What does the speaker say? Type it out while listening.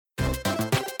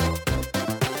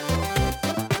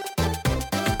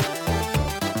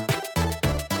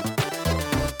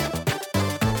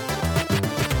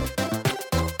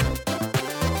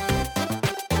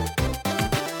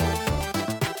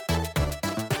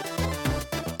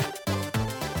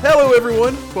Hello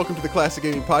everyone, welcome to the Classic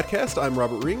Gaming Podcast. I'm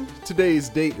Robert Ring. Today's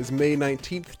date is May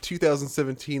 19th,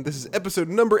 2017. This is episode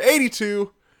number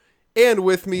 82, and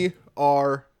with me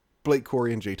are Blake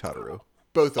Corey and Jay Totaro.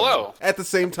 Both of them at the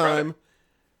same time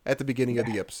at the beginning of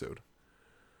the episode.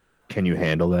 Can you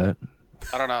handle that?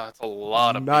 I don't know, it's a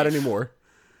lot of Not beef. anymore.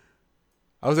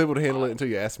 I was able to handle it until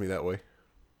you asked me that way.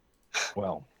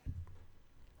 Well,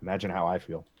 imagine how I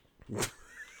feel. I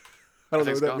don't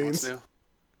know what that What's means. new?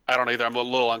 I don't either. I'm a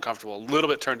little uncomfortable. A little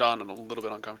bit turned on and a little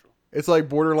bit uncomfortable. It's like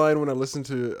borderline when I listen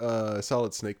to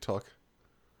Solid Snake talk.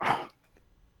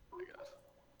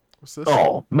 What's this?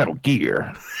 Oh, Metal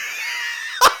Gear.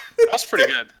 That's pretty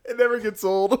good. It never gets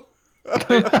old.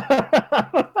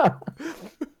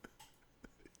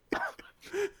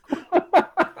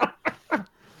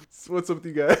 So what's up with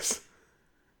you guys?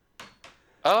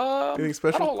 Anything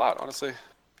special? Not a whole lot, honestly. I'm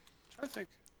trying to think.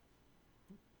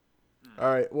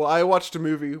 All right. Well, I watched a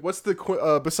movie. What's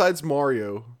the besides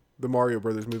Mario, the Mario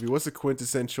Brothers movie? What's the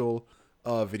quintessential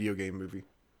video game movie?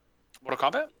 Mortal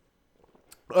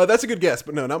Kombat? That's a good guess,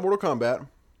 but no, not Mortal Kombat.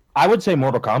 I would say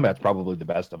Mortal Kombat's probably the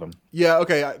best of them. Yeah.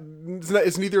 Okay.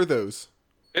 It's neither of those.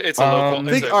 It's a local.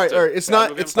 All right. It's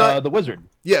not. It's not. The Wizard.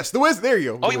 Yes, the Wizard. There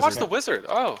you go. Oh, you watched The Wizard?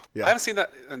 Oh, Yeah. I haven't seen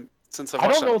that since I've I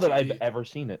watched don't know that that on I've TV. ever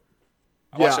seen it.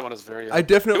 I watched Yeah. it when I was very young. I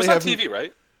definitely It was on haven't- TV,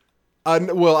 right?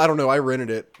 Well, I don't know. I rented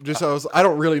it. I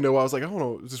don't really know. I was like, I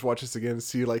want to just watch this again and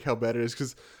see like how bad it is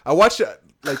because I watched it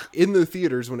like in the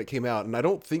theaters when it came out, and I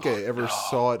don't think I ever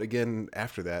saw it again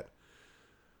after that.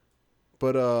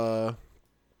 But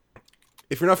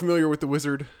if you're not familiar with The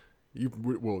Wizard,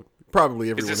 well, probably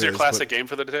everyone Is this your is, classic game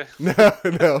for the day?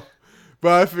 No.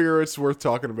 But I figure it's worth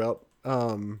talking about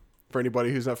for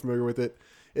anybody who's not familiar with it.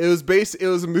 It was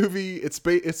a movie. It's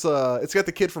got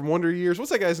the kid from Wonder Years.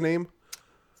 What's that guy's name?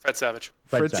 Fred Savage.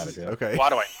 Fred Savage, yeah. Okay. Why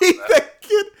do I know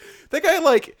that? that guy,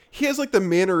 like, he has like the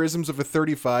mannerisms of a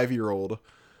 35-year-old.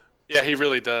 Yeah, he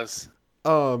really does.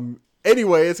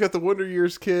 Anyway, it's got the Wonder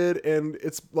Years kid, and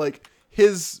it's like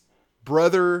his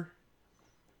brother,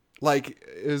 like,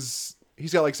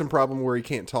 he's got like some problem where he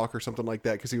can't talk or something like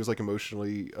that because he was like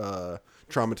emotionally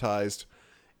traumatized,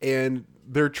 and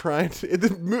they're trying to.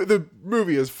 The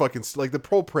movie is fucking like the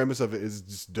whole premise of it is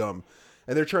just dumb,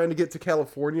 and they're trying to get to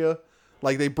California.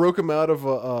 Like they broke him out of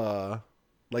a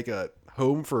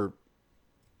home for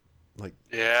like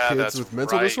kids with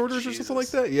mental disorders or something like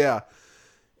that. Yeah.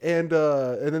 And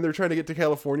then they're trying to get to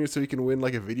California so he can win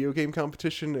like a video game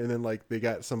competition, and then like they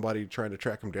got somebody trying to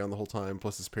track him down the whole time,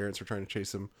 plus his parents are trying to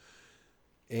chase him.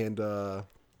 And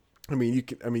you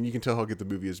can tell how good the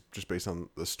movie is just based on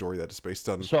the story that it's based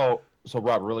on. So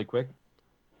Rob, really quick.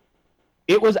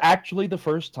 It was actually the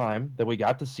first time that we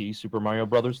got to see Super Mario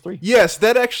Brothers 3. Yes,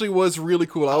 that actually was really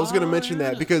cool. I was going to mention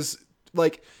that because,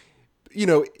 like, you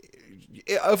know,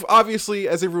 obviously,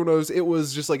 as everyone knows, it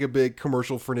was just like a big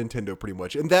commercial for Nintendo, pretty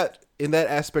much. And in that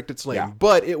aspect, it's lame. Yeah.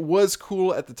 But it was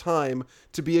cool at the time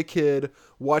to be a kid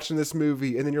watching this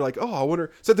movie, and then you're like, oh, I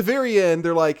wonder. So at the very end,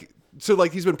 they're like,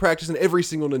 he's been practicing every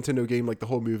single Nintendo game, like the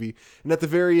whole movie. And at the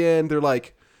very end,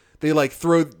 they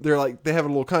have a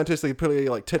little contest. They play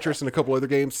like Tetris and a couple other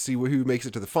games to see who makes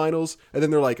it to the finals. And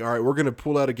then they're like, all right, we're going to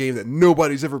pull out a game that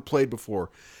nobody's ever played before.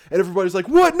 And everybody's like,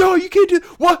 what? No, you can't do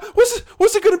what?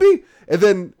 What's it going to be? And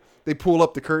then they pull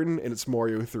up the curtain and it's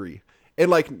Mario 3.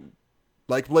 And like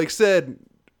Blake said,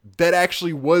 that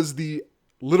actually was the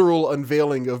literal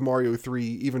unveiling of Mario 3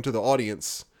 even to the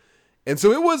audience. And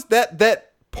so it was that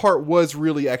part was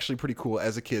really actually pretty cool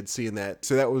as a kid seeing that.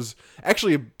 So that was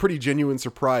actually a pretty genuine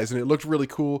surprise, and it looked really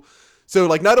cool. So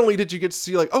like not only did you get to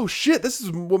see like, oh shit, this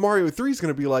is what Mario 3 is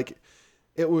going to be like,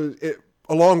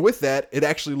 along with that, it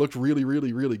actually looked really,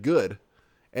 really, really good.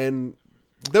 And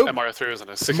Mario 3 was an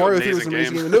amazing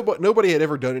game. And nobody had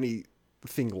ever done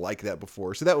anything like that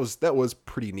before. So that was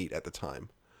pretty neat at the time.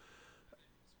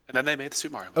 And then they made the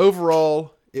Super Mario movie.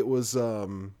 Overall, it was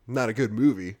not a good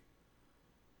movie.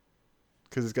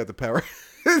 Because it's got the power.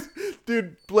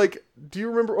 Dude, Blake, do you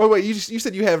remember? Oh, wait, you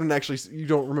said you haven't actually. You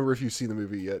don't remember if you've seen the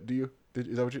movie yet, do you?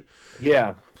 Is that what you.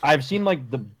 Yeah. I've seen like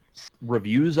the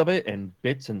reviews of it and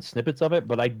bits and snippets of it,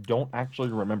 but I don't actually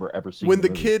remember ever seeing When the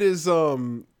movie. kid is,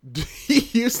 he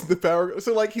used the power.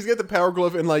 So, like, he's got the power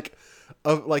glove in, like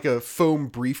a foam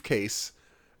briefcase.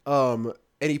 And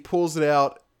he pulls it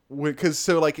out. Because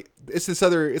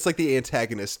it's like the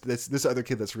antagonist. That's this other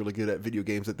kid that's really good at video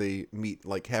games that they meet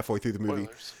like halfway through the movie,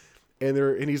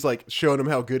 and he's like showing him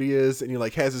how good he is, and he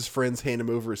like has his friends hand him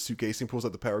over a suitcase, and he pulls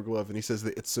out the power glove, and he says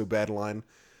that it's so bad line,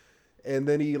 and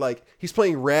then he's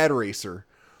playing Rad Racer,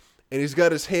 and he's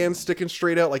got his hands sticking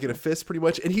straight out like in a fist pretty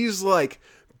much, and he's like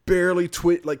barely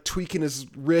tweaking his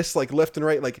wrist like left and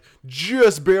right, like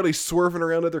just barely swerving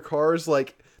around other cars.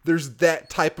 Like there's that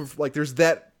type of there's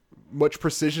that much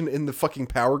precision in the fucking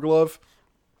Power Glove.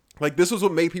 Like this was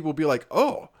what made people be like,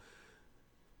 oh,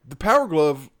 the Power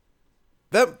Glove,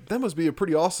 that must be a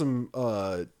pretty awesome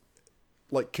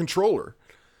controller.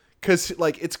 Because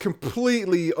it's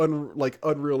completely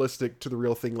unrealistic to the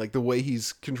real thing, like the way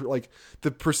he's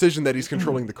the precision that he's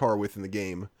controlling the car with in the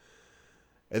game,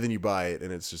 and then you buy it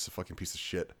and it's just a fucking piece of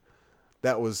shit.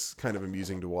 That was kind of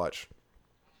amusing to watch.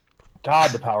 God,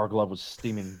 the Power Glove was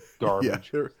steaming garbage.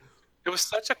 Yeah, It was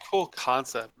such a cool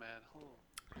concept, man.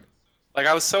 Like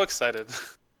I was so excited.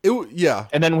 Yeah.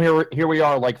 And then here we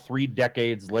are, like 3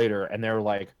 decades later, and they're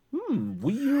like,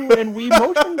 Wii U and Wii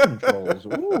motion controls.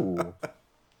 Ooh.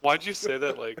 Why'd you say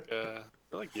that like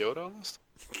Yoda almost?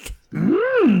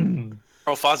 Mm.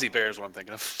 Oh, Fozzie Bear is what I'm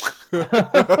thinking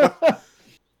of.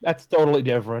 That's totally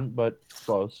different, but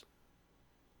close.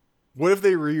 What if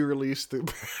they re-released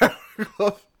the Power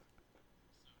Glove?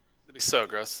 It'd be so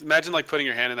gross. Imagine like putting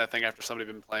your hand in that thing after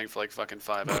somebody been playing for like fucking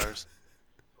 5 hours.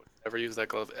 Never use that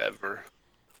glove ever.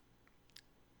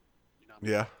 You know,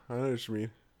 Yeah, I know what you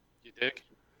mean. you dig?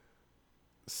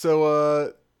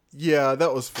 So, yeah,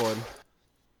 that was fun.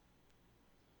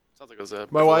 Sounds like it was a.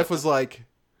 My wife was like,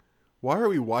 "Why are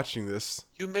we watching this?"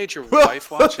 You made your wife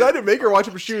watch it? I didn't make her watch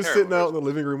it, but she was Terrible. sitting out in the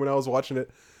living room when I was watching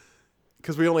it.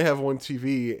 Because we only have one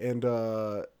TV,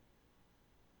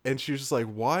 and she was just like,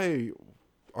 "Why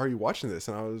are you watching this?"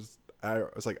 And I was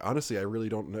like, "Honestly, I really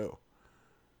don't know."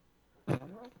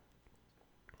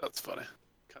 That's funny.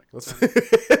 Kind of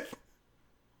That's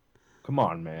Come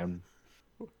on, man.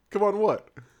 Come on, what?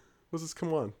 What's this?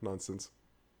 Come on, nonsense.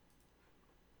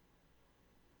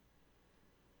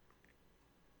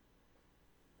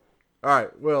 All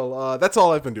right. Well, that's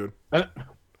all I've been doing. I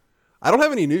don't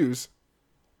have any news.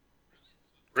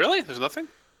 Really? There's nothing?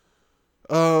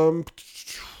 No,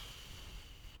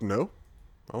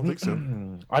 I don't think so.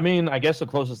 I mean, I guess the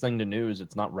closest thing to news,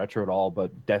 it's not retro at all,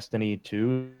 but Destiny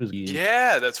 2 is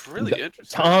Yeah, that's really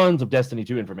interesting. tons of Destiny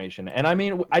 2 information. And I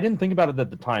mean, I didn't think about it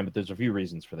at the time, but there's a few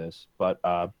reasons for this. But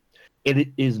it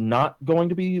is not going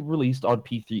to be released on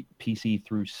PC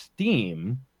through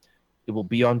Steam. It will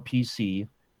be on PC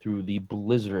through the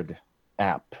Blizzard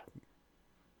app.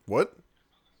 What?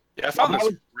 Yeah, I found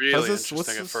this really what's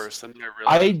interesting at this? first. And then I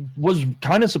realized, I was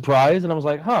kind of surprised, and I was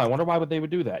like, I wonder why they would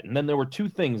do that. And then there were 2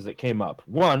 things that came up.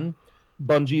 One,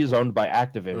 Bungie is owned by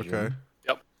Activision. Okay.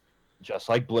 Yep. Just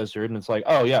like Blizzard, and it's like,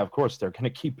 oh yeah, of course they're gonna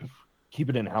keep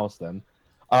it in house then.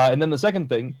 And then the second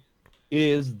thing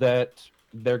is that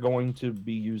they're going to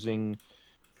be using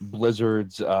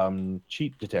Blizzard's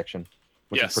cheat detection,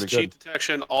 which yes, is pretty cheat good.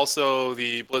 detection. Also,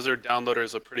 the Blizzard downloader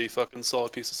is a pretty fucking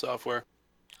solid piece of software.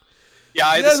 Yeah,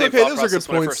 I had Yeah, the same okay, thought those are process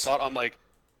good when I points. first saw it. I'm like,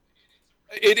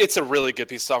 it's a really good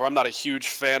piece of software. I'm not a huge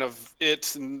fan of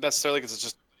it necessarily because it's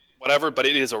just whatever, but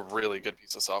it is a really good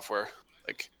piece of software.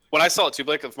 Like when I saw it too,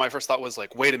 Blake, my first thought was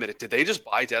like, wait a minute, did they just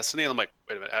buy Destiny? And I'm like,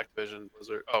 wait a minute, Activision,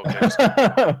 Blizzard. Oh,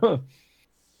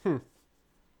 okay.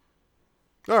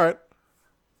 All right.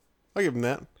 I'll give him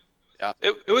that. Yeah,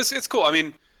 it's cool. I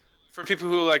mean, for people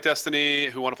who like Destiny,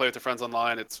 who want to play with their friends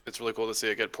online, it's really cool to see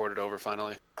it get ported over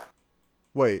finally.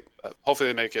 Wait. Hopefully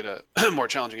they make it a more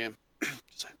challenging game.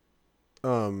 Just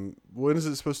saying. When is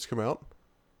it supposed to come out?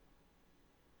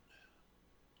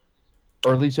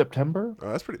 Early September.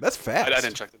 Oh, that's fast. I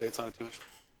didn't check the dates on it too much.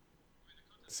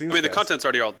 Seems I mean, the fast. content's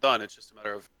already all done. It's just a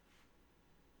matter of.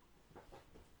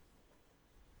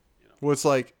 Well, it's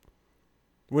like,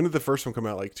 when did the first one come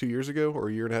out? Like 2 years ago or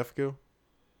a year and a half ago?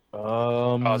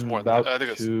 it's more than about that. I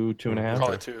think it's 2.5.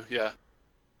 probably 2. Yeah.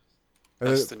 And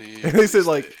then- Destiny. and they said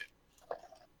like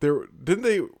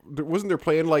wasn't their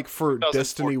plan like for 2014.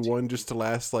 Destiny 1 just to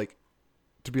last like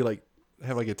to be like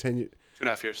have like a 10-year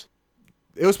 2.5 years.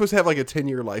 it was supposed to have like a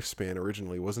 10-year lifespan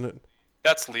originally, wasn't it?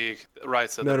 That's League. Riot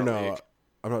said No, that no, on no. League.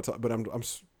 I'm not talking, but I'm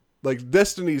like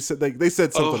Destiny said they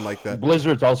said something Oh. like that.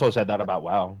 Blizzard's also said that about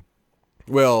WoW.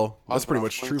 Well, that's I've pretty been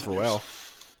much off true 10 for years. WoW.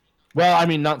 Well, I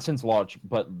mean, not since launch,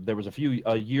 but there was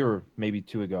a year, maybe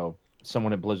 2 ago,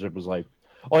 someone at Blizzard was like,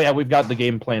 "Oh yeah, we've got the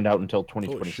game planned out until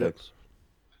 2026."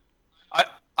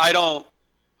 I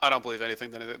don't believe anything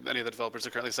that any of the developers are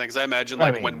currently saying because I imagine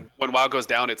like when WoW goes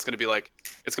down, it's gonna be like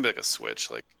a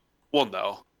Switch. Like we'll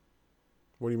know.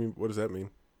 What do you mean? What does that mean?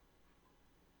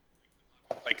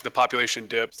 Like the population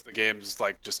dips, the game's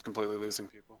like just completely losing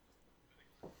people.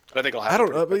 But I think it'll I happen.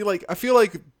 don't know. I mean, like I feel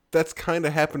like that's kind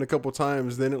of happened a couple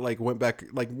times. Then it like went back,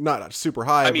 like not super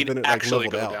high, I mean, but then it like actually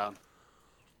leveled go out. down.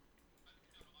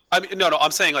 I mean, no.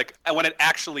 I'm saying like when it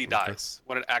actually dies.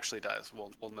 When it actually dies,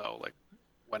 we'll know like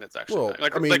when it's actually Well, dying.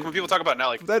 Like, I mean, like when people talk about it now,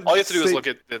 like that all you have to do is say- look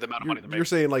at the amount of money they're You're making.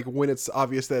 saying like when it's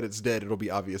obvious that it's dead, it'll be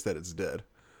obvious that it's dead.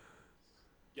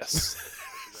 Yes,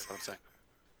 that's what I'm saying.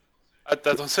 That's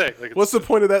what I'm saying. Like, What's the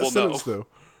point of that Well, sentence, no. though?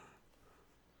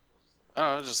 I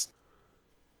don't know, just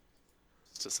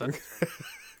a sentence.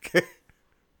 Okay,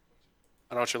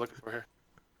 I don't know what you're looking for here.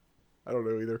 I don't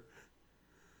know either.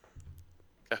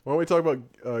 Okay. Why don't we talk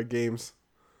about games?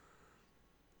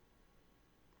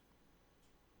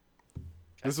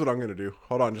 This is what I'm gonna do.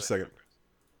 Hold on, just a second.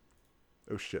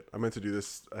 Oh shit! I meant to do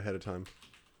this ahead of time.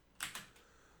 Kind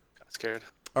of scared.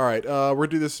 All right, we're gonna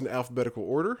do this in alphabetical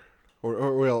order,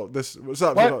 or well, this. It's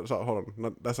not, What? it's not- hold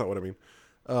on, that's not what I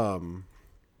mean.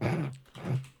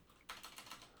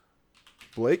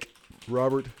 Blake,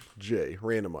 Robert, Jay,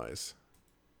 randomize.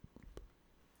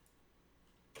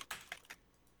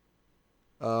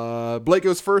 Blake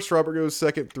goes first, Robert goes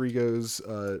second, 3 goes,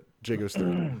 Jay goes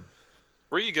third.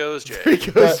 3 goes Jay. 3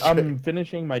 goes But Jay. I'm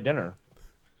finishing my dinner.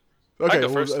 Okay, go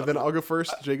well, first, then I'll go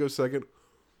first. Jay goes second.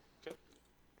 Okay.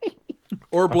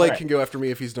 Or Blake Alright. can go after me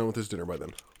if he's done with his dinner by then.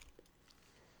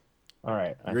 All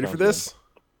right. You ready for this?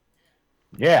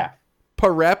 Yeah.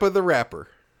 Parappa the Rapper.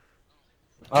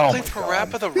 Oh Play my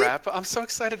Parappa God. the Rapper. I'm so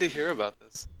excited to hear about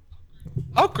this.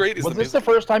 How great is Was the this the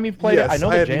music? first time you've played Yes, it? I know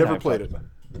I that had Jay and never have played it.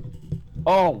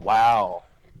 Oh wow.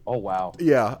 Oh wow.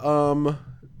 Yeah,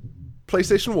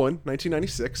 PlayStation 1,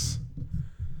 1996.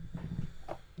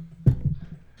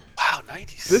 Wow,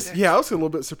 96. This, yeah, I was a little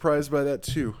bit surprised by that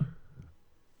too.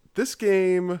 This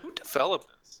game Who developed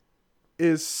this?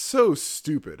 is so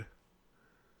stupid.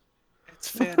 It's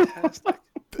fantastic.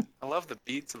 I love the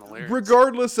beats and the lyrics.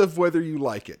 Regardless of whether you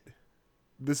like it.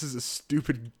 This is a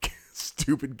stupid,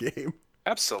 stupid game.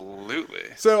 Absolutely.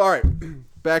 So, alright,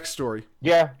 backstory.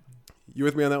 Yeah. You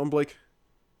with me on that one, Blake?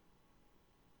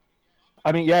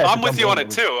 I mean, yeah. I'm with you on it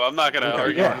too. I'm not gonna Okay,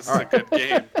 argue. yeah. This is a good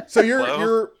game. So you're, Hello?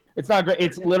 you're, It's not great.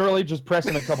 It's literally just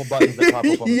pressing a couple buttons that pop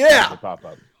up on the Yeah. screen that pop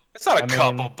up. It's not a I mean-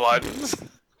 couple buttons.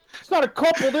 It's not a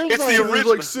couple. There's It's like, the there's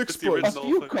original. like 6 it's the buttons. a original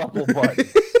few thing. couple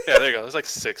buttons. Yeah, there you go. There's like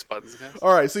 6 buttons. Guys.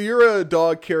 alright, so you're a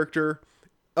dog character.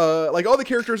 Like all the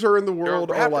characters are in the a world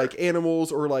are rapper. like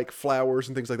animals or like flowers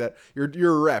and things like that.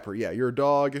 You're a rapper, yeah. You're a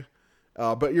dog,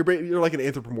 but you're like an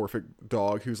anthropomorphic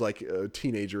dog who's like a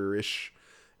teenager-ish,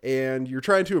 and you're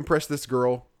trying to impress this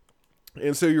girl.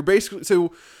 And so you're basically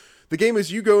the game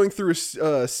is you going through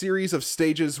a series of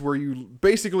stages where you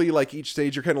basically like each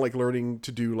stage you're kind of like learning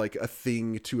to do like a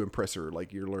thing to impress her,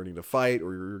 like you're learning to fight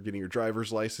or you're getting your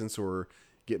driver's license or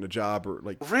getting a job or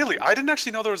like Really, I didn't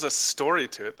actually know there was a story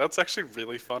to it. That's actually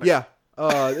really funny. yeah.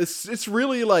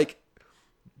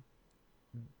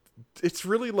 It's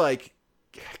really like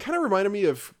kind of reminded me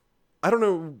of, I don't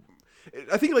know,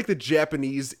 I think like the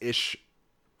Japanese-ish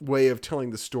way of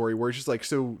telling the story where it's just like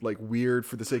so like weird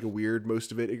for the sake of weird,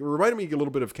 most of it. It reminded me a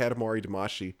little bit of Katamari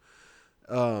Damacy.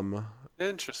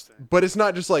 Interesting. But it's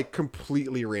not just like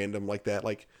completely random like that.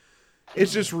 Like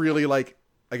it's just really like,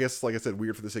 I guess like I said,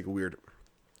 weird for the sake of weird.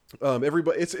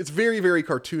 Everybody, it's very, very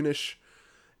cartoonish.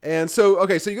 And so,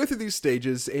 okay, so you go through these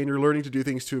stages and you're learning to do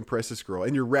things to impress this girl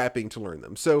and you're rapping to learn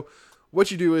them. So what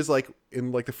you do is like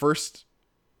in like the first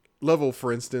level,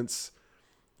 for instance,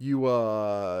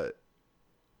 you're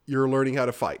learning how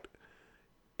to fight.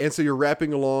 And so you're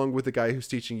rapping along with the guy who's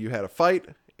teaching you how to fight.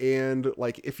 And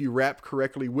like, if you rap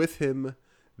correctly with him,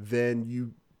 then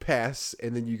you pass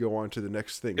and then you go on to the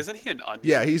next thing. Isn't he an onion?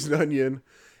 Yeah, he's an onion.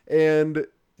 And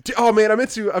oh man, I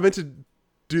meant to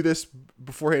do this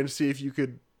beforehand to see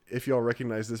if y'all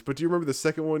recognize this. But do you remember the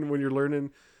second one when you're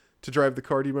learning to drive the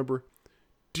car? Do you remember?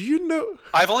 Do you know?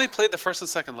 I've only played the first and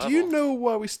second level. Do you know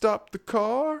why we stopped the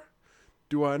car?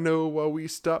 Do I know why we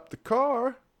stopped the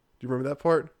car? Do you remember that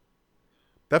part?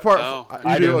 That part. No, You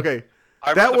I do. do. Okay.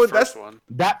 I that read the one- first that's- one.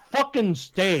 That fucking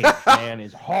stage, man,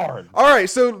 is hard. All right.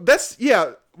 So that's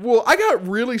yeah. Well, I got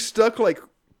really stuck like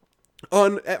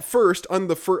on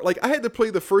the first like I had to play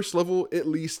the first level at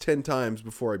least 10 times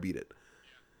before I beat it.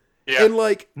 Yeah, And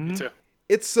like me too.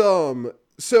 it's so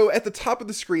at the top of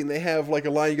the screen they have like a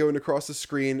line going across the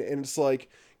screen and it's like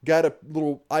got a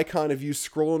little icon of you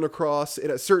scrolling across,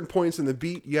 and at certain points in the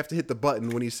beat you have to hit the button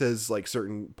when he says like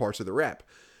certain parts of the rap.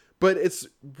 But it's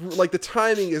like the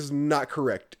timing is not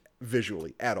correct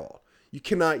visually at all. You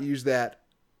cannot use that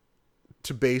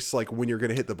to base like when you're going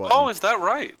to hit the button. Oh, is that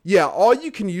right? Yeah, all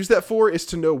you can use that for is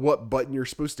to know what button you're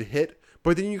supposed to hit,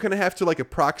 but then you kind of have to like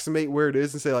approximate where it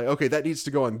is and say like, okay, that needs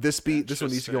to go on this beat, this one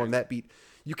needs to go on that beat.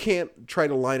 You can't try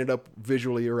to line it up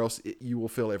visually or else you will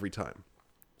fail every time.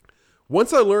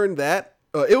 Once I learned that,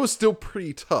 it was still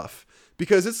pretty tough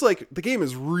because it's like the game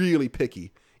is really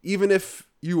picky. Even if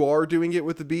you are doing it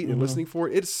with the beat and listening for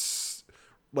it, it's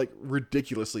like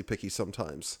ridiculously picky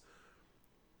sometimes.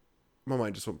 My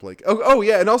mind just went blank. Oh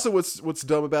yeah, and also what's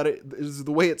dumb about it is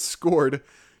the way it's scored.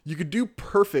 You could do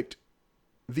perfect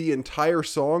the entire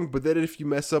song, but then if you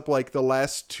mess up like the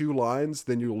last 2 lines,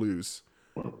 then you'll lose,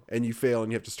 and you fail,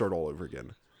 and you have to start all over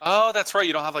again. Oh, that's right.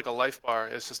 You don't have like a life bar.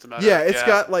 It's just a matter. Yeah, it's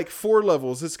got like 4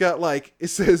 levels. It's got like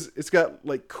it's got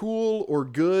like cool or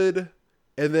good,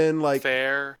 and then like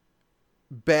fair,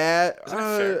 bad.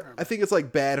 fair? I think it's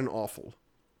like bad and awful.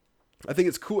 I think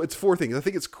it's cool. It's 4 things. I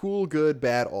think it's cool, good,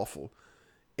 bad, awful,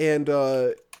 and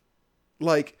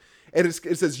like, and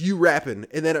it says you rapping,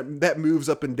 and then that moves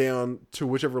up and down to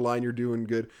whichever line you're doing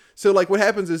good. So like, what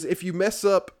happens is if you mess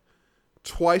up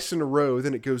twice in a row,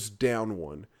 then it goes down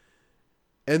 1,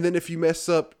 and then if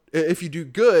you do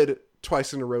good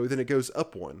twice in a row, then it goes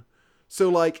up 1. So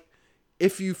like,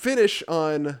 if you finish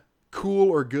on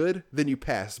cool or good, then you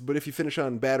pass. But if you finish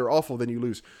on bad or awful, then you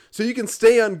lose. So you can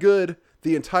stay on good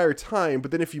the entire time,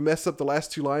 but then if you mess up the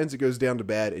last 2 lines, it goes down to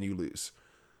bad and you lose.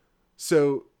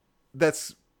 So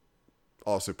that's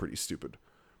also pretty stupid.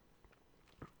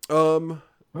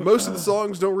 Most of the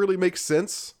songs don't really make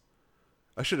sense.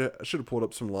 I should have pulled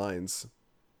up some lines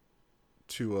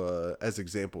to as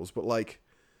examples, but like,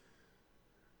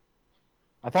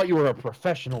 I thought you were a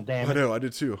professional, damn I it. know, I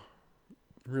did too.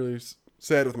 Really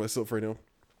sad with myself right now.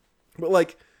 But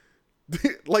like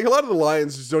like a lot of the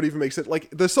lines just don't even make sense. Like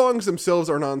the songs themselves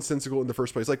are nonsensical in the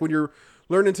first place. Like when you're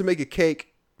learning to make a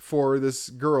cake for this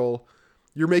girl,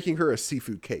 you're making her a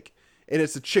seafood cake, and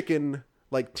it's a chicken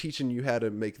like teaching you how to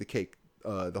make the cake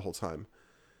the whole time.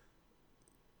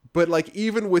 But like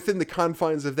even within the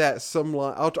confines of that, some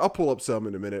I'll pull up some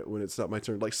in a minute when it's not my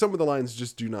turn. Like some of the lines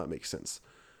just do not make sense.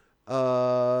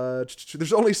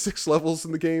 There's only 6 levels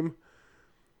in the game.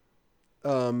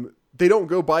 They don't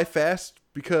go by fast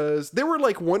because there were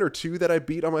like 1 or 2 that I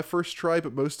beat on my first try,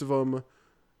 but most of them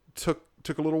took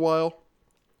a little while.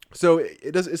 So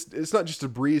it's not just a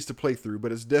breeze to play through,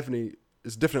 but it's definitely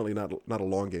not a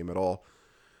long game at all.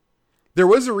 There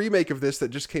was a remake of this that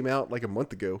just came out like a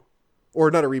month ago, or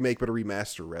not a remake, but a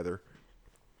remaster rather.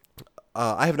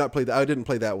 I have not played that. I didn't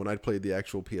play that one. I played the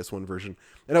actual PS1 version,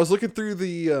 and I was looking through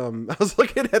the I was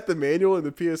looking at the manual in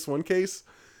the PS1 case,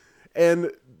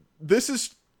 and this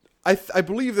is, I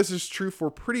believe this is true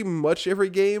for pretty much every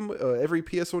game, every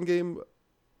PS1 game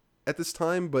at this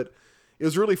time, but it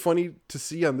was really funny to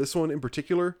see on this one in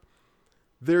particular.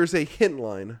 There's a hint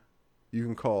line you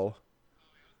can call.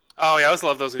 Oh yeah, I always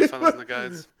love those when you find those in the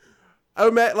guides.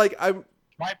 I'm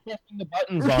Try pressing the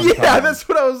buttons on yeah, time. that's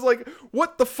what I was like.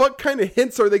 What the fuck kind of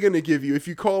hints are they going to give you if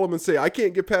you call them and say, I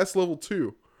can't get past level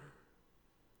 2?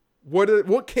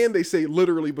 What can they say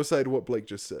literally beside what Blake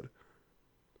just said?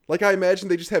 Like, I imagine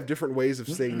they just have different ways of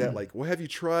saying that. Like, well, have you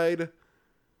tried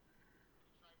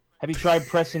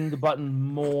pressing the button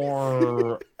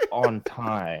more on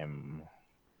time?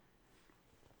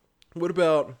 What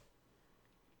about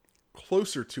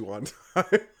closer to on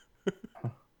time?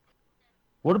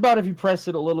 What about if you press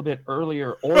it a little bit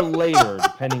earlier or later,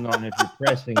 depending on if you're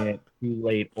pressing it too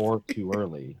late or too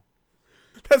early?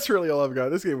 That's really all I've got.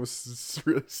 This game was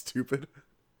really stupid.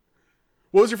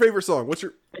 What was your favorite song? It's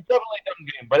definitely a dumb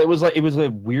game,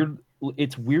 but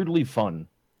it's weirdly fun.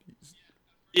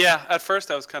 Yeah, at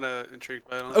first I was kind of intrigued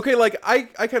by it. Okay, like I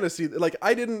kind of see, like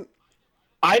I don't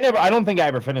think I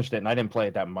ever finished it, and I didn't play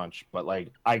it that much, but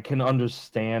like I can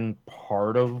understand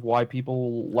part of why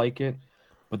people like it.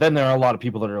 But then there are a lot of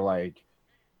people that are like,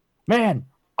 man,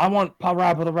 I want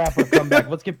Parappa the Rapper to come back.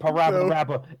 Let's give Parappa the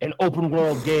Rapper an open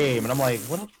world game. And I'm like,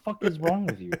 what the fuck is wrong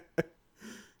with you? The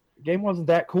game wasn't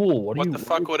that cool. What the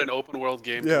fuck would an open world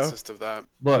game consist of that?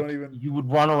 Look, you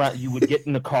would run around, you would get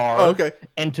in the car, okay.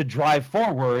 And to drive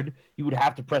forward, you would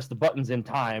have to press the buttons in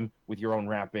time with your own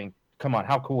rapping. Come on,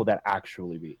 how cool would that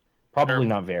actually be? Probably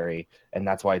not very, and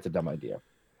that's why it's a dumb idea.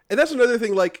 And that's another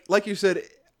thing, like you said,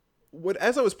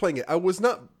 as I was playing it, I was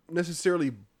not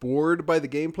necessarily bored by the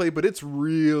gameplay, but it's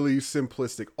really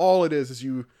simplistic. All it is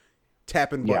you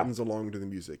tapping buttons along to the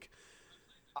music.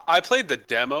 I played the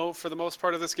demo for the most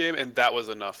part of this game, and that was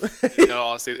enough. You know,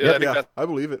 honestly, I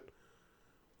believe it.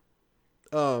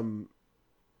 So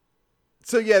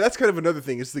yeah, that's kind of another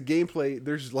thing. Is the gameplay?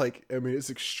 There's it's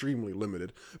extremely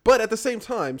limited, but at the same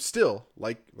time, still,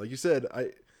 like you said,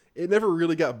 it never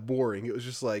really got boring. It was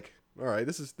just like, all right,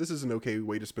 this is an okay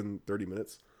way to spend 30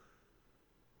 minutes.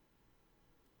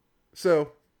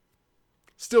 So,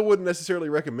 still wouldn't necessarily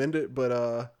recommend it, but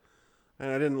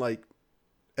and I didn't like,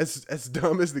 as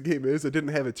dumb as the game is, I didn't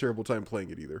have a terrible time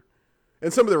playing it either.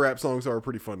 And some of the rap songs are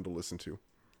pretty fun to listen to.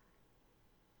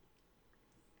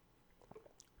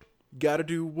 Gotta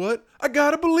do what? I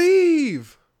gotta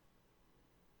believe!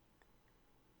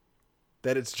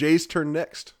 that it's Jay's turn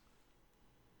next.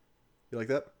 You like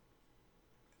that?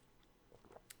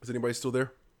 Is anybody still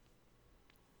there?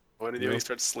 When did you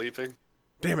start sleeping?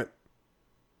 Damn it.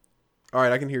 All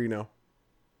right, I can hear you now.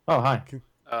 Oh, hi.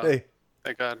 Hey,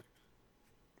 Thank God.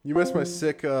 you missed my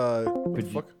sick.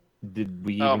 Fuck. Did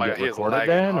we Oh even my get God, he is recorded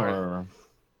lagging then, hard. or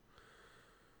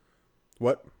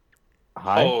What?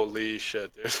 hi? Holy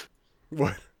shit, dude.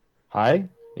 What? Hi?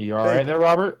 Are you all Hey. right there,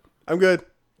 Robert? I'm good.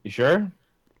 You sure?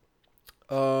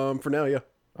 For now, yeah.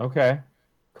 Okay.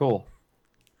 Cool.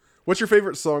 What's your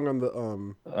favorite song on the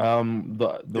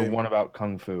The Game. one about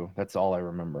Kung Fu. That's all I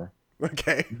remember.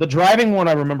 Okay. The driving one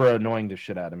I remember annoying the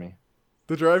shit out of me.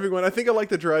 The driving one. I think I like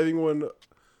the driving one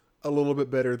a little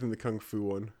bit better than the Kung Fu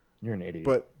one. You're an idiot.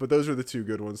 But those are the two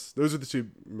good ones. Those are the two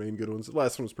main good ones. The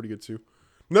last one was pretty good too.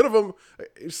 None of them,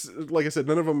 like I said,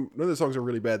 none of the songs are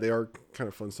really bad. They are kind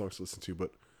of fun songs to listen to.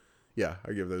 But yeah,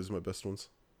 I give those my best ones.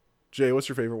 Jay, what's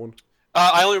your favorite one?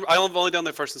 I've only done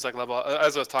the first and second level.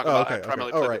 As I was talking about, I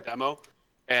primarily played right. the demo,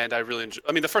 and I really enjoy.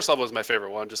 I mean, the first level is my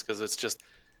favorite one, just because it's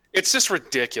just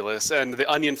ridiculous, and the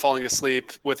onion falling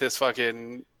asleep with his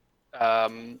fucking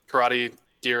karate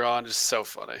gear on, just so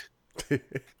funny.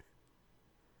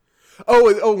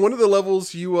 Oh, one of the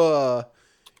levels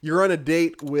you're on a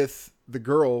date with the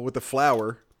girl with the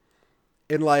flower,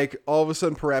 and like all of a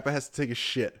sudden Parappa has to take a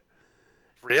shit.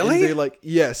 Really? And they like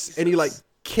yes, Jesus. And he like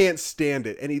can't stand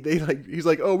it, and he's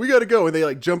like, oh, we gotta go, and they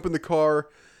like jump in the car,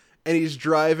 and he's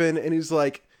driving, and he's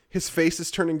like his face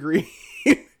is turning green,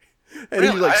 and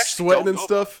really? he's like sweating and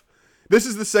stuff. This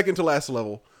is the second to last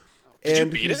level. Did you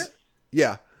beat it?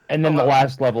 Yeah. And then the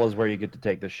last level is where you get to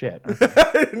take the shit.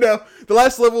 No, the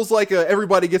last level's like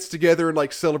everybody gets together and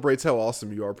like celebrates how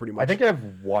awesome you are, pretty much. I think I've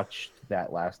watched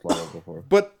that last level before.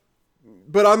 But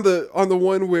on the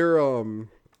one where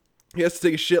he has to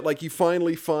take a shit, like you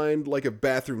finally find like a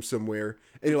bathroom somewhere,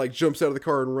 and he like jumps out of the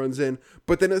car and runs in.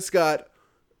 But then it's got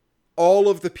all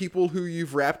of the people who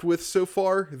you've rapped with so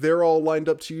far. They're all lined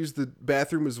up to use the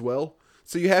bathroom as well.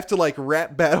 So you have to like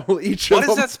rap battle each of them.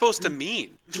 What is that supposed to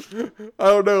mean? I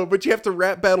don't know, but you have to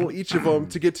rap battle each of them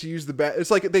to get to use the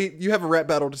It's like you have a rap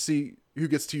battle to see who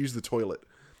gets to use the toilet.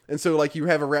 And so like you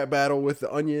have a rap battle with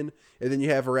the onion, and then you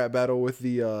have a rap battle with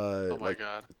the oh my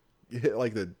God.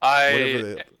 like the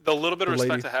the little bit of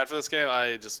respect I had for this game,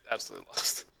 I just absolutely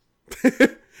lost.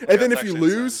 And then if you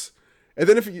lose, and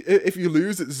then if you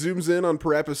lose, it zooms in on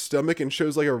Parappa's stomach and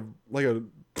shows like a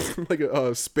like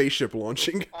a spaceship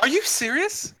launching. Are you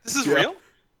serious? This is real?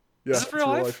 Yeah, this is real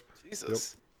life?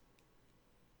 Jesus.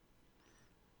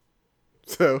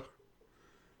 Yep. So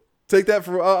take that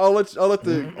for. I'll let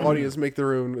the audience make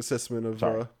their own assessment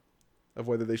of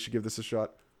whether they should give this a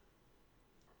shot.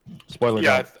 Spoiler.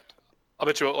 Yeah, I'll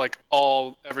bet you like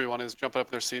everyone is jumping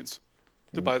up their seats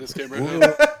to buy this game right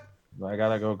now. I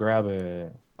gotta go grab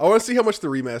it. I want to see how much the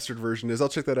remastered version is. I'll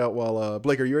check that out while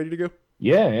Blake, are you ready to go?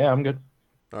 Yeah, I'm good.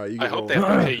 All right, I hope they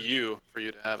have to pay you for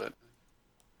you to have it.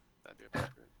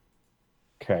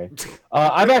 Okay.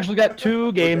 I've actually got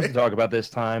two games to talk about this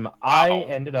time. I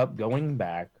ended up going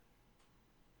back,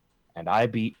 and I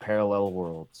beat Parallel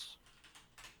Worlds.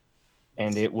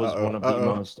 And it was one of the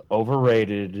most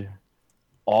overrated,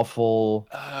 awful,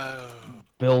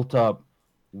 built-up,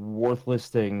 worthless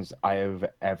things I have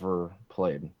ever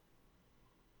played.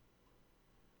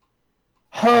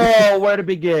 Oh, where to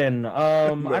begin? I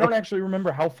don't actually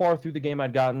remember how far through the game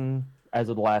I'd gotten as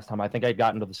of the last time. I think I'd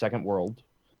gotten to the second world.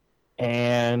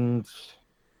 And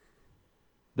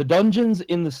the dungeons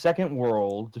in the second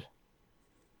world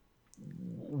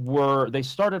they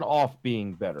started off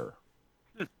being better.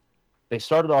 They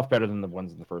started off better than the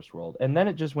ones in the first world. And then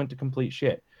it just went to complete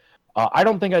shit. I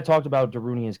don't think I talked about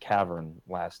Darunia's Cavern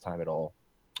last time at all.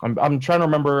 I'm trying to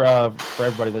remember, for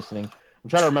everybody listening, I'm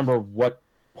trying to remember what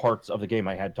parts of the game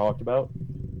I had talked about.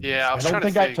 Yeah, I don't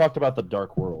think I talked about the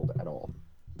Dark World at all.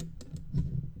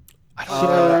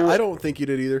 I don't think you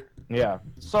did either. Yeah.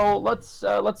 So let's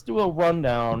do a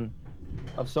rundown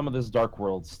of some of this Dark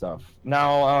World stuff.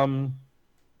 Now,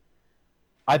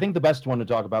 I think the best one to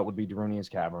talk about would be Darunia's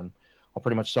Cavern. I'll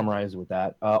pretty much summarize it with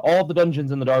that. All of the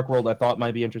dungeons in the Dark World I thought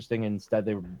might be interesting. Instead,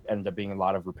 they ended up being a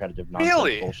lot of repetitive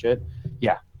nonsense bullshit.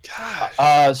 Yeah.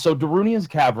 Gosh. So Darunia's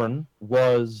Cavern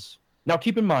was... Now,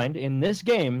 keep in mind, in this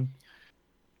game,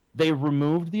 they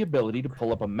removed the ability to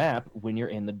pull up a map when you're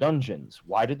in the dungeons.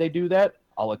 Why did they do that?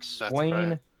 I'll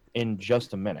explain in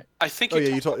just a minute. I think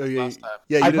you told me last time.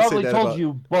 Yeah, you I did probably say that told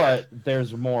you, but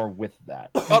there's more with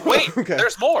that. But wait, Okay.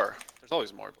 there's more. There's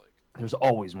always more, Blake. There's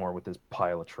always more with this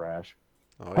pile of trash.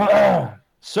 Oh, yeah.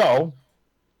 So,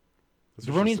 That's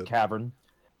what she Darunia's said. Cavern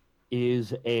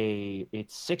is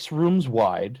it's 6 rooms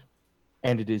wide,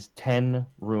 and it is 10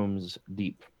 rooms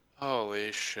deep,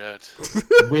 Holy shit.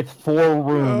 with 4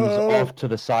 rooms No. off to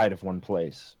the side of one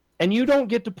place. And you don't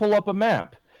get to pull up a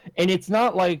map. And it's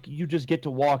not like you just get to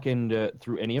walk into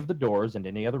through any of the doors in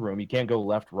any other room. You can't go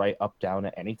left, right, up, down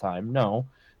at any time. No.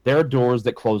 There are doors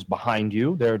that close behind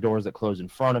you. There are doors that close in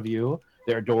front of you.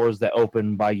 There are doors that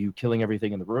open by you killing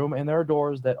everything in the room. And there are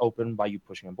doors that open by you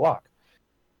pushing a block.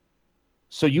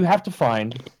 So you have to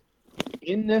find,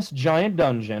 in this giant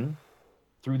dungeon,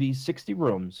 through these 60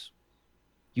 rooms,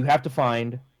 you have to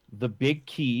find the big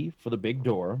key for the big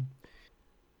door.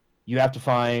 You have to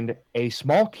find a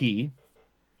small key,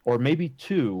 or maybe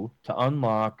 2, to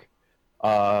unlock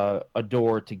a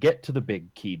door to get to the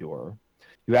big key door.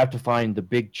 You have to find the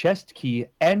big chest key,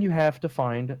 and you have to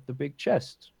find the big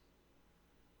chest.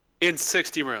 In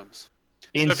 60 rooms.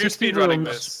 In So if you're 60 speedrunning rooms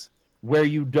this, where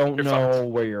you don't you're know fucked.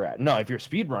 where you're at. No, if you're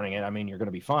speedrunning it, I mean, you're going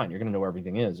to be fine. You're going to know where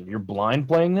everything is. If you're blind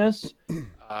playing this, you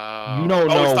don't know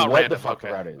it's not what random. the fuck the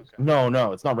Okay. route is. Okay.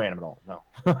 No, it's not random at all. No.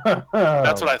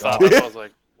 That's what I thought. God. That's what I was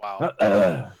like,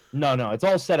 wow. No, it's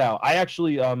all set out. I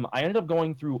actually, I ended up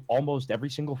going through almost every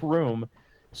single room,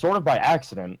 sort of by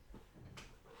accident.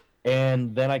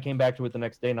 And then I came back to it the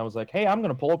next day, and I was like, hey, I'm going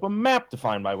to pull up a map to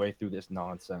find my way through this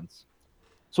nonsense.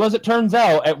 So as it turns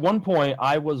out, at one point,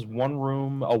 I was 1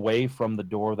 room away from the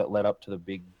door that led up to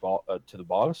the to the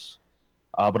boss.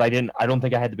 But I don't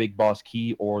think I had the big boss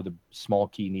key or the small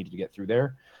key needed to get through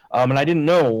there. And I didn't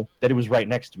know that it was right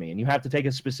next to me. And you have to take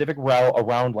a specific route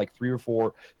around like 3 or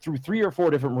 4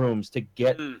 different rooms to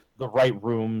get the right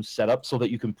room set up so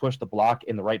that you can push the block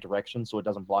in the right direction so it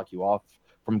doesn't block you off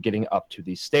from getting up to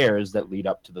these stairs that lead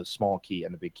up to the small key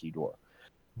and the big key door.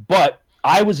 But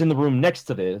I was in the room next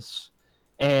to this,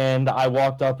 and I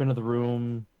walked up into the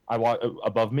room. I walked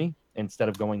above me instead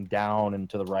of going down and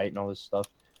to the right and all this stuff.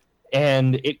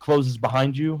 And it closes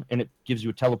behind you, and it gives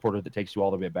you a teleporter that takes you all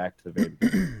the way back to the very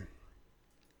beginning.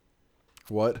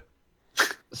 What?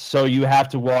 So you have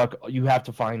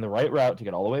to find the right route to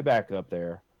get all the way back up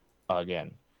there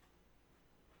again.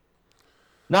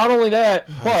 Not only that,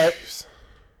 but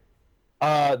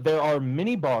there are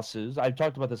mini bosses. I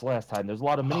talked about this last time. There's a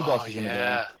lot of mini bosses in the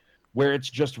game where it's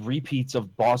just repeats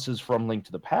of bosses from Link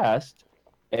to the Past,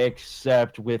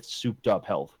 except with souped up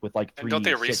health, with like 3, And don't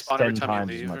they 6, respawn 10 every time times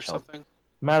you as leave or much health. something?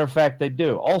 Matter of fact, they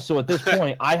do. Also, at this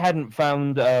point, I hadn't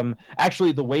found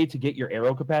actually the way to get your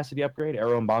arrow capacity upgrade,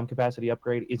 arrow and bomb capacity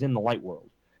upgrade, is in the light world.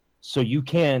 So you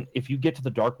can't, if you get to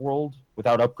the dark world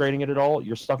without upgrading it at all,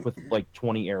 you're stuck with like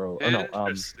 20 arrows. Or no,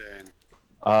 Interesting.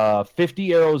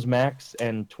 50 arrows max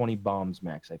and 20 bombs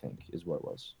max, I think, is what it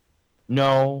was.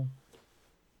 No,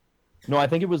 I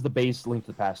think it was the base Link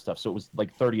to the Past stuff. So it was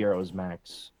like 30 arrows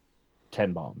max,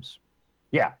 10 bombs.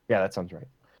 Yeah, that sounds right.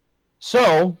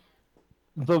 So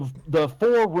the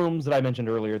 4 rooms that I mentioned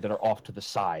earlier that are off to the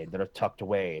side, that are tucked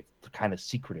away, kind of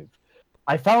secretive.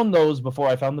 I found those before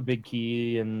I found the big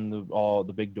key and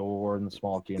the big door and the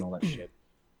small key and all that shit.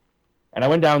 And I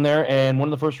went down there, and one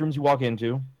of the first rooms you walk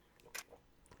into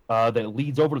that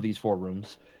leads over to these 4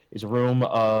 rooms is a room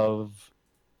of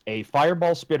a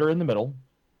fireball spitter in the middle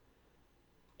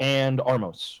and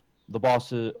Armos, the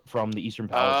boss from the Eastern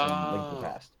Palace in Link to the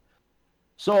Past.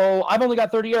 So I've only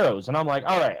got 30 arrows, and I'm like,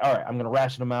 all right, I'm going to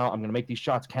ration them out. I'm going to make these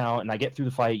shots count, and I get through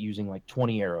the fight using like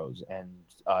 20 arrows, and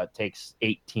it takes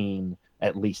 18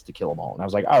 at least to kill them all. And I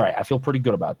was like, all right, I feel pretty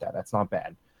good about that. That's not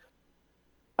bad.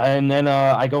 And then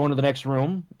I go into the next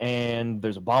room, and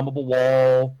there's a bombable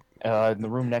wall in the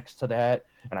room next to that,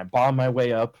 and I bomb my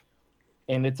way up,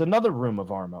 and it's another room of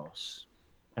Armos.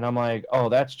 And I'm like, oh,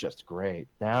 that's just great.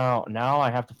 Now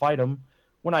I have to fight him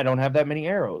when I don't have that many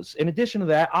arrows. In addition to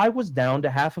that, I was down to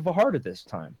half of a heart at this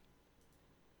time.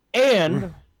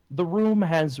 And the room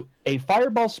has a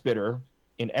fireball spitter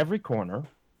in every corner,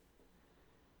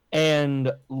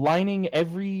 and lining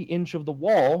every inch of the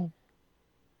wall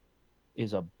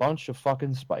is a bunch of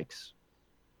fucking spikes.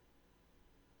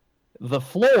 The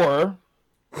floor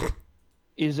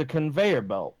is a conveyor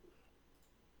belt.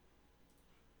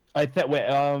 Was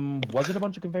it a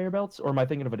bunch of conveyor belts, or am I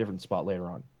thinking of a different spot later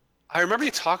on? I remember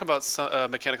you talking about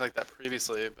some mechanic like that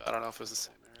previously, but I don't know if it was the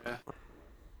same area.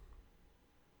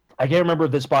 I can't remember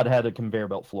if this spot had a conveyor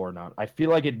belt floor or not. I feel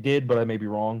like it did, but I may be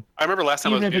wrong. I remember last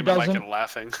time Even I was if it muting my mic doesn't- and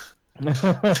laughing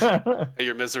Even at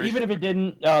your misery. if it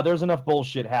didn't, there's enough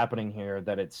bullshit happening here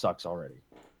that it sucks already.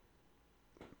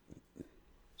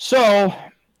 So,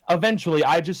 eventually,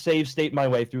 I just save state my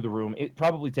way through the room. It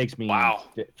probably takes me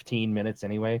 15 minutes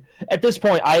anyway. At this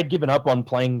point, I had given up on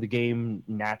playing the game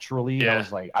naturally. Yeah.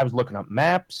 I was looking up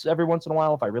maps every once in a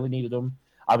while if I really needed them.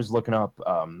 I was looking up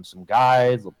some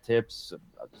guides, little tips,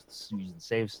 just using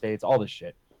save states, all this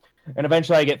shit. And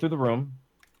eventually I get through the room,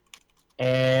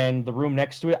 and the room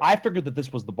next to it, I figured that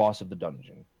this was the boss of the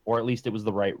dungeon, or at least it was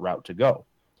the right route to go.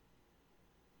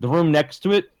 The room next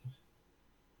to it,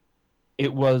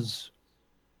 it was...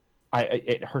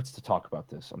 it hurts to talk about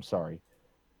this. I'm sorry.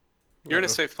 You're in a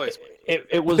safe place.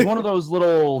 It was one of those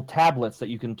little tablets that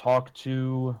you can talk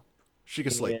to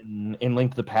Sheikah Slate. in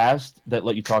Link to the Past that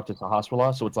let you talk to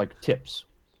Sahasrahla. So it's like tips.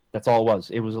 That's all it was.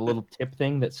 It was a little tip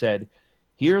thing that said,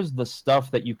 here's the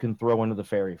stuff that you can throw into the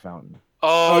fairy fountain.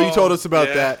 Oh, you told us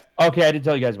about that. Okay, I did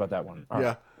tell you guys about that one. All yeah.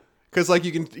 right. Because like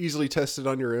you can easily test it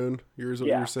on your own. Here's what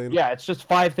you were saying. Yeah, it's just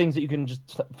 5 things that you can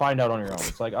just find out on your own.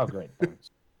 It's like, oh, great. Thanks.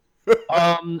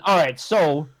 All right,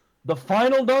 so the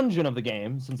final dungeon of the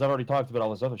game, since I've already talked about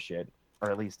all this other shit,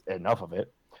 or at least enough of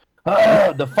it,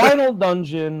 the final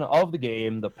dungeon of the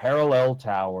game, the Parallel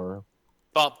Tower,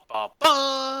 Bum, bum,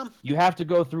 bum. you have to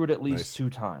go through it at least Nice. 2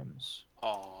 times.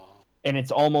 Aw. And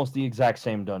it's almost the exact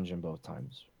same dungeon both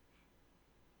times.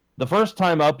 The first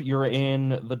time up, you're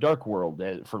in the Dark World,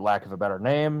 for lack of a better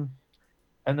name.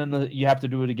 And then you have to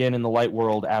do it again in the Light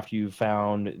World after you've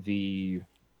found the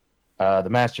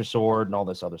Master Sword and all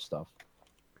this other stuff.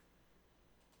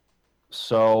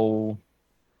 So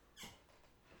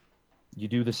you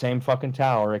do the same fucking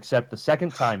tower, except the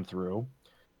second time through,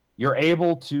 you're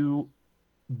able to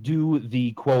do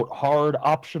the, quote, hard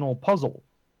optional puzzle,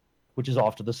 which is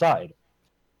off to the side.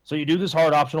 So you do this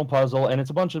hard optional puzzle, and it's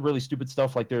a bunch of really stupid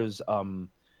stuff. Like there's a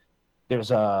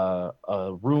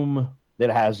room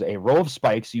that has a row of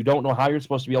spikes. You don't know how you're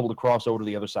supposed to be able to cross over to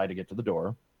the other side to get to the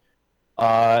door.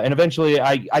 And eventually,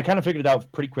 I kind of figured it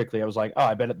out pretty quickly. I was like, oh,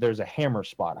 I bet there's a hammer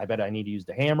spot. I bet I need to use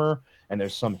the hammer, and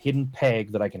there's some hidden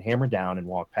peg that I can hammer down and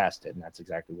walk past it, and that's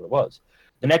exactly what it was.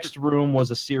 The next room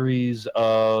was a series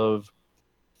of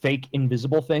fake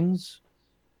invisible things,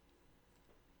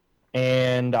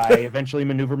 and I eventually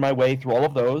maneuvered my way through all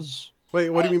of those. Wait,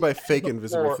 what do you mean by fake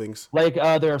invisible things? Like,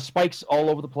 there are spikes all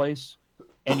over the place,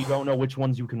 and you don't know which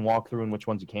ones you can walk through and which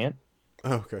ones you can't.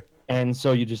 Oh, okay. And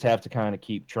so you just have to kind of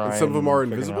keep trying. And some of them are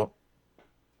figuring invisible?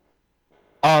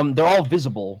 out. They're all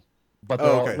visible, but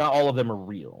okay. not all of them are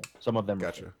real. Some of them are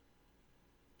Gotcha. fake.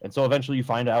 And so eventually you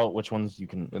find out which ones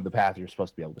the path you're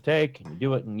supposed to be able to take, and you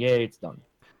do it, and yay, it's done.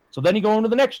 So then you go into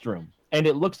the next room, and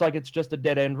it looks like it's just a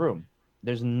dead-end room.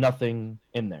 There's nothing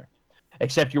in there.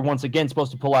 Except you're once again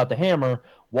supposed to pull out the hammer,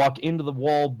 walk into the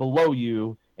wall below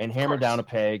you, and hammer down a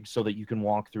peg so that you can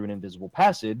walk through an invisible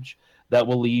passage that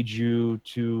will lead you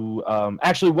to...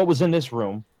 actually, what was in this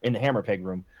room, in the hammer peg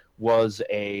room, was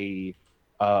a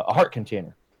heart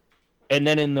container. And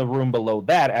then in the room below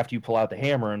that, after you pull out the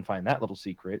hammer and find that little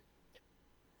secret,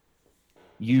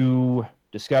 you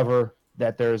discover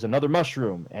that there's another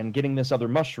mushroom, and getting this other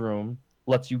mushroom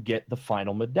lets you get the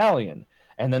final medallion.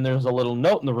 And then there's a little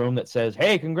note in the room that says,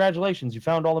 hey, congratulations, you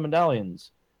found all the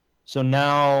medallions. So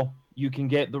now you can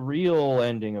get the real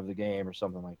ending of the game or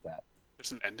something like that.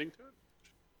 There's an ending to it?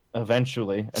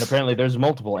 Eventually. And apparently there's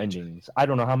multiple endings. I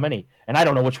don't know how many. And I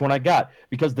don't know which one I got.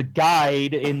 Because the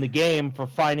guide in the game for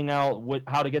finding out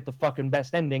how to get the fucking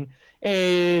best ending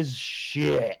is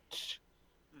shit.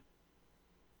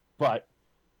 But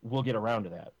we'll get around to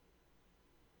that.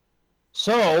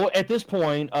 So, at this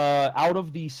point, out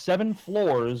of the 7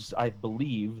 floors, I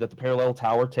believe, that the Parallel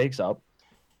Tower takes up,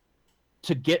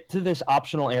 to get to this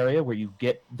optional area where you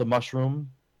get the mushroom,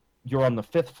 you're on the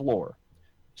 5th floor.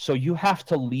 So you have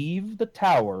to leave the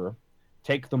tower,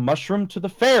 take the mushroom to the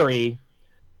ferry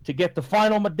to get the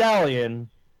final medallion,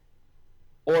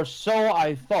 or so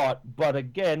I thought, but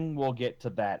again, we'll get to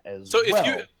that as well.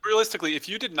 So realistically, if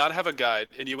you did not have a guide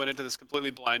and you went into this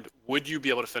completely blind, would you be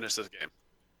able to finish this game?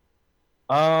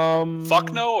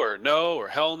 Fuck no, or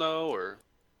hell no, or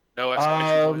no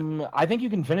exclamation point? I think you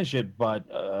can finish it, but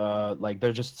like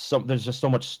there's just so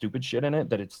much stupid shit in it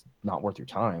that it's not worth your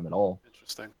time at all.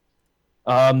 Interesting.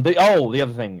 The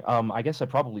other thing. I guess I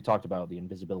probably talked about the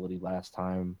invisibility last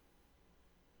time.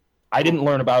 I didn't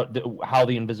learn about how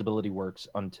the invisibility works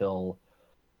until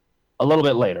a little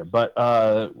bit later, but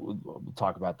we'll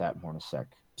talk about that more in a sec.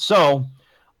 So,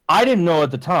 I didn't know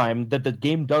at the time that the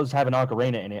game does have an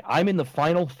ocarina in it. I'm in the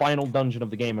final dungeon of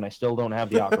the game, and I still don't have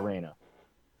the ocarina.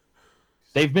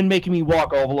 They've been making me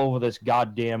walk all over this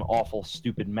goddamn awful,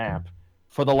 stupid map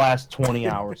for the last 20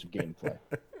 hours of gameplay.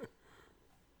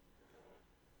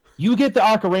 You get the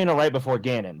ocarina right before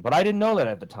Ganon, but I didn't know that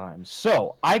at the time.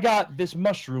 So, I got this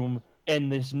mushroom,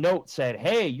 and this note said,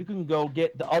 hey, you can go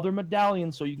get the other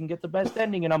medallion so you can get the best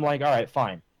ending. And I'm like, all right,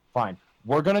 fine.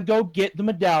 We're going to go get the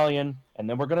medallion, and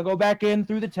then we're going to go back in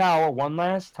through the tower one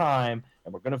last time,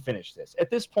 and we're going to finish this. At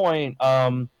this point,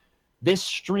 this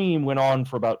stream went on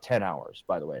for about 10 hours,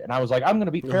 by the way. And I was like, I'm going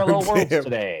to beat Parallel Worlds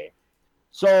today.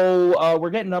 So we're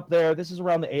getting up there. This is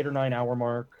around the 8 or 9 hour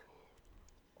mark,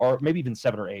 or maybe even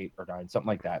 7 or 8 or 9, something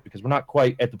like that, because we're not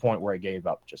quite at the point where I gave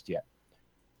up just yet.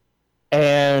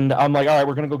 And I'm like, all right,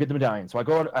 we're going to go get the medallion. So I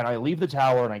go and I leave the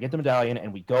tower and I get the medallion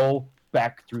and we go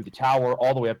back through the tower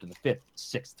all the way up to the 5th,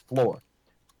 6th floor.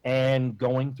 And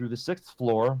going through the 6th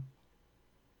floor,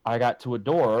 I got to a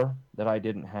door that I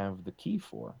didn't have the key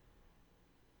for.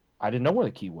 I didn't know where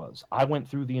the key was. I went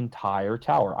through the entire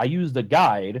tower. I used a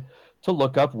guide to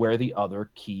look up where the other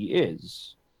key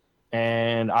is.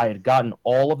 And I had gotten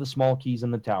all of the small keys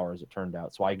in the tower, as it turned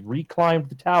out. So I reclimbed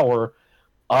the tower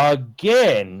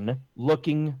again,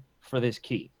 looking for this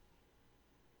key.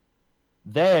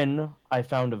 Then I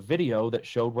found a video that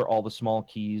showed where all the small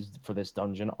keys for this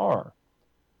dungeon are.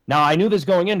 Now, I knew this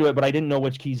going into it, but I didn't know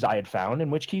which keys I had found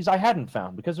and which keys I hadn't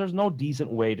found, because there's no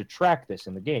decent way to track this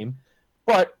in the game.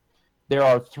 But there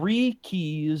are 3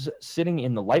 keys sitting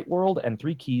in the light world and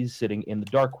 3 keys sitting in the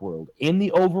dark world in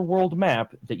the overworld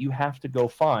map that you have to go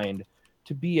find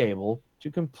to be able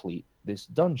to complete this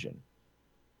dungeon.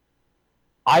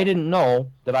 I didn't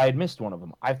know that I had missed one of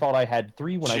them. I thought I had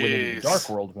 3 when I went into the dark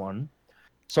world one.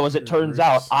 So as it turns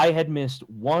out, I had missed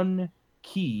 1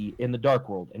 key in the dark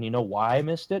world. And you know why I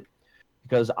missed it?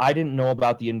 Because I didn't know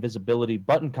about the invisibility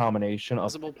button combination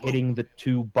of hitting the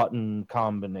 2 buttons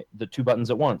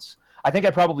at once. I think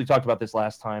I probably talked about this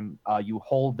last time. You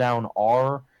hold down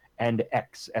R and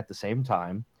X at the same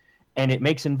time, and it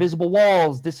makes invisible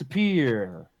walls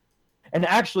disappear. And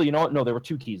actually, you know what? No, there were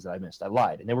 2 keys that I missed. I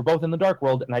lied. And they were both in the dark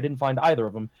world, and I didn't find either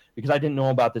of them because I didn't know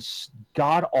about this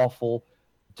god-awful,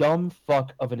 dumb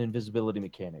fuck of an invisibility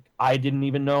mechanic. I didn't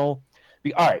even know.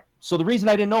 All right, so the reason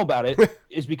I didn't know about it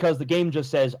is because the game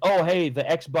just says, oh, hey, the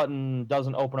X button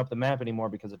doesn't open up the map anymore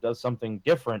because it does something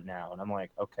different now. And I'm like,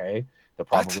 okay, they'll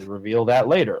probably reveal that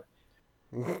later.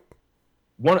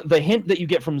 The hint that you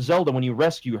get from Zelda when you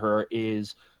rescue her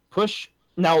is push.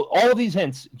 Now, all of these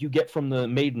hints you get from the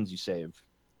maidens you save.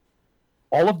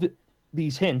 All of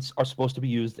these hints are supposed to be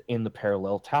used in the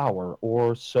parallel tower,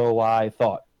 or so I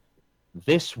thought.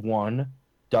 This one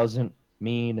doesn't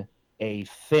mean a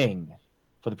thing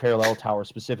for the parallel tower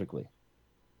specifically.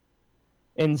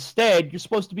 Instead, you're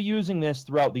supposed to be using this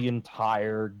throughout the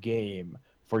entire game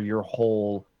for your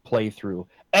whole playthrough.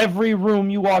 Every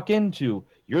room you walk into,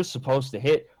 you're supposed to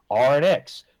hit R and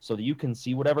X so that you can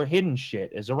see whatever hidden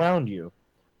shit is around you.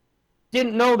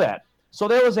 Didn't know that. So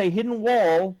there was a hidden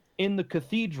wall in the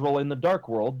cathedral in the Dark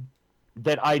World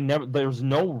that there's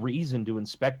no reason to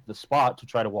inspect the spot to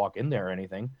try to walk in there or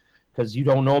anything, because you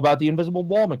don't know about the invisible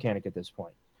wall mechanic at this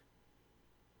point.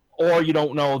 Or you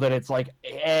don't know that it's like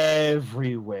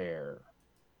everywhere,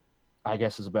 I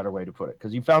guess is a better way to put it.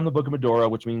 Because you found the Book of Medora,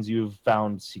 which means you've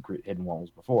found secret hidden walls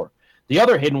before. The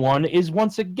other hidden one is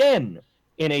once again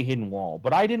in a hidden wall.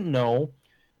 But I didn't know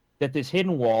that this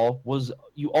hidden wall was,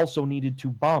 you also needed to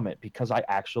bomb it, because I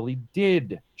actually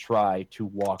did try to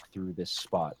walk through this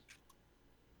spot.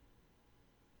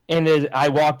 And I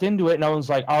walked into it and I was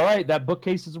like, all right, that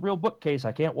bookcase is a real bookcase.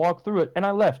 I can't walk through it. And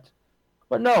I left.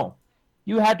 But no,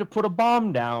 you had to put a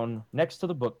bomb down next to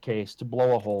the bookcase to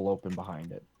blow a hole open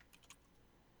behind it.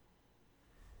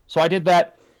 So I did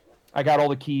that. I got all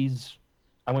the keys.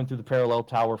 I went through the parallel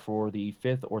tower for the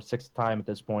 5th or 6th time at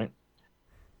this point.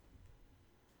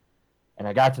 And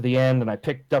I got to the end and I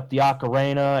picked up the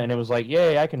ocarina and it was like,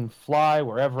 yay, I can fly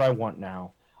wherever I want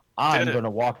now. I'm going to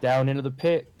walk down into the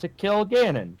pit to kill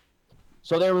Ganon.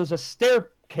 So there was a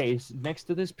staircase next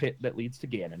to this pit that leads to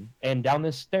Ganon. And down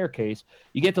this staircase,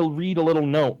 you get to read a little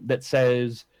note that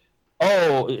says,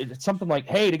 oh, it's something like,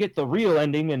 hey, to get the real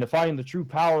ending and to find the true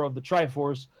power of the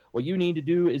Triforce, what you need to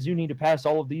do is you need to pass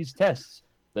all of these tests.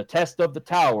 The test of the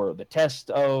tower, the test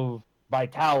of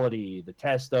vitality, the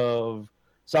test of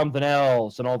something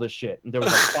else, and all this shit. And there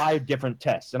was like 5 different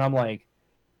tests. And I'm like,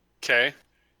 okay.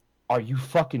 Are you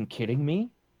fucking kidding me?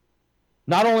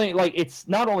 It's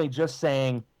not only just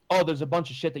saying, oh, there's a bunch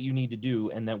of shit that you need to do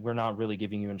and that we're not really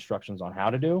giving you instructions on how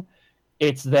to do.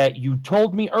 It's that you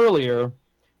told me earlier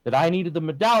that I needed the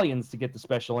medallions to get the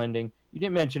special ending. You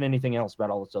didn't mention anything else about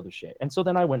all this other shit. And so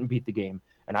then I went and beat the game,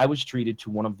 and I was treated to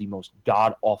one of the most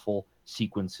god-awful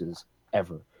sequences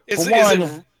ever. Is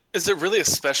it really a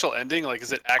special ending? Like,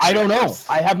 is it actually... I don't know.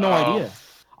 I have no idea.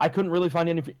 I couldn't really find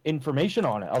any information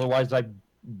on it. Otherwise, I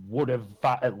would have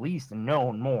at least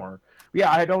known more. Yeah,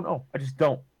 I don't know. I just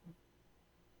don't.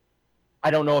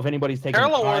 I don't know if anybody's taking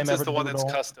Parallel time Worlds is ever the to one do it that's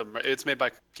all. custom. Right? It's made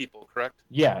by people, correct?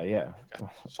 Yeah. Okay.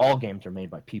 All games are made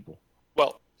by people.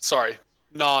 Well, sorry,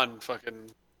 non-fucking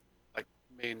like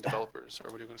main developers,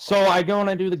 or what are you going to So I go and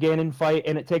I do the Ganon fight,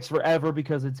 and it takes forever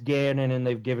because it's Ganon, and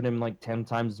they've given him like 10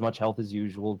 times as much health as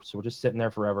usual. So we're just sitting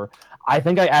there forever. I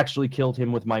think I actually killed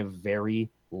him with my very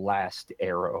last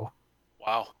arrow.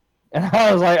 Wow. And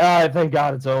I was like, all right, thank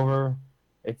God it's over.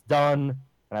 It's done.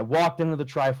 And I walked into the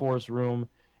Triforce room,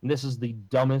 and this is the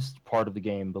dumbest part of the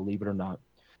game, believe it or not.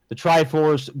 The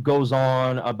Triforce goes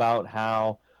on about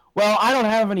how, well, I don't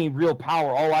have any real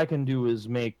power. All I can do is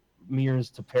make mirrors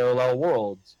to parallel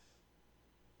worlds.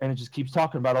 And it just keeps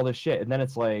talking about all this shit. And then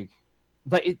it's like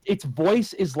its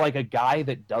voice is like a guy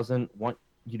that doesn't want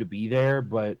you to be there,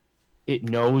 but it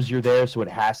knows you're there, so it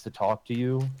has to talk to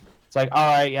you. It's like, all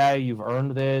right, yeah, you've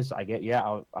earned this. I get,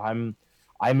 yeah,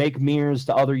 I make mirrors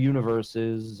to other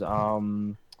universes.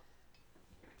 I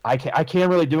can't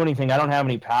really do anything. I don't have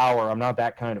any power. I'm not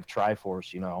that kind of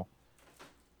Triforce, you know.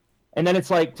 And then it's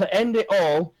like, to end it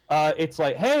all, it's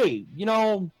like, hey, you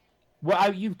know,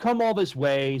 well, you've come all this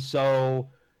way, so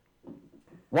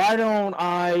why don't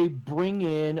I bring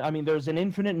in? I mean, there's an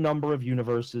infinite number of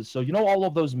universes, so you know all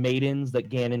of those maidens that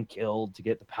Ganon killed to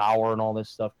get the power and all this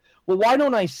stuff. Well, why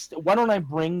don't I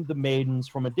bring the maidens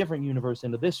from a different universe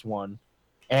into this one,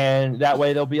 and that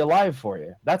way they'll be alive for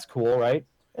you? That's cool, right?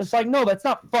 It's like, no, that's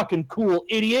not fucking cool,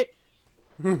 idiot.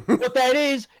 What that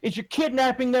is you're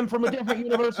kidnapping them from a different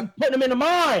universe and putting them into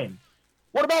mine.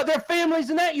 What about their families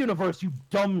in that universe, you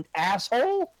dumb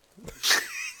asshole?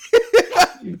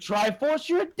 You Triforce,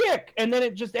 you're a dick. And then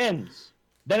it just ends.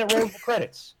 Then it rolls the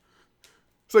credits.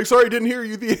 It's like, sorry, didn't hear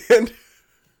you, the end.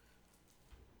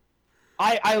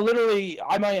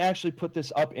 I might actually put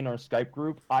this up in our Skype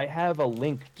group. I have a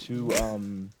link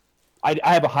to, I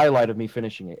have a highlight of me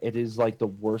finishing it. It is like the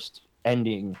worst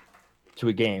ending to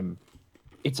a game.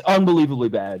 It's unbelievably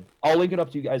bad. I'll link it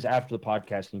up to you guys after the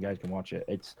podcast, and you guys can watch it.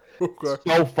 It's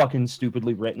so fucking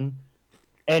stupidly written,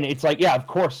 and it's like, yeah, of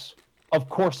course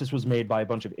this was made by a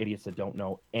bunch of idiots that don't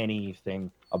know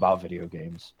anything about video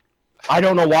games. I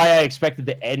don't know why I expected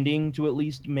the ending to at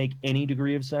least make any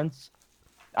degree of sense.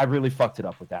 I really fucked it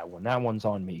up with that one. That one's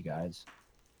on me, guys.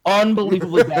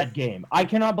 Unbelievably bad game. I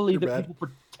cannot believe that people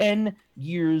for 10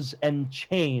 years and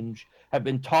change have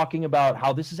been talking about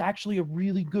how this is actually a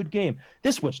really good game.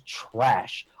 This was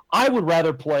trash. I would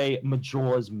rather play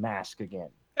Majora's Mask again.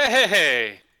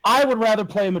 Hey. I would rather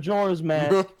play Majora's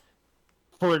Mask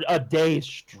for a day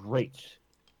straight.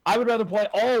 I would rather play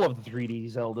all of the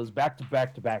 3D Zeldas back to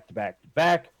back to back to back to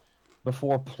back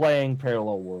before playing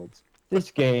Parallel Worlds. This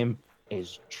game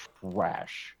is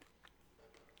trash.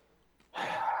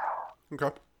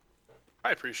 Okay.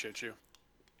 I appreciate you.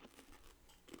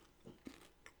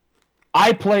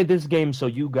 I played this game so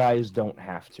you guys don't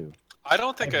have to. I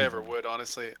don't think I ever would,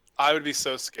 honestly. I would be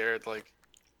so scared. Like,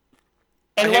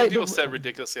 And I hate like, people set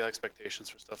ridiculously high expectations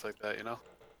for stuff like that, you know?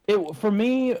 For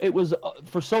me, it was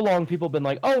for so long. People have been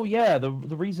like, "Oh yeah, the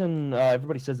reason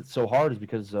everybody says it's so hard is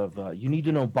because of you need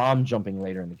to know bomb jumping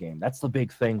later in the game. That's the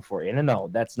big thing for you." And no,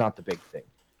 that's not the big thing.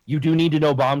 You do need to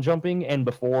know bomb jumping, and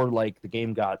before like the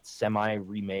game got semi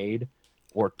remade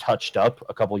or touched up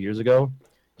a couple years ago,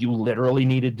 you literally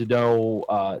needed to know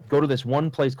go to this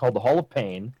one place called the Hall of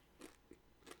Pain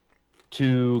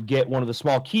to get one of the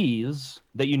small keys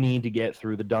that you need to get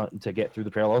through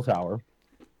the parallel tower.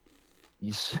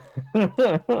 You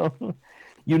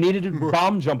needed to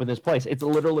bomb jump in this place. It's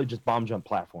literally just bomb jump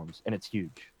platforms, and it's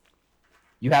huge.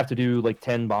 You have to do like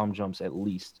 10 bomb jumps at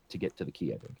least to get to the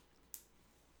key, I think.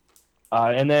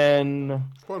 And then,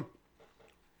 Fun.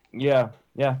 yeah,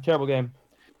 terrible game.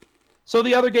 So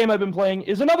the other game I've been playing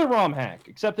is another ROM hack,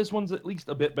 except this one's at least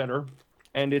a bit better,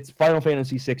 and it's Final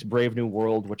Fantasy VI Brave New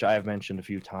World, which I have mentioned a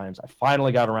few times. I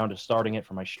finally got around to starting it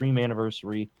for my stream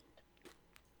anniversary.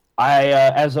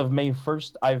 As of May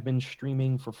 1st, I've been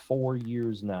streaming for 4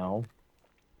 years now,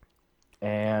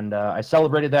 and I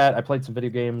celebrated that. I played some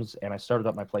video games, and I started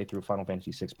up my playthrough of Final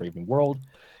Fantasy VI Brave New World.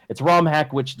 It's a ROM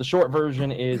hack, which the short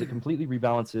version is it completely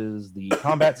rebalances the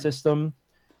combat system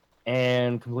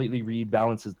and completely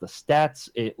rebalances the stats.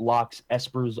 It locks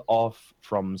espers off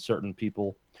from certain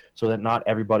people so that not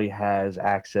everybody has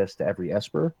access to every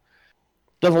esper.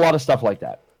 Does a lot of stuff like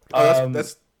that.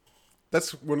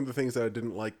 That's one of the things that I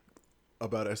didn't like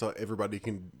about it. I thought everybody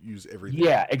can use everything.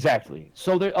 Yeah, exactly.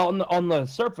 So on the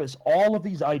surface, all of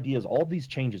these ideas, all of these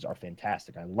changes are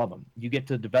fantastic. I love them. You get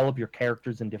to develop your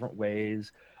characters in different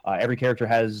ways. Every character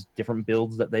has different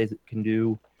builds that they can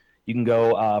do. You can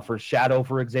go for Shadow,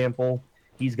 for example.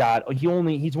 He's one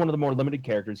of the more limited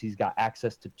characters. He's got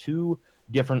access to 2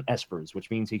 different espers, which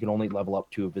means he can only level up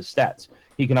 2 of his stats.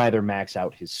 He can either max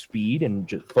out his speed and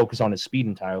just focus on his speed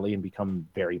entirely and become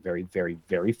very, very, very,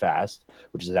 very fast,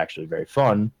 which is actually very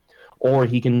fun. or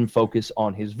he can focus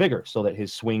on his vigor so that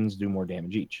his swings do more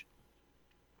damage each.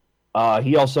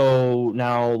 He also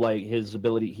now, like, his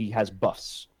ability, he has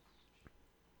buffs.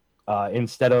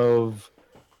 Instead of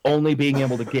only being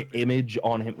able to get image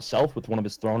on himself with one of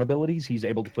his thrown abilities, he's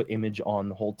able to put image on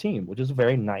the whole team, which is a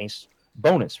very nice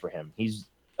bonus for him. He's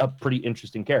a pretty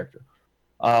interesting character.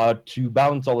 To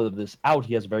balance all of this out,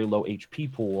 he has a very low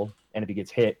HP pool, and if he gets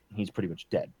hit, he's pretty much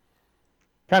dead.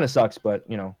 Kind of sucks, but,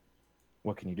 you know,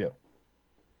 what can you do?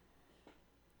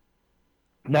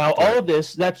 Now, all of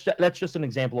this, that's just an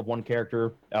example of one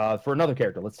character. For another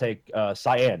character, let's take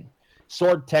Cyan.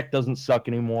 Sword Tech doesn't suck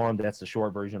anymore. That's the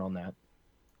short version on that.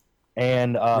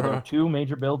 And there are two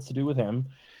major builds to do with him.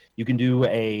 You can do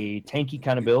a tanky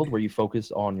kind of build where you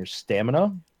focus on your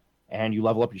stamina, and you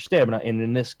level up your stamina. And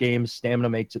in this game, stamina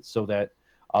makes it so that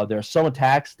there are some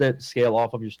attacks that scale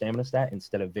off of your stamina stat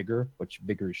instead of vigor, which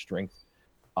vigor is strength.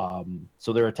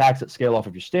 So there are attacks that scale off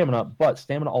of your stamina, but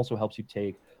stamina also helps you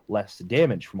take less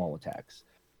damage from all attacks.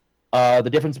 The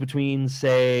difference between,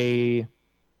 say,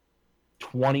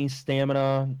 20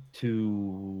 stamina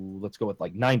to, let's go with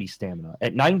like 90 stamina.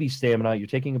 At 90 stamina, you're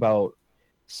taking about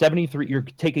 73, you're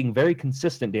taking very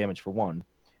consistent damage for one,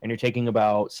 and you're taking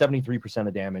about 73%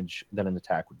 of damage that an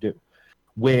attack would do.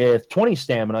 With 20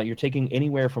 stamina, you're taking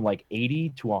anywhere from like 80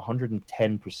 to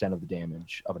 110% of the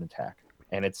damage of an attack,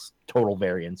 and it's total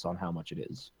variance on how much it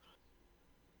is.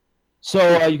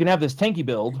 So you can have this tanky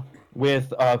build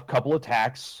with a couple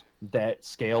attacks that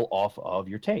scale off of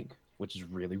your tank, which is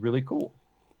really, really cool.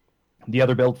 The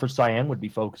other build for Cyan would be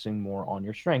focusing more on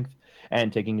your strength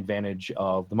and taking advantage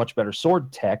of the much better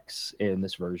sword techs in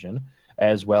this version,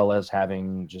 as well as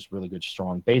having just really good,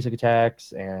 strong basic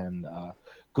attacks and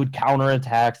good counter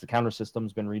attacks. The counter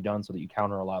system's been redone so that you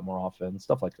counter a lot more often,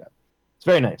 stuff like that. It's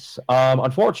very nice.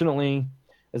 Unfortunately,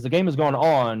 as the game has gone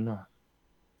on,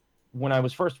 when I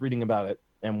was first reading about it,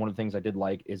 and one of the things I did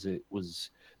like is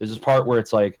there's this part where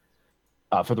it's like,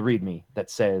 for the README that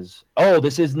says, oh,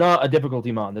 this is not a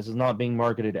difficulty mod. This is not being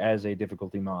marketed as a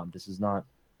difficulty mod. This is not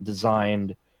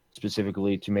designed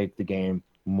specifically to make the game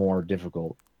more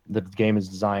difficult. The game is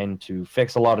designed to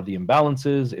fix a lot of the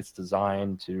imbalances. It's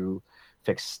designed to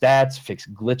fix stats, fix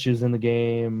glitches in the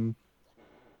game.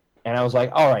 And I was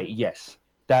like, all right, yes,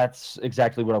 that's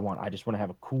exactly what I want. I just want to have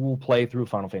a cool playthrough of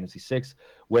Final Fantasy VI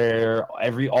where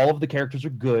all of the characters are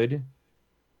good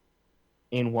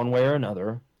in one way or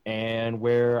another, and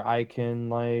where I can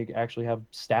like actually have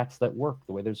stats that work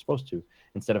the way they're supposed to,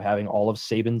 instead of having all of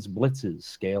Sabin's blitzes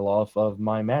scale off of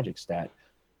my magic stat.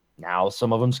 Now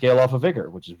some of them scale off of vigor,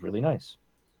 which is really nice.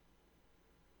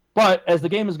 But as the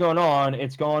game has gone on,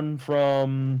 it's gone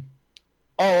from,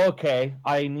 oh, okay,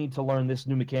 I need to learn this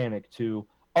new mechanic, to,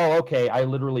 oh, okay, I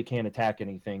literally can't attack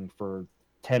anything for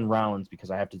 10 rounds because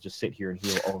I have to just sit here and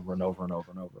heal over and over and over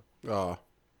and over.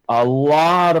 A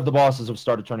lot of the bosses have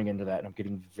started turning into that, and I'm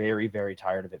getting very, very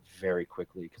tired of it very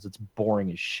quickly because it's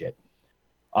boring as shit.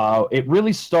 It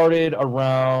really started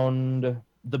around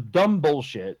the dumb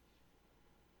bullshit,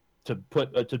 to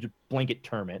blanket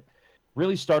term it,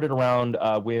 really started around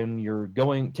when you're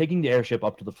taking the airship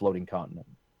up to the floating continent.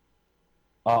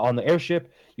 On the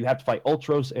airship, you have to fight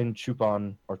Ultros and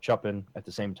Chupin at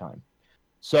the same time.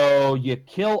 So you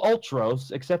kill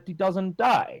Ultros, except he doesn't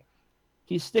die.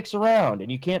 He sticks around,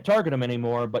 and you can't target him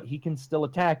anymore, but he can still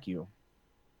attack you.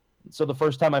 So the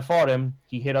first time I fought him,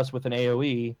 he hit us with an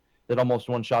AoE that almost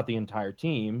one-shot the entire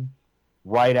team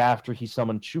right after he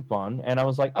summoned Chupin, and I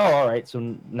was like, oh, all right,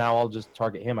 so now I'll just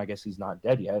target him. I guess he's not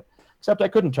dead yet, except I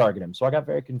couldn't target him, so I got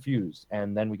very confused,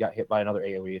 and then we got hit by another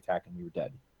AoE attack, and we were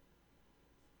dead.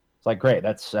 It's like, great,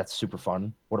 that's super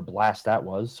fun. What a blast that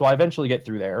was. So I eventually get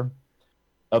through there.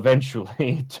 Eventually.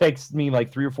 It takes me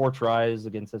like 3 or 4 tries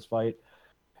against this fight.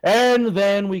 And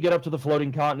then we get up to the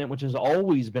floating continent, which has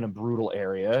always been a brutal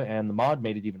area, and the mod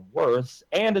made it even worse.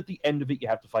 And at the end of it, you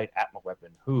have to fight Atma Weapon,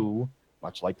 who,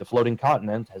 much like the floating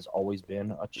continent, has always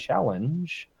been a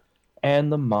challenge,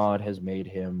 and the mod has made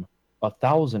him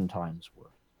 1,000 times worse.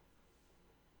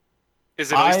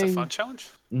 Is it at least a fun challenge?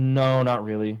 No, not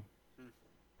really.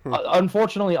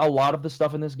 Unfortunately, a lot of the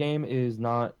stuff in this game is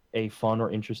not a fun or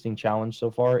interesting challenge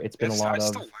so far. It's been a lot of... I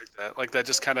still like that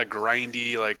just kind of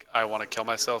grindy, like, I want to kill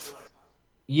myself.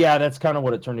 Yeah, that's kind of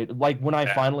what it turned into. Like, when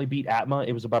I finally beat Atma,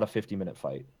 it was about a 50-minute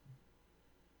fight.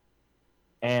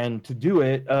 And to do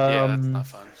it... yeah, that's not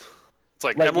fun. It's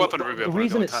like Weapon Ruby. The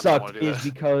reason it sucked is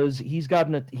because he's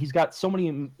got so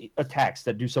many attacks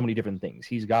that do so many different things.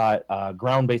 He's got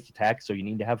ground-based attacks, so you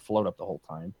need to have float up the whole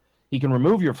time. He can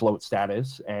remove your float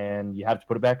status, and you have to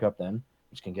put it back up then,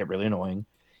 which can get really annoying.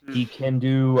 He can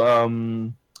do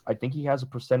I think he has a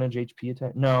percentage HP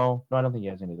attack. No, I don't think he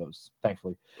has any of those.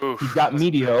 Thankfully, Oof, he's got that's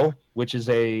Meteo, which is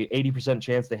a 80%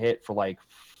 chance to hit for like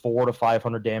 400 to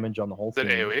 500 damage on the whole Is it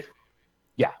team. AoE?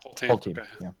 Yeah, whole team. Okay.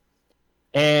 Yeah,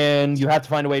 and you have to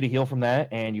find a way to heal from that,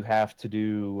 and you have to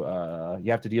do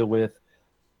you have to deal with.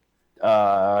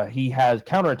 He has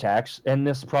counterattacks, and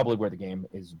this is probably where the game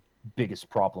is biggest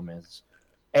problem is.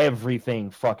 Everything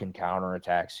fucking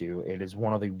counterattacks you. It is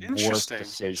one of the worst Interesting.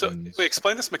 So, decisions. wait,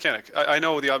 explain this mechanic. I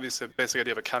know the obvious basic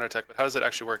idea of a counterattack, but how does it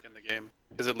actually work in the game?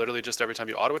 Is it literally just every time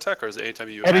you auto attack, or is it anytime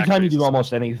you? Every time you activate do this?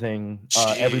 almost anything,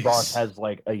 every boss Jeez. has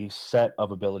like a set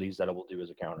of abilities that it will do as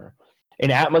a counter.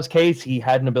 In Atma's case, he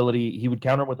had an ability. He would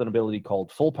counter with an ability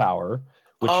called Full Power,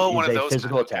 which One is of a those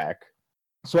physical kind, okay. attack.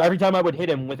 So every time I would hit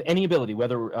him with any ability,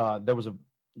 whether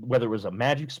it was a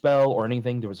magic spell or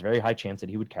anything, there was a very high chance that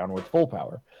he would counter with Full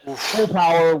Power. Oof. Full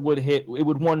Power would hit. It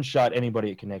would one shot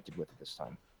anybody it connected with at this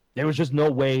time. There was just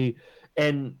no way,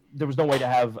 and there was no way to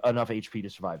have enough HP to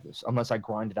survive this unless I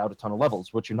grinded out a ton of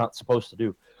levels, which you're not supposed to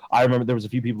do. I remember there was a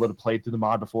few people that had played through the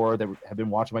mod before that have been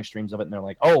watching my streams of it, and they're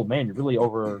like, "Oh man, you're really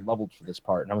over leveled for this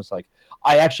part." And I was like,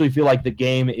 "I actually feel like the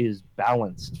game is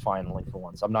balanced finally for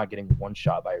once. I'm not getting one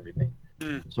shot by everything."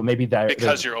 So maybe there's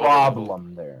Because a you're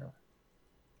problem there.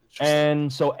 Interesting.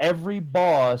 And so every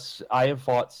boss I have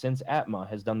fought since Atma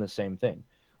has done the same thing.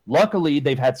 Luckily,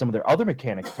 they've had some of their other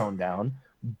mechanics toned down,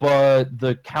 but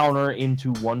the counter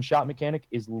into one-shot mechanic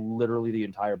is literally the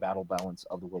entire battle balance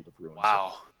of the World of Ruin.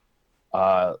 Wow.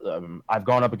 I've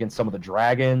gone up against some of the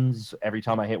dragons. Every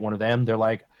time I hit one of them, they're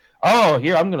like, "Oh,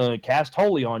 here, I'm going to cast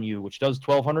Holy on you, which does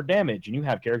 1,200 damage." And you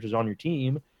have characters on your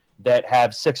team that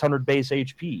have 600 base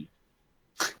HP.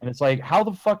 And it's like, how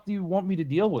the fuck do you want me to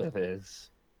deal with this?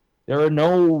 There are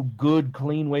no good,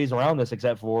 clean ways around this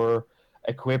except for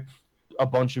equip a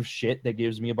bunch of shit that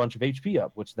gives me a bunch of HP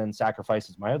up, which then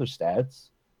sacrifices my other stats.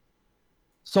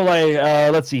 So, like,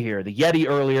 let's see here. The Yeti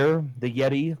earlier, the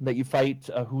Yeti that you fight,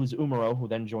 who's Umaro, who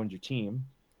then joined your team,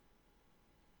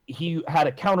 he had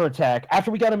a counterattack.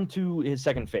 After we got him to his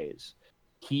second phase,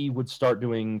 he would start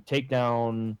doing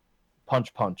takedown,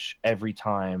 punch every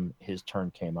time his turn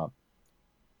came up.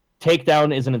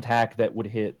 Takedown is an attack that would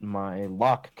hit my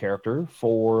Locke character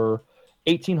for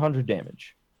 1,800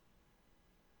 damage.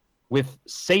 With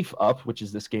Safe Up, which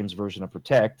is this game's version of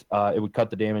Protect, it would cut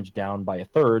the damage down by a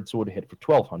third, so it would hit for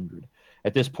 1,200.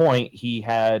 At this point, he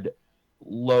had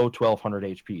low 1,200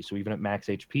 HP, so even at max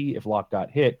HP, if Locke got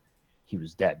hit, he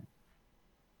was dead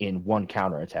in one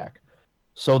counterattack.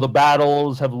 So the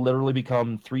battles have literally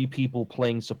become 3 people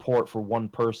playing support for one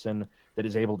person that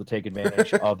is able to take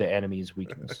advantage of the enemy's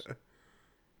weakness.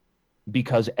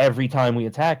 Because every time we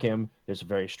attack him, there's a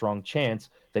very strong chance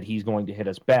that he's going to hit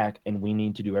us back, and we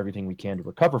need to do everything we can to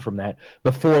recover from that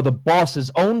before the boss's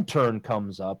own turn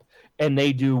comes up and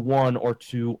they do 1 or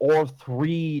 2 or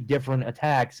 3 different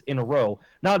attacks in a row.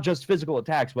 Not just physical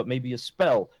attacks, but maybe a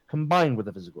spell combined with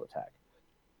a physical attack.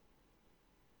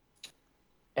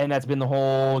 And that's been the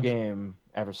whole game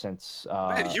ever since.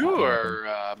 Man, you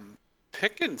are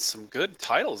picking some good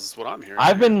titles, is what I'm hearing.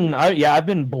 I've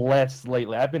been blessed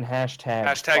lately. I've been hashtag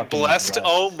Hashtag blessed.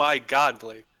 Oh my God,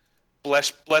 Blake.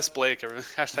 Bless Blake.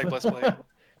 Hashtag bless Blake.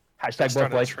 Hashtag bless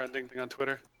Blake. A trending thing on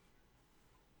Twitter.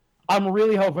 I'm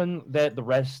really hoping that the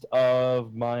rest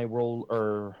of my world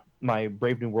or my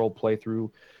Brave New World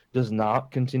playthrough does not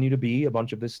continue to be a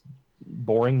bunch of this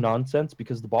boring nonsense,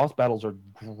 because the boss battles are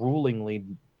gruelingly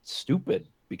stupid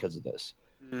because of this.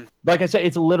 Like I said,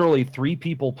 it's literally 3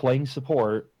 people playing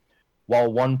support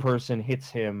while one person hits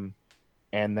him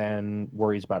and then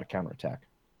worries about a counterattack.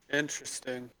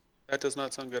 Interesting. That does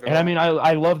not sound good at And all. I mean,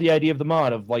 I love the idea of the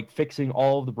mod of like fixing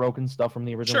all of the broken stuff from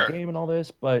the original Sure. game and all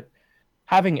this, but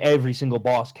having every single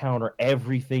boss counter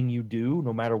everything you do,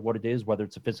 no matter what it is, whether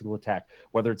it's a physical attack,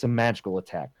 whether it's a magical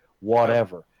attack,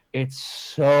 whatever. It's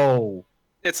so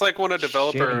It's like when a shitty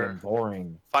developer and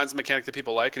boring. finds a mechanic that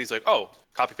people like, and he's like, "Oh,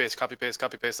 copy paste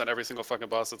on every single fucking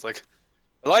boss." It's like,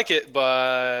 I like it,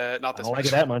 but not I this don't like much.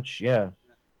 it that much, yeah.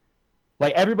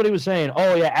 Like everybody was saying,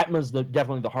 oh yeah, Atma's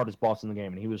definitely the hardest boss in the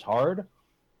game, and he was hard,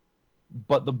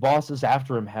 but the bosses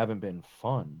after him haven't been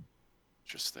fun.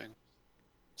 Interesting.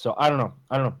 So I don't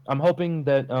know. I'm hoping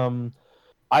that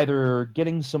either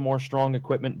getting some more strong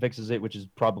equipment fixes it, which is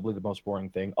probably the most boring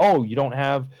thing. Oh, you don't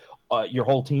have your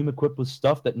whole team equipped with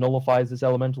stuff that nullifies this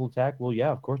elemental attack? Well,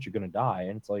 yeah, of course you're gonna die,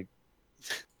 and it's like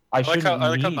I like how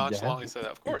need to have nonchalantly to. said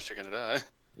that. Of course you're gonna die.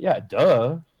 Yeah,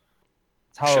 duh.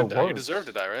 That's You how should it die. works. You deserve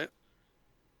to die, right?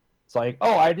 It's like,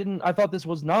 oh, I thought this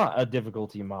was not a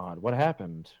difficulty mod. What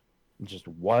happened? Just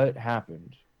what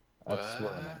happened? That's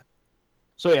what I meant.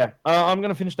 So yeah, I'm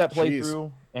gonna finish that Jeez.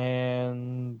 playthrough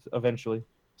and eventually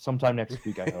sometime next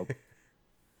week, I hope.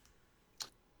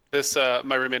 This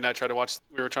my roommate and I tried to watch.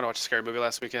 We were trying to watch a scary movie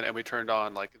last weekend, and we turned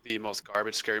on like the most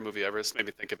garbage scary movie ever. This made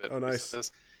me think of it. Oh,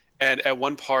 nice. And at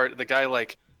one part, the guy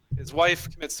like his wife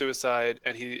commits suicide,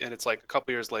 and it's like a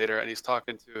couple years later, and he's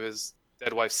talking to his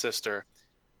dead wife's sister,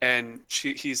 and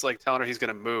he's like telling her he's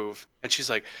gonna move, and she's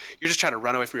like, "You're just trying to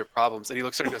run away from your problems." And he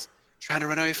looks at her and goes, "Trying to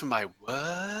run away from my what?"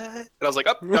 And I was like,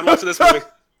 "Oh, done watching this movie."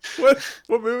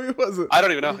 What movie was it? I don't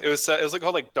even know. It was like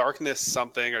called like Darkness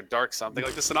something or Dark something.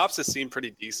 Like the synopsis seemed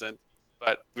pretty decent,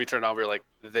 but we turned on. We were like,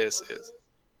 "This is."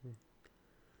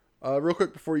 Real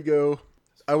quick before you go,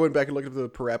 I went back and looked at the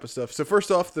Parappa stuff. So first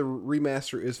off, the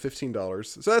remaster is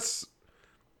 $15, so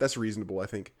that's reasonable, I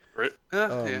think. Right?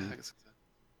 Yeah, I guess.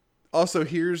 Also,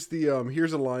 here's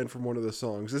here's a line from one of the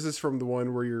songs. This is from the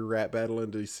one where you're rap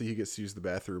battling to see who gets to use the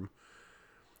bathroom.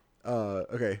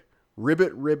 Okay.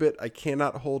 Ribbit, ribbit, I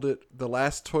cannot hold it. The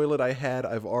last toilet I had,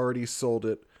 I've already sold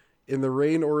it. In the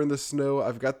rain or in the snow,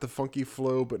 I've got the funky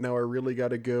flow, but now I really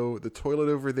gotta go. The toilet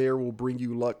over there will bring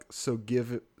you luck, so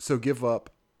give up.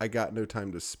 I got no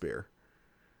time to spare.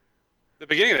 The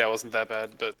beginning of that wasn't that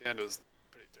bad, but the end was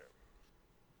pretty terrible.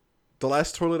 The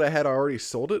last toilet I had, I already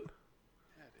sold it?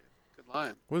 Yeah, dude. Good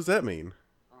line. What does that mean?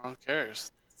 Oh, who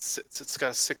cares? It's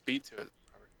got a sick beat to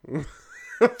it.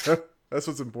 That's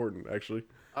what's important, actually.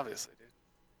 Obviously, dude.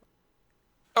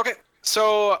 Okay,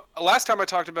 so last time I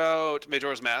talked about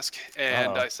Majora's Mask,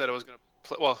 and I said I was going to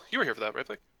play... Well, you were here for that, right,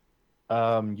 Blake?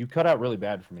 You cut out really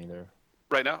bad for me there.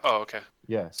 Right now? Oh, okay.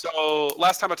 Yeah. So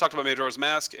last time I talked about Majora's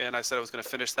Mask, and I said I was going to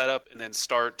finish that up and then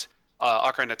start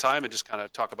Ocarina of Time and just kind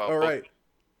of talk about... All right.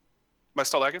 Am I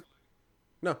still lagging?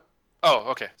 No. Oh,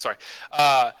 okay. Sorry.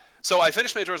 So I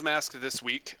finished Majora's Mask this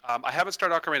week. I haven't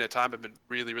started Ocarina of Time. I've been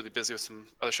really, really busy with some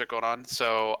other shit going on.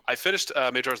 So I finished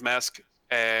Majora's Mask,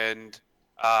 and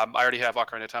I already have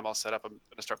Ocarina of Time all set up. I'm going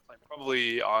to start playing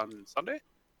probably on Sunday.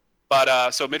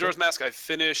 But so Majora's Mask, I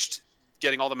finished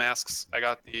getting all the masks. I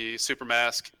got the Super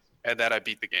Mask, and then I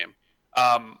beat the game.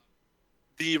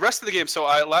 The rest of the game, so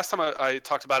last time I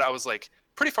talked about it, I was like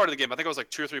pretty far to the game. I think I was like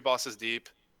 2 or 3 bosses deep,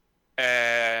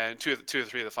 and two or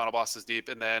three of the final bosses deep,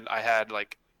 and then I had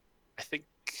like, I think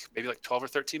maybe like 12 or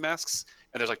 13 masks,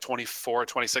 and there's like 24 or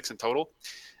 26 in total.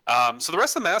 So the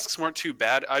rest of the masks weren't too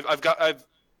bad. I've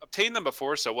obtained them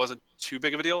before, so it wasn't too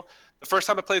big of a deal. The first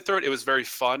time I played through it, it was very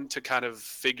fun to kind of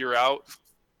figure out,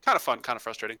 kind of fun, kind of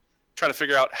frustrating, trying to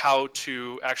figure out how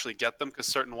to actually get them, because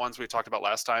certain ones we talked about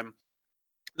last time,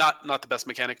 not the best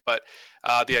mechanic, but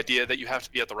the idea that you have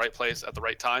to be at the right place at the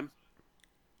right time,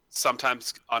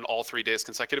 sometimes on all 3 days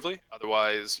consecutively,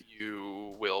 otherwise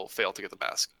you will fail to get the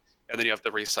mask. And then you have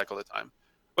to recycle the time,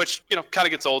 which, you know, kind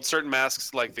of gets old. Certain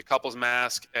masks, like the couple's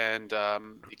mask and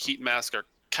the Keaton mask, are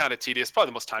kind of tedious. Probably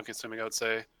the most time consuming, I would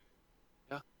say.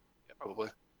 Yeah, probably.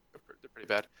 They're pretty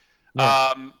bad.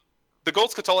 Yeah. The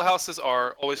gold Scatola houses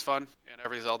are always fun in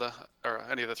every Zelda, or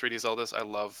any of the 3D Zeldas. I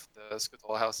love the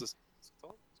Scatola houses.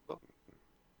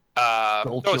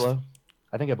 Skulltula.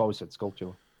 I think I've always said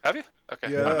Skulltula. Have you?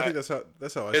 Okay. Yeah, I think that's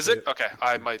how I is say it? Okay,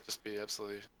 I might just be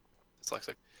absolutely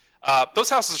dyslexic. Those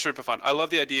houses are super fun. I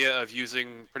love the idea of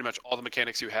using pretty much all the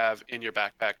mechanics you have in your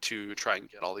backpack to try and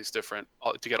get all these different,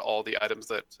 to get all the items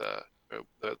that,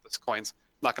 the coins.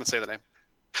 I'm not going to say the name.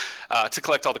 To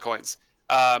collect all the coins.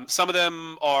 Some of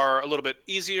them are a little bit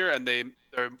easier, and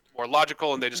they're more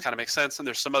logical, and they just kind of make sense. And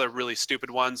there's some other really stupid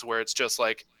ones where it's just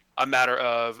like a matter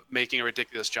of making a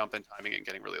ridiculous jump and timing it and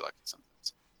getting really lucky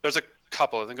sometimes. There's a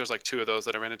couple. I think there's like 2 of those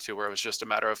that I ran into where it was just a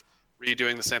matter of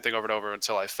redoing the same thing over and over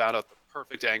until I found out the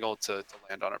perfect angle to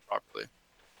land on it properly.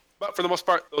 But for the most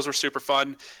part, those were super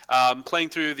fun. Playing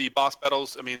through the boss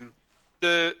battles, I mean,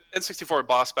 the N64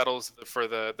 boss battles for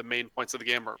the main points of the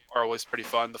game are always pretty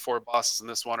fun. The 4 bosses in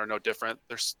this one are no different.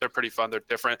 They're pretty fun. They're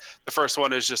different. The first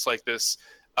one is just like this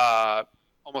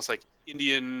almost like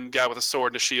Indian guy with a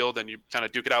sword and a shield, and you kind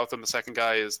of duke it out with him. The second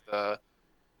guy is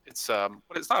is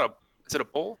it a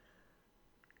bull?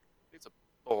 It's a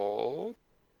bull.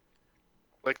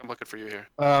 Like, I'm looking for you here.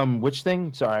 Which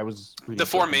thing? Sorry, I was reading the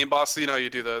 4 something. main bosses. You know, you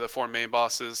do the 4 main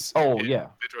bosses. Oh, yeah.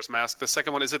 Majora's Mask. The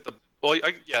second one, is it the... Well,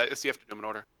 yeah, it's, you have to do them in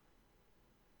order.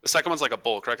 The second one's like a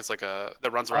bull, correct? It's like a...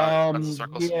 that runs around, runs in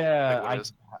circles. Yeah,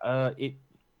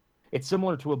 it's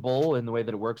similar to a bull in the way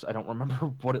that it works. I don't remember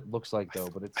what it looks like, though,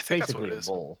 but it's basically a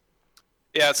bull.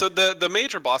 Yeah, so the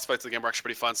major boss fights of the game are actually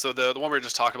pretty fun. So the one we were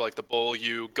just talking about, like the bull,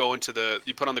 you go into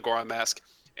you put on the Goron mask,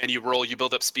 and you roll, you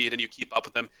build up speed, and you keep up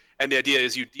with him. And the idea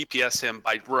is you DPS him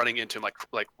by running into him,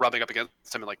 like rubbing up against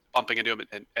him and like bumping into him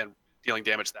and dealing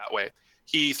damage that way.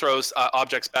 He throws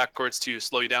objects backwards to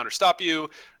slow you down or stop you.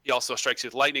 He also strikes you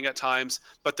with lightning at times.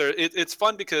 But it's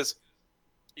fun because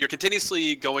you're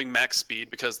continuously going max speed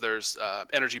because there's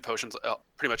energy potions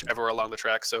pretty much everywhere along the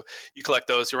track. So you collect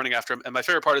those. You're running after them. And my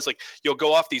favorite part is like you'll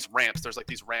go off these ramps. There's like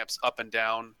these ramps up and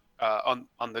down on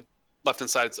the left hand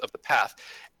sides of the path,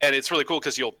 and it's really cool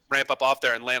because you'll ramp up off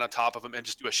there and land on top of him and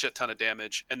just do a shit ton of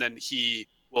damage. And then he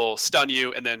will stun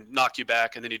you and then knock you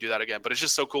back, and then you do that again. But it's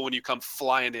just so cool when you come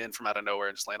flying in from out of nowhere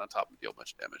and just land on top and deal a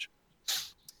bunch of damage.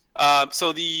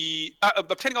 So the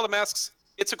obtaining all the masks,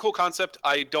 it's a cool concept.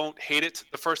 I don't hate it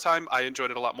the first time. I enjoyed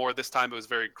it a lot more. This time it was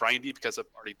very grindy because I've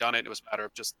already done it. It was a matter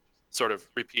of just sort of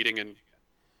repeating and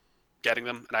getting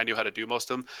them, and I knew how to do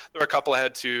most of them. There were a couple I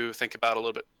had to think about a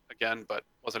little bit again, but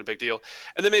wasn't a big deal.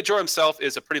 And the Major himself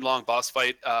is a pretty long boss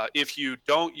fight. If you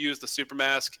don't use the super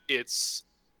mask, it's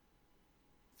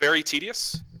very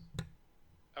tedious,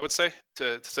 I would say,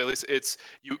 to say at least. It's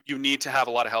you need to have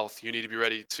a lot of health. You need to be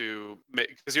ready to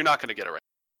make, because you're not going to get it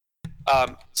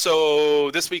right. So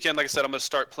this weekend, like I said, I'm going to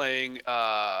start playing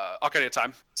Ocarina of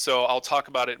Time. So I'll talk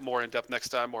about it more in depth next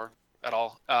time, or at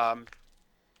all.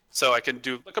 So I can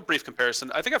do like a brief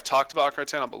comparison. I think I've talked about Ocarina of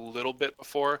Time a little bit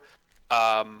before,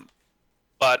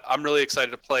 but I'm really excited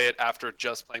to play it after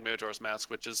just playing Majora's Mask,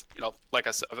 which is, you know, like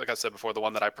I said before, the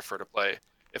one that I prefer to play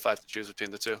if I have to choose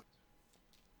between the two.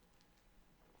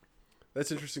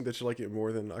 That's interesting that you like it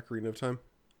more than Ocarina of Time.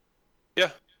 Yeah,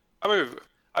 I mean,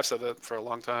 I've said that for a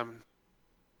long time.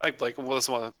 I like, well, this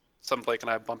one, some Blake and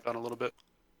I bumped on a little bit.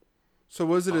 So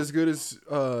was it as good as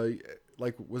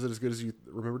was it as good as you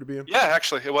remember to be in? Yeah,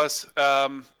 actually, it was.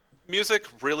 Music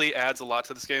really adds a lot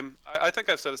to this game. I think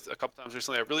I've said this a couple times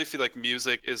recently. I really feel like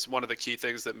music is one of the key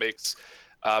things that makes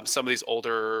some of these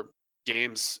older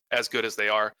games as good as they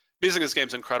are. Music in this game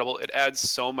is incredible. It adds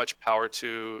so much power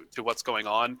to what's going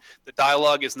on. The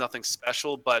dialogue is nothing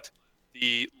special, but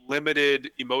the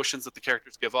limited emotions that the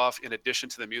characters give off, in addition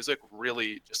to the music,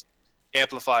 really just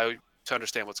amplify to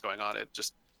understand what's going on. It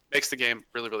just makes the game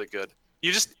really, really good.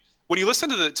 You just, when you listen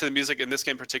to the music in this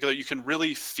game in particular, you can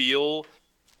really feel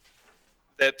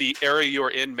that the area you're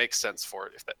in makes sense for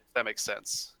it, if that makes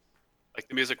sense. Like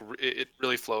the music, it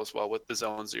really flows well with the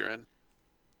zones you're in.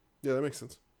 Yeah, that makes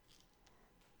sense.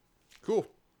 Cool.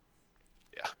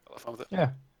 Yeah, I love fun with it.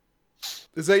 Yeah.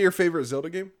 Is that your favorite Zelda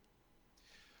game?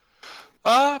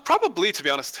 Probably, to be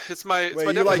honest. It's my. It's Wait,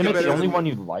 my you like Isn't it it better the only than- one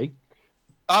you like?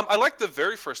 I like the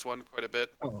very first one quite a bit.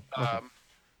 Oh, okay.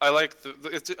 I like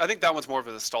I think that one's more of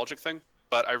a nostalgic thing,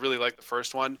 but I really like the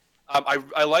first one.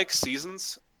 I like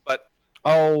Seasons, but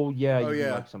Oh yeah, Oh, you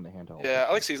yeah. like some of the handheld. yeah,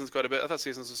 I like Seasons quite a bit. I thought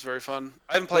Seasons was very fun.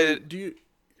 I haven't played it. Do you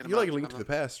in you like about- Link to the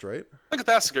Past, right? Link to the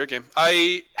Past is a great game.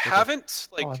 I haven't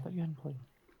like Oh, I thought you hadn't played.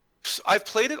 I've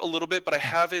played it a little bit, but I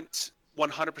haven't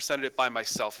 100%ed it by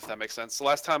myself, if that makes sense. The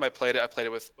last time I played it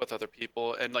with other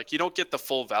people, and like you don't get the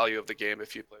full value of the game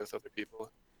if you play with other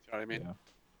people. You know what I mean? Yeah.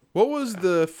 What was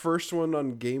the first one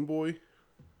on Game Boy?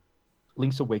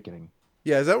 Link's Awakening.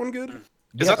 Yeah, is that one good? Is Yeah, that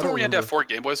I the don't one where you had to have remember. 4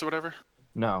 Game Boys or whatever?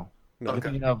 No. No. I'm Okay.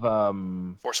 thinking of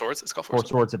 4 Swords? It's called 4 Four Swords.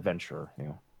 Swords Adventure.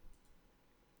 Yeah.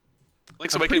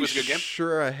 Link's I'm Awakening pretty was a good game.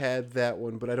 sure I had that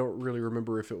one, but I don't really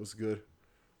remember if it was good.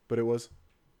 But it was.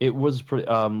 It was pretty.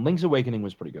 Link's Awakening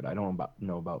was pretty good. I don't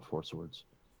know about Four Swords.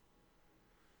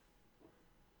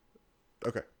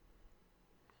 Okay.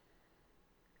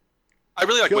 I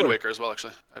really like Killer. Wind Waker as well,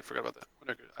 actually. I forgot about that.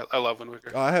 Wind Waker. I love Wind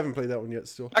Waker. I haven't played that one yet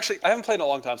still. Actually, I haven't played in a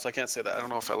long time, so I can't say that. I don't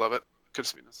know if I love it. Could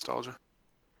just be nostalgia.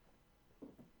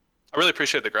 I really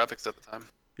appreciate the graphics at the time.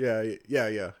 Yeah.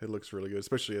 It looks really good,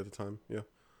 especially at the time. Yeah.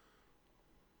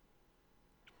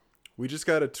 We just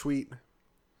got a tweet.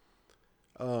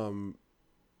 Mr.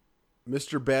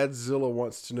 Badzilla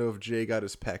wants to know if Jay got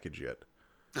his package yet.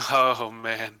 Oh,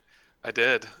 man. I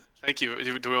did. Thank you.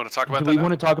 Do we want to talk about Do that we now?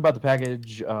 want to talk about the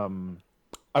package?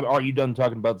 Are you done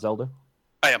talking about Zelda?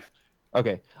 I am.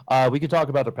 Okay. We could talk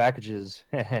about the packages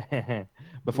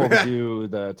before we do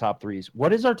the top threes.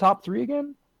 What is our top three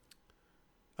again?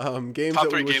 Games Top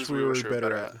that 3 we wish games we were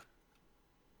better at.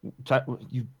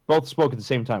 You both spoke at the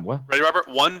same time. What? Ready, Robert?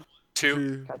 1, 2,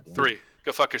 Three- God damn it. 3.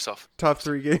 Go fuck yourself. Top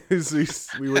 3 games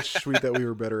we wish that we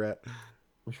were better at.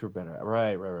 Wish we were better.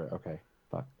 Right. Okay.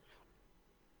 Fuck.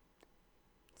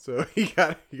 So you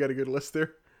got a good list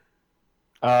there.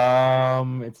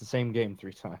 It's the same game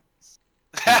 3 times.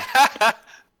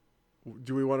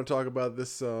 Do we want to talk about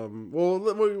this? Well,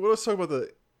 let's talk about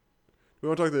the. We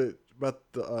want to talk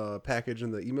about the package in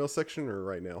the email section, or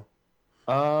right now?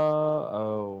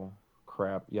 Oh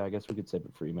crap. Yeah, I guess we could save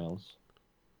it for emails.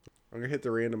 I'm gonna hit the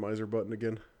randomizer button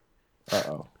again.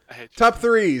 Uh-oh. I hate you. Top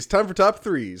threes. Time for top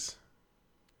threes.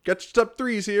 Got your top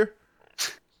threes here.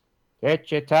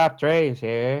 Get your top threes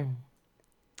here.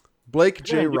 Blake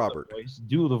J. Yeah, do the Robert. voice.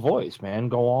 Do the voice, man.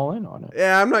 Go all in on it.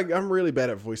 Yeah, I'm really bad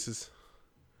at voices.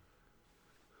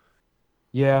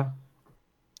 Yeah.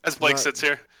 As Blake Not- sits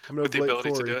here I'm no with the Blake ability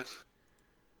to Corey. do it.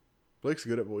 Blake's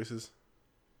good at voices.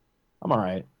 I'm all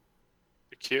right.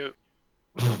 You're cute.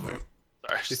 Sorry,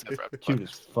 I just said that. Cute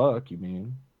as fuck, you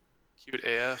mean? Cute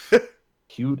AF.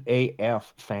 Cute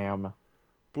AF, fam.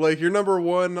 Blake, you're number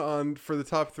one on for the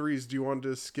top threes. Do you want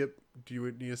to skip? Do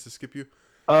you need us to skip you?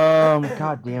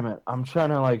 God damn it. I'm trying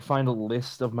to like find a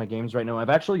list of my games right now. I've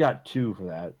actually got 2 for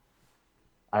that.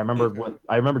 I remembered Okay.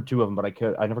 I remembered 2 of them, but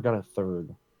I never got a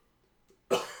third.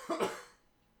 Do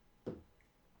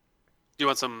you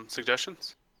want some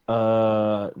suggestions?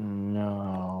 No.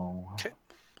 Okay.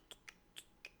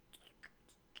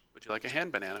 Would you like a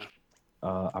hand banana?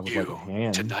 I would like a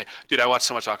hand. Tonight. Dude, I watched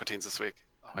so much Aqua Teens this week.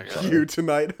 Oh my god. You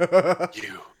tonight. No,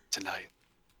 You tonight.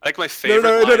 I think my favorite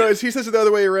no. line- He says it the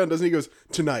other way around, doesn't he? He goes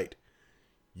tonight.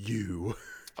 You.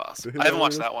 Possible. I haven't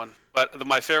watched that one, but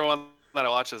my favorite one that I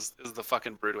watch is the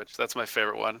fucking Brood Witch. That's my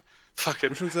favorite one.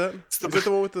 Fucking. Which one's that? It's the, Is that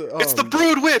the one with the? it's the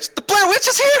Brood Witch. The Blair Witch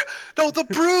is here. No, the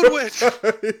Brood Witch.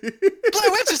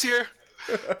 Blair Witch is here.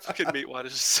 Fucking Meatwad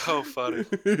is so funny.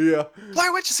 Yeah.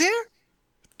 Blair Witch is here.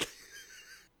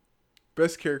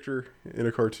 Best character in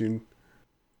a cartoon.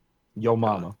 Yo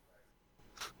mama.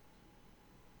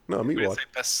 No, We didn't Meatwad. say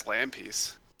best slam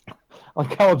piece.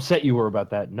 Like how upset you were about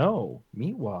that. No.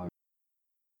 Meatwad.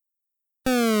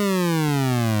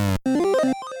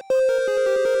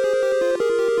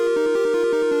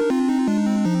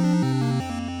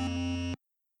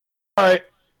 Alright.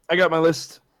 I got my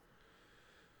list.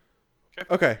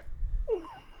 Okay.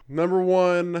 Number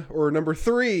one or number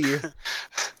three,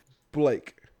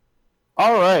 Blake.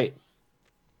 Alright.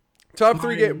 Top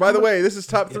three game. By the way, this is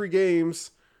top 3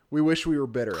 games we wish we were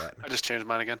better at. I just changed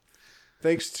mine again.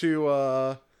 Thanks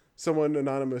to someone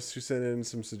anonymous who sent in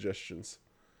some suggestions.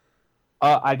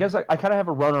 I guess I kind of have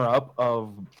a runner-up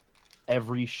of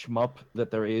every shmup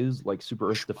that there is, like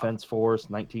Super Earth Defense Force,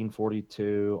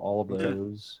 1942, all of Okay.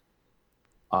 those.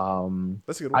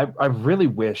 That's a good one. I really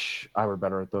wish I were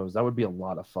better at those. That would be a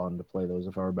lot of fun to play those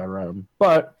if I were better at them.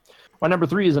 But my number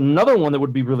 3 is another one that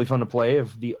would be really fun to play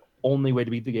if the only way to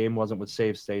beat the game wasn't with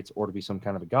save states or to be some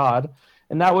kind of a god,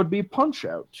 and that would be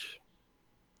Punch-Out!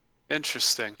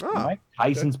 Interesting. Ah, Mike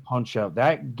Tyson's Punch-Out!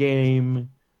 That game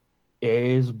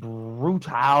is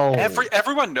brutal.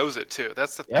 Everyone knows it too.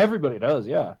 That's the thing. Everybody does,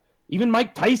 yeah. Even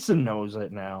Mike Tyson knows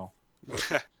it now.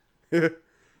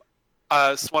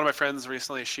 So one of my friends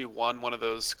recently, she won one of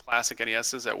those classic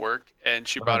NESs at work, and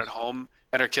she brought it home.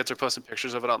 And her kids are posting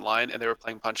pictures of it online, and they were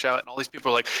playing Punch Out. And all these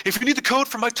people are like, "If you need the code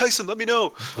for Mike Tyson, let me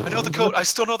know. I know the code. I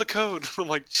still know the code." I'm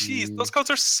like, "Jeez, those codes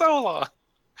are so long."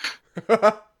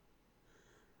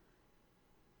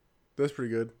 That's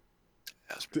pretty good.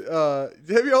 That's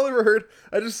Have you all ever heard?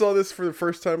 I just saw this for the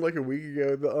first time like a week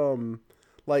ago. The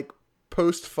like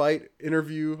post-fight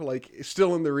interview, like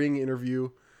still in the ring interview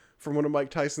from one of Mike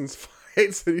Tyson's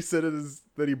fights, and he said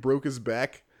that he broke his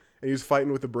back and he was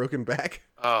fighting with a broken back.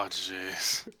 Oh,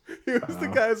 jeez.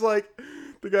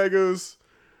 The guy goes,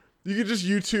 you could just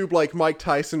YouTube like Mike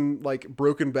Tyson like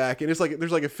broken back, and it's like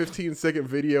there's like a 15-second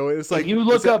video, and it's like If you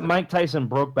look up Mike Tyson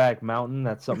Brokeback Mountain,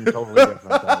 that's something totally different.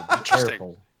 Though. Be Interesting.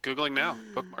 careful. Googling now.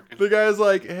 Bookmarking. the guy's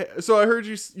like, "Hey," so I heard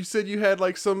you said you had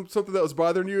like something that was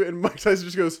bothering you, and Mike Tyson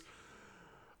just goes,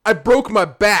 I broke my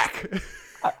back.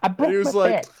 I broke And he was my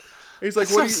like, back. he's like,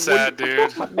 That's what so do you,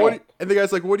 sad, dude. and the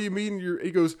guy's like, what do you mean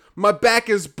he goes, my back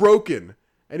is broken.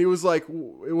 And he was like,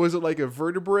 was it like a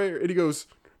vertebrae? And he goes,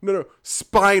 no,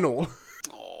 spinal.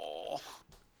 Oh.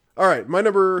 All right, my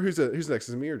number, who's next?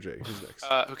 Is it me or Jay? Who's next?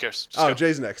 Who cares? Just Oh, go.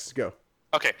 Jay's next. Go.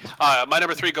 Okay. My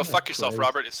number 3, go fuck yourself, Christ.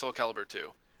 Robert. It's Soul Calibur 2.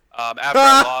 After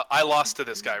I lost to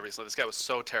this guy recently. This guy was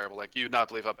so terrible. Like, you'd not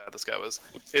believe how bad this guy was.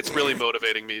 It's really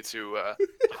motivating me to.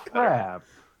 Crap.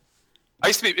 I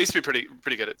used to be pretty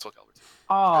good at Soul Calibur 2.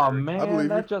 Oh believe man,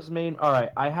 that you. just mean. All right,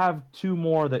 I have 2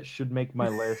 more that should make my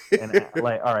list. And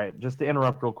like, all right, just to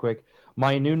interrupt real quick,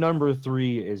 my new number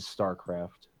 3 is StarCraft.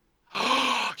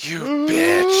 You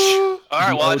bitch! All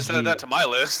right, well I just OG. added that to my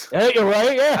list. Hey, you're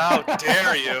right. Yeah. How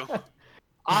dare you?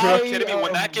 I, Are you kidding me?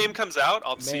 When that game comes out,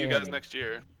 I'll see you guys man. next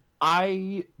year.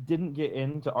 I didn't get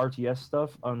into RTS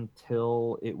stuff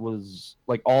until it was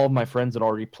like all of my friends had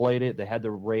already played it. They had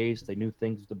their race. They knew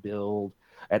things to build.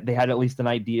 They had at least an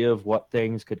idea of what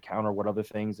things could counter what other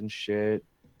things and shit.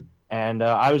 And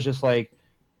I was just like,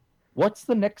 what's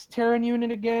the next Terran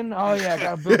unit again? Oh, yeah, I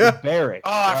got to build a barrack.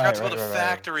 Oh, I forgot to build a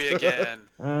factory again.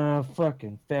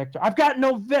 Fucking factory. I've got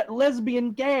no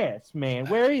lesbian gas, man.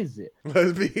 Where is it?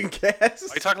 Lesbian gas.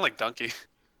 Are you talking like Donkey?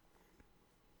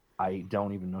 I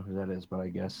don't even know who that is, but I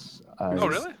guess. Oh,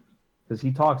 really? Because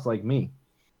he talks like me,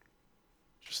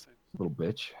 Interesting. little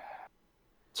bitch.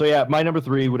 So yeah, my number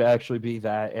 3 would actually be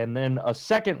that, and then a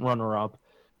second runner-up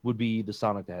would be the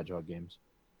Sonic the Hedgehog games.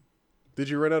 Did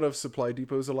you run out of supply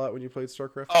depots a lot when you played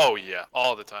StarCraft? Oh yeah,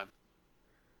 all the time.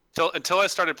 Until I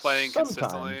started playing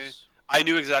consistently, Sometimes. I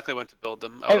knew exactly when to build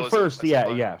them. I At was first, a yeah,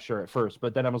 supply. yeah, sure, at first.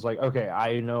 But then I was like, okay,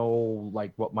 I know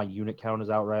like what my unit count is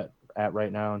at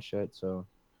right now and shit. So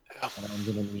Yeah. I'm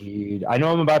gonna need. I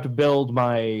know I'm about to build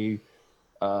my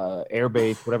air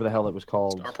base, whatever the hell it was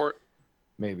called, Starport.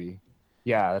 maybe.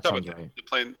 Yeah, that No, sounds but right. the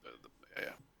plane. Yeah.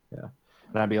 Yeah,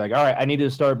 and I'd be like, all right, I need to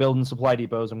start building supply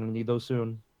depots. I'm gonna need those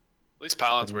soon. At least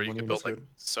Paladins And where you when can you- build That's like good.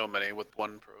 so many with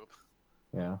one probe.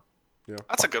 Yeah.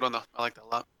 That's a good one though. I like that a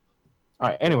lot. All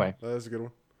right. Anyway, That was a good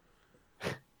one.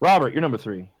 Robert, you're number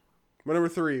 3. My number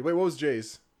 3. Wait, what was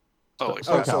Jay's? Oh, like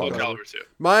Soul Soul Calibur. Calibur 2.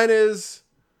 Mine is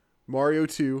Mario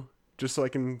 2, just so I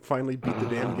can finally beat the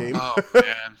damn game. Oh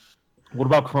man. What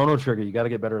about Chrono Trigger? You got to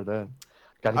get better at that.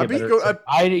 Got to I get beat better.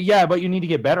 Go- Yeah, but you need to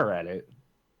get better at it.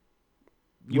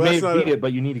 You Well, may that's have not beat a- it,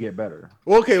 but you need to get better.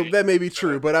 Well, okay, that may be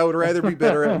true, but I would rather be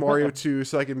better at Mario 2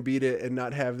 so I can beat it and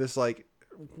not have this like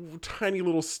tiny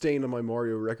little stain on my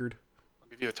Mario record. I'll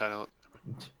give you a title.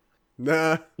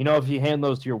 Nah. You know, if you hand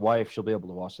those to your wife, she'll be able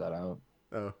to wash that out.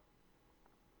 Oh,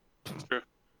 It's true.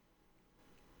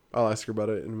 I'll ask her about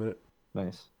it in a minute.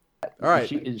 Nice. All right,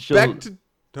 She'll, back to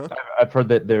I've heard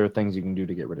that there are things you can do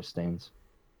to get rid of stains.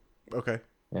 okay.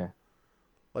 Yeah.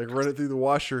 Like run it through the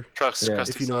washer, Trust Yeah. Krusty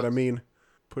if you know what I Socks. mean.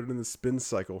 Put it in the spin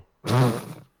cycle.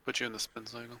 Put you in the spin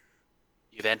cycle.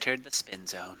 You've entered the spin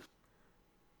zone.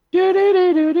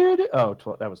 Oh,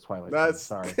 that was Twilight. Zone. That's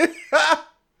Sorry. that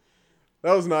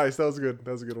was nice. That was good.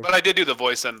 That was a good one. But I did do the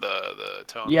voice and the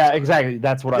tone. Yeah, exactly.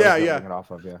 That's what I was Yeah, building yeah. it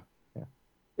off of. Yeah, yeah.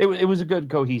 It was a good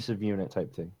cohesive unit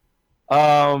type thing.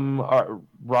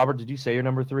 Robert, did you say your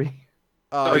number 3?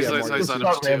 No, Yeah, he's Mario. on Let's number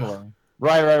start 2. rambling.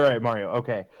 Right, Mario.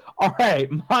 Okay. All right,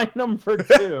 my number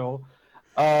 2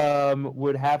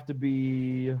 would have to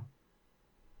be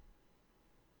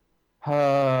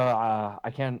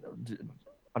I can't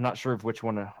I'm not sure of which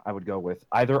one I would go with.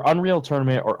 Either Unreal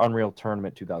Tournament or Unreal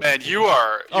Tournament 2000. Man, you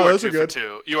are Oh, those 2 are good. for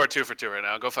 2. You are 2 for 2 right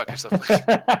now. Go fuck yourself. These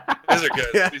are good.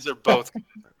 Yeah. These are both good.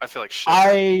 I feel like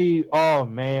shit. Oh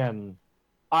man.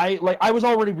 I was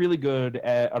already really good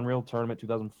at Unreal Tournament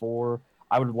 2004.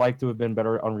 I would like to have been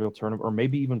better at Unreal Tournament or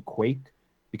maybe even Quake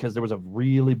because there was a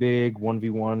really big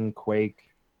 1v1 Quake.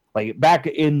 Like back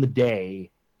in the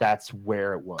day, that's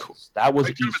where it was. Cool. That was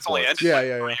Quake Tournament's only esports. ended Yeah, like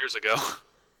yeah, 3 yeah. years ago.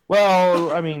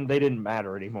 Well, I mean, they didn't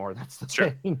matter anymore. That's the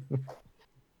Sure. thing.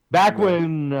 Back Yeah.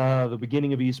 when the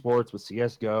beginning of esports with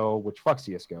CS:GO, which fuck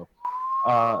CS:GO,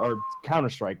 or Counter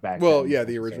Strike back. Well, then, yeah, I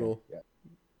the should say. original.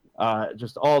 Yeah.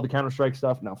 Just all the Counter Strike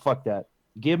stuff. No, fuck that.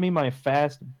 Give me my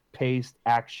fast-paced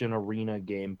action arena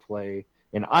gameplay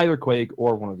in either Quake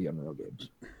or one of the Unreal games.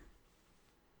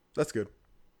 That's good.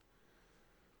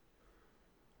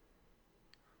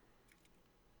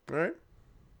 All right.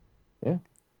 Yeah.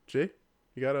 Jay,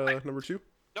 you got a number 2?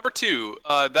 Number 2,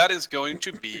 that is going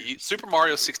to be Super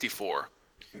Mario 64.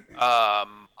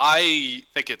 I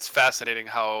think it's fascinating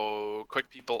how quick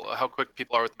people are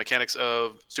with the mechanics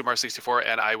of Super Mario 64,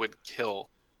 and I would kill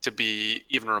to be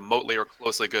even remotely or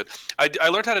closely good. I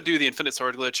learned how to do the Infinite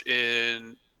Sword glitch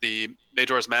in the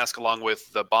Majora's Mask along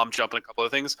with the bomb jump and a couple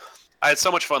of things. I had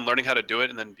so much fun learning how to do it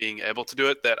and then being able to do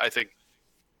it that I think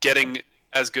getting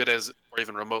as good as or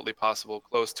even remotely possible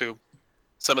close to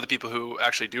some of the people who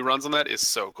actually do runs on that is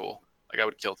so cool. Like I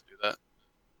would kill to do that.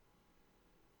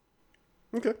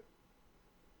 Okay.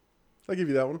 I'll give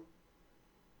you that one.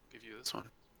 Give you this one.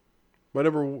 My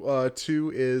number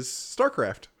 2 is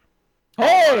StarCraft.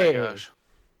 Hey! Oh my gosh.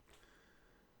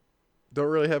 Don't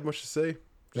really have much to say.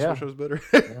 Just Yeah. wish I was better.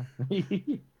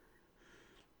 Yeah.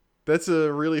 That's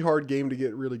a really hard game to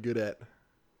get really good at.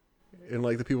 And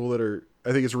like the people that are,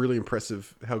 I think it's really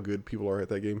impressive how good people are at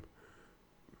that game.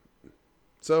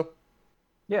 So,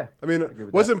 Yeah. I mean, agree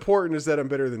with what's that. important is that I'm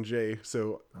better than Jay.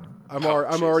 So I'm Oh,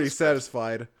 I'm already Jesus Christ.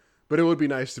 satisfied. But it would be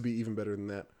nice to be even better than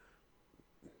that.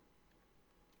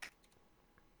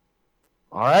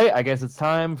 All right, I guess it's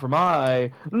time for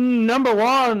my number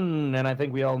 1, and I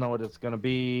think we all know what it's gonna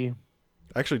be.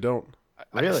 I actually don't.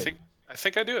 Really? I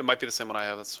think I do. It might be the same one I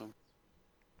have. That's one.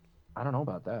 I don't know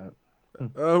about that.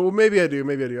 Well, maybe I do.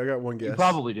 Maybe I do. I got one guess. You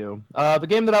probably do. The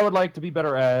game that I would like to be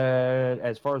better at,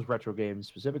 as far as retro games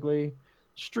specifically,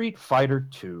 Street Fighter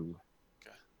 2.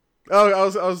 Oh,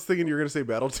 I was thinking you were gonna say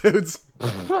Battletoads.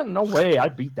 No way, I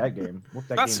beat that game. Whoop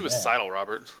that Not game suicidal,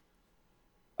 Robert.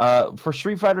 bad. For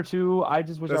Street Fighter 2, I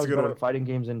just wish That's I a was good better one. at fighting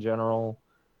games in general.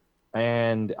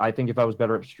 And I think if I was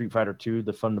better at Street Fighter 2,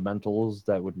 the fundamentals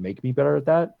that would make me better at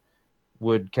that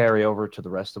would carry over to the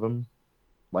rest of them.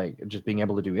 Like just being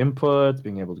able to do inputs,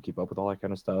 being able to keep up with all that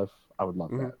kind of stuff. I would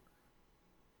love Mhm. that.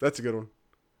 That's a good one.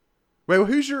 Wait, well,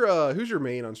 who's your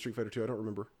main on Street Fighter 2? I don't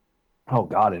remember. Oh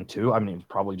God, and two. I mean, it's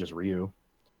probably just Ryu.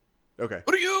 Okay,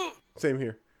 What are you? same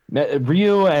here.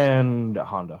 Ryu and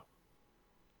Honda,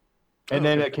 and Oh,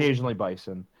 then okay. occasionally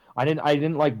Bison. I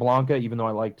didn't like Blanca, even though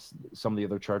I liked some of the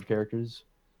other charge characters.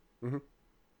 Mhm.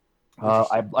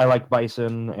 I liked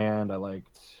Bison and I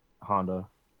liked Honda.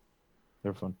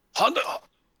 They're fun, Honda.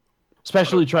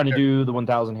 especially trying to do the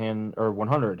 1,000 hand or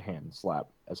 100 hand slap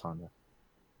as Honda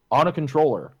on a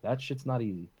controller. That shit's not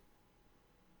easy.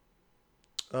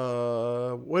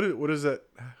 What is that?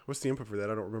 What's the input for that?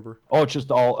 I don't remember. Oh, it's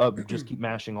just all just keep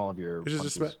mashing all of your. It's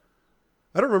just punches.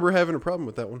 I don't remember having a problem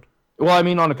with that one. Well, I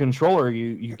mean, on a controller,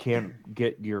 you can't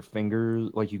get your fingers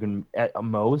like you can at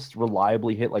most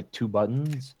reliably hit like 2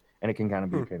 buttons, and it can kind of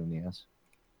be a pain in the ass.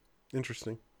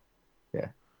 Interesting. Yeah.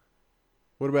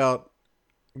 What about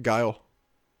Guile?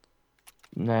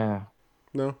 Nah,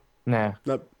 No, nah,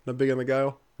 not big on the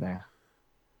Guile. nah.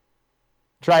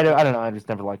 Try to. I don't know. I just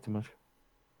never liked too much.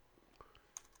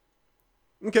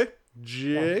 Okay,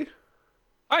 Jay.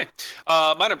 Hi.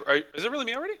 My number. Is it really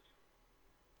me already?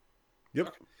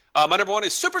 Yep. My number 1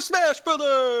 is Super Smash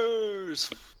Brothers.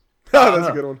 That's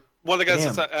a good one. One of the guys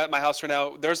Damn. that's at my house right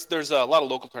now. There's a lot of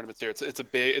local tournaments here. It's a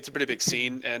pretty big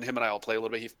scene, and him and I will play a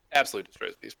little bit. He absolutely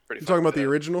destroys me. He's pretty. You fun talking about to the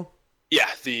play. original? Yeah,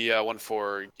 the one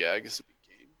for I guess.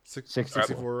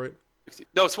 64, right?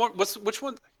 No, it's one. Which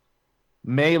one?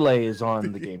 Melee is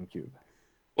on the GameCube.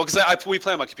 Well, because we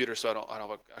play on my computer, so I don't have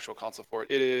an actual console for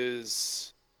it. It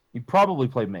is. You probably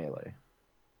play Melee.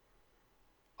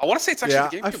 I want to say it's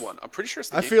actually Yeah, the GameCube one. I'm pretty sure it's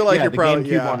the I GameCube. feel like yeah, you're the probably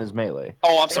GameCube one is Melee.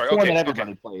 Oh, I'm sorry. It's the one Okay, that okay.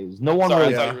 everybody plays. No one Sorry, I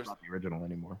really thought talks you were- about the original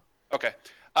anymore. Okay.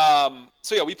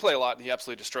 So yeah, we play a lot, and he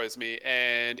absolutely destroys me.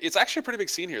 And it's actually a pretty big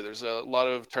scene here. There's a lot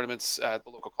of tournaments at the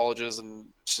local colleges, and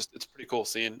it's a pretty cool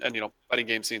scene. And fighting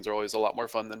game scenes are always a lot more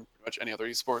fun than pretty much any other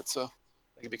esport. So I think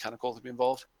it'd be kind of cool to be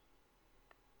involved.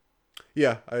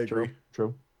 Yeah, I agree.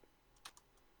 True.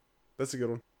 That's a good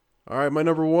one. All right, my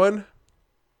number 1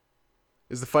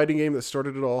 is the fighting game that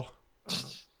started it all.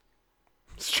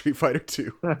 Street Fighter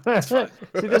 2. See,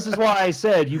 this is why I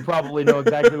said you probably know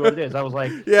exactly what it is. I was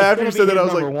like, Yeah, after it's gonna you said be that, I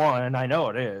his was number like- 1. I know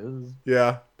it is.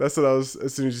 Yeah, that's what I was.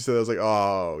 As soon as you said that, I was like,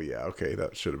 oh yeah, okay,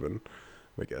 that should have been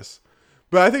my guess.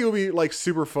 But I think it'll be like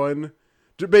super fun.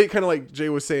 Debate, kind of like Jay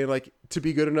was saying, like to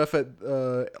be good enough at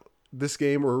this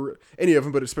game or any of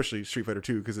them, but especially Street Fighter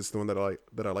 2 because it's the one that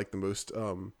I like the most.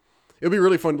 It'll be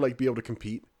really fun to like be able to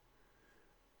compete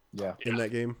Yeah. in that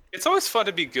game. It's always fun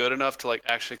to be good enough to like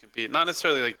actually compete, not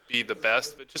necessarily like be the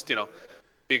best, but just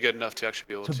be good enough to actually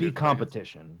be able To to be play.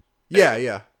 competition.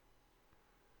 Yeah.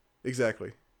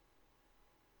 Exactly.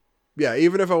 Yeah,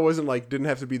 even if I wasn't like didn't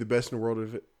have to be the best in the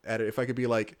world at it, if I could be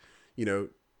like,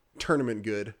 tournament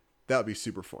good, that would be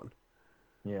super fun.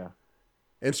 Yeah.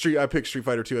 And I picked Street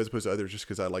Fighter 2 as opposed to others just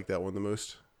because I like that one the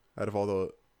most out of all the,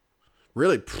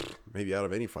 really, maybe out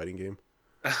of any fighting game.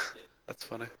 That's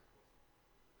funny.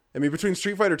 I mean, between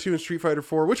Street Fighter 2 and Street Fighter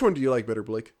 4, which one do you like better,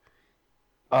 Blake?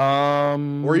 Or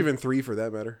Or even 3 for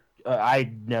that matter?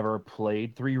 I never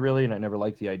played 3 really, and I never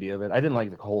liked the idea of it. I didn't like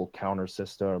the whole counter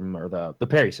system or the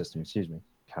parry system. Excuse me,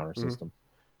 counter system.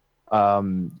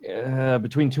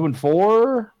 Between 2 and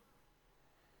 4,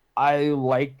 I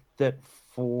liked that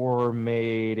 4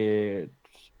 made it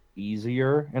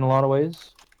easier in a lot of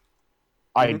ways.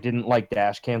 I didn't like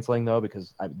dash canceling though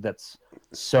because that's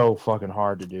so fucking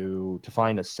hard to do. To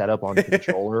find a setup on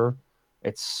controller,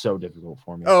 it's so difficult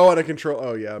for me. Oh, on a control.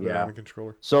 Oh, yeah, Yeah. on a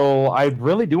controller. So I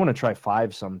really do want to try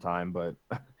 5 sometime, but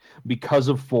because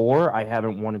of 4, I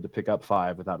haven't wanted to pick up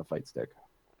 5 without a fight stick.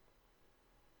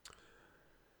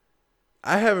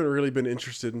 I haven't really been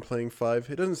interested in playing 5.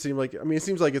 It doesn't seem like. I mean, it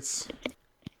seems like it's.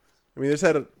 I mean, it's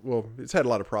had a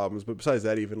lot of problems, but besides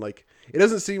that, even like it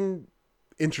doesn't seem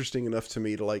interesting enough to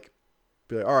me to like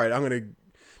be like, all right, I'm gonna.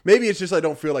 Maybe it's just I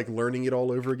don't feel like learning it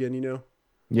all over again.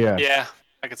 Yeah. Yeah,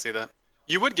 I can see that.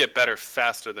 You would get better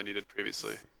faster than you did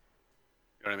previously. You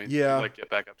know what I mean? Yeah. You'd, like get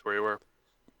back up to where you were.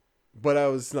 But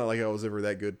it's not like I was ever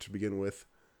that good to begin with.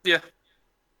 Yeah.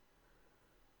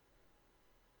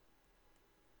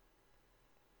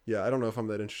 Yeah, I don't know if I'm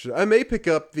that interested. I may pick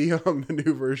up the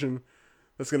new version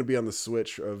that's going to be on the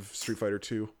Switch of Street Fighter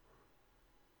 2.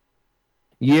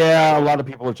 Yeah, a lot of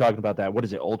people are talking about that. What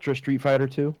is it, Ultra Street Fighter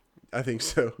 2? I think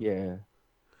so. Yeah.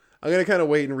 I'm going to kind of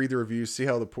wait and read the reviews, see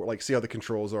how the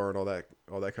controls are and all that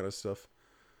kind of stuff.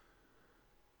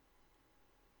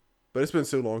 But it's been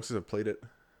so long since I've played it.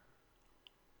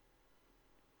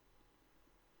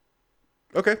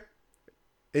 Okay.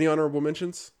 Any honorable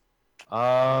mentions?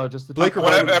 Just the Blake or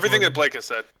Whatever, Ryan? everything that Blake has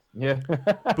said. Yeah.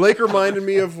 Blake reminded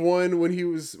me of one when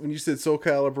you said Soul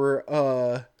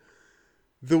Calibur.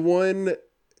 The one,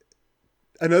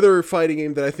 another fighting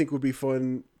game that I think would be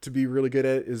fun to be really good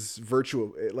at is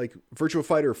Virtua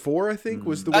Fighter 4. I think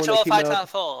was the one Virtual that came Fighter out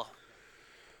 4.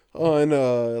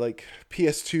 on like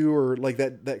PS2 or like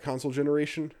that console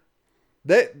generation.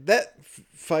 That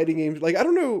fighting game, like I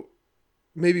don't know,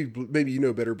 maybe you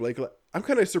know better, Blake. Like, I'm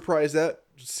kind of surprised that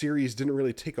series didn't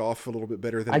really take off a little bit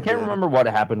better than I it can't did. remember what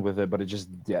happened with it, but it just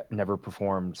never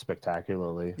performed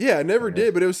spectacularly. Yeah, I never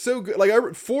did, but it was so good.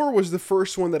 Like 4 was the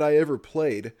first one that I ever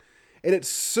played, and it's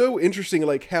so interesting,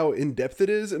 like how in depth it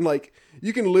is, and like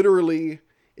you can literally,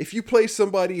 if you play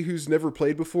somebody who's never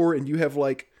played before, and you have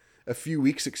like a few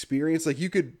weeks experience, like you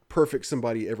could perfect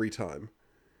somebody every time,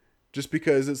 just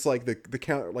because it's like the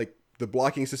count, like the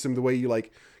blocking system, the way you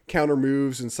like counter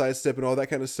moves and sidestep and all that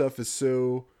kind of stuff is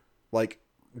so like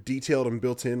detailed and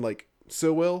built in like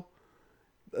so well.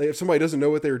 If somebody doesn't know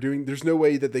what they were doing, there's no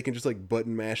way that they can just like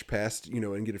button mash past,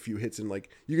 and get a few hits, and like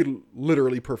you could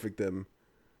literally perfect them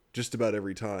just about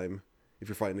every time if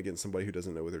you're fighting against somebody who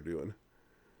doesn't know what they're doing.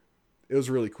 It was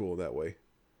really cool that way.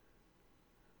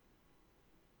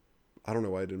 I don't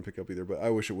know why I didn't pick up either, but I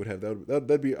wish it would have.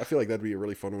 That'd be. I feel like that'd be a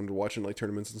really fun one to watch in like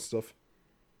tournaments and stuff.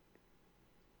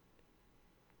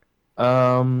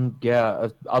 Yeah.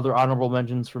 Other honorable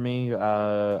mentions for me.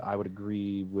 I would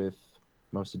agree with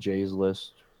most of Jay's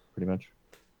list, pretty much.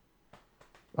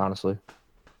 Honestly.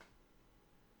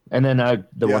 And then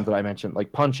the ones that I mentioned,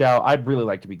 like Punch Out. I'd really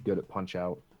like to be good at Punch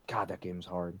Out. God, that game's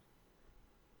hard.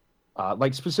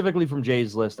 Like specifically from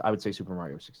Jay's list, I would say Super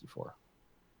Mario 64.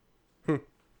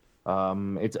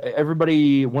 It's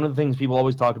everybody. One of the things people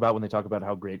always talk about when they talk about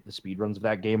how great the speedruns of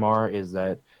that game are is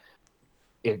that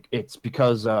it's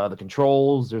because the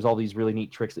controls. There's all these really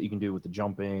neat tricks that you can do with the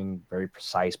jumping, very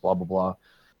precise, blah blah blah.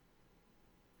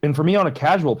 And for me, on a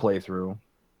casual playthrough,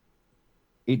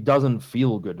 it doesn't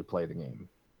feel good to play the game,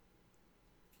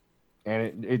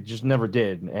 and it just never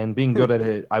did. And being good at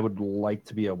it, I would like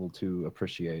to be able to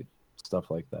appreciate stuff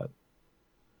like that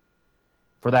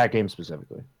for that game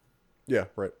specifically. Yeah,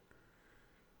 right.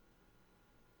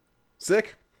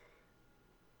 Sick?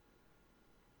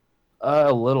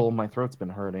 A little. My throat's been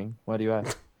hurting. Why do you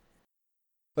ask?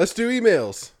 Let's do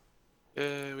emails.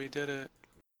 Yeah, we did it.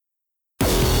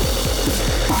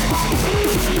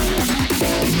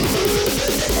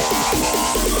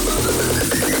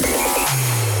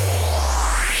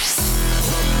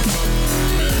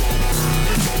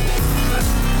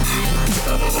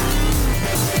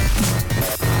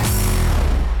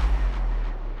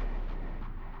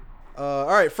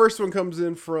 All right, first one comes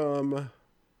in from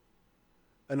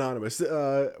Anonymous.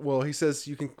 Well, he says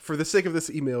you can, for the sake of this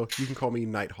email, you can call me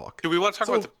Nighthawk. Do we want to talk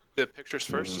about the pictures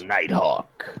first?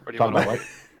 Nighthawk. Or do you Talk want about to what?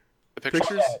 the pictures?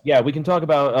 Pictures? Yeah, we can talk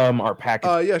about our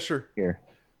package Yeah, sure. here.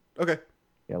 Okay,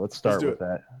 Yeah, let's start do with it.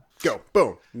 that. go.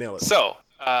 Boom. Nail it. So,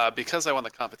 because I won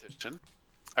the competition,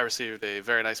 I received a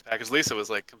very nice package. Lisa was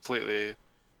like completely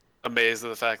amazed at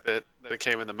the fact that it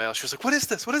came in the mail. She was like, "What is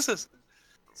this? What is this?"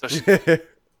 So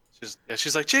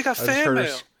she's like, "Jake got fan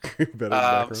mail."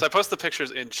 So I posted the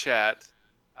pictures in chat.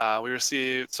 I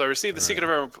received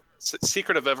the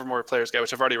Secret of Evermore Player's Guide,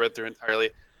 which I've already read through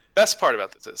entirely. Best part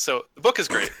about this is, so the book is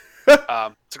great. It's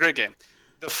a great game.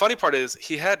 The funny part is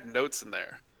he had notes in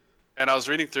there, and I was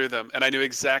reading through them, and I knew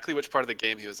exactly which part of the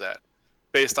game he was at,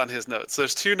 based on his notes. So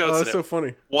there's two notes. Oh, that's in so it.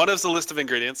 funny. One is the list of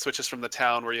ingredients, which is from the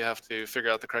town where you have to figure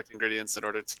out the correct ingredients in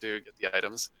order to get the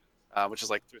items, which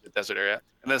is like through the desert area.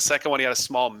 And then the second one, he had a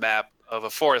small map of a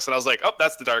forest, and I was like, "Oh,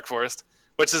 that's the Dark Forest,"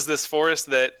 which is this forest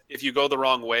that if you go the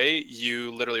wrong way,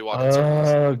 you literally walk in circles.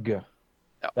 Ugh.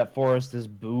 Yep. That forest is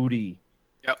booty.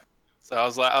 Yep. So I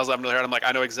was laughing really hard. I'm like,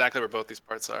 I know exactly where both these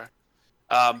parts are.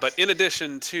 But in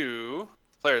addition to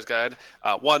the Player's Guide,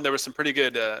 one, there was some pretty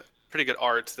good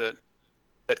art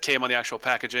that came on the actual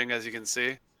packaging, as you can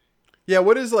see. Yeah,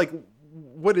 what is like?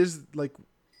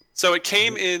 So it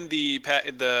came in the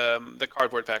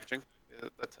cardboard packaging.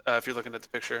 If you're looking at the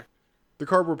picture, The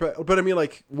cardboard, but I mean,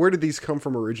 like, where did these come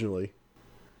from originally?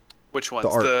 which ones?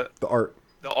 The art.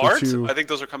 The art. two- I think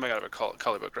those are coming out of a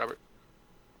color book, Robert.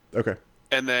 Okay.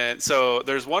 And then so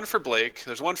there's one for Blake,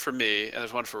 there's one for me, and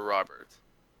there's one for Robert.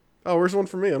 Oh, where's one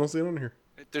for me? I don't see it on here.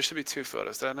 There should be two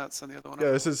photos. Did I not send the other one? Yeah,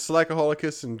 out? this is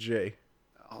Slackaholicus and Jay.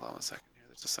 Hold on 1 second here.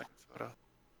 There's a second photo. Do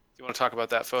you want to talk about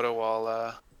that photo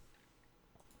while?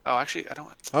 Oh, actually, I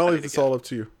don't. I'll I leave need this to get- all up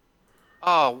to you.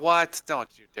 Oh, what? Don't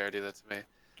you dare do that to me.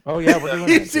 Oh yeah, we're doing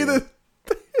You that see too.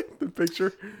 the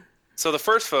picture? So the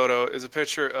first photo is a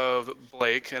picture of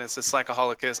Blake, and it says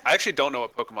Slackaholicus. I actually don't know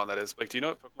what Pokemon that is. Blake, do you know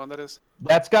what Pokemon that is?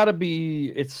 That's got to be.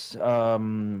 It's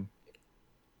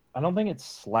I don't think it's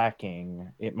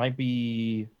slacking. It might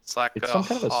be. It's like It's some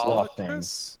kind of a sloth thing.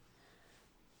 holocrus?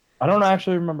 I don't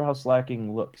actually remember how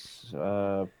slacking looks.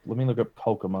 Let me look up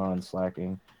Pokemon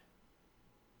slacking.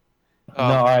 No,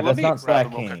 all right, let that's me not grab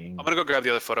them real quick. slacking. I'm gonna go grab the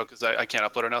other photo because I can't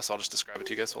upload it now, so I'll just describe it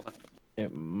to you guys. Hold on.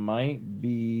 It might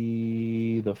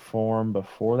be the form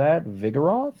before that,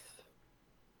 Vigoroth.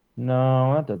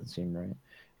 No, that doesn't seem right.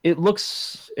 It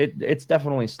looks. It's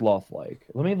definitely sloth-like.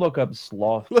 Let me look up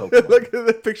sloth. Pokemon. Look at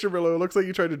the picture below. It looks like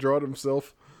he tried to draw it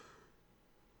himself.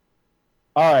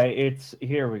 All right, it's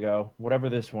here we go. Whatever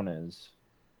this one is,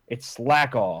 it's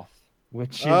Slack Off,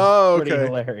 which is pretty okay.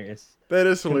 hilarious. That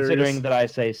is hilarious. Considering that I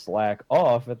say Slack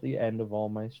Off at the end of all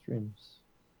my streams.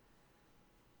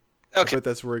 I Okay. bet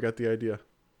that's where he got the idea.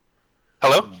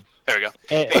 Hello. There we go.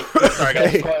 And, Sorry,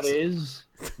 guys. Hey. what is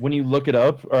when you look it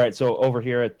up? All right, so over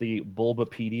here at the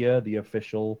Bulbapedia, the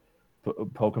official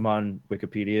Pokemon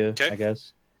Wikipedia, Okay. I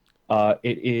guess,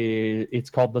 it's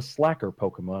called the Slacker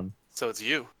Pokemon. So it's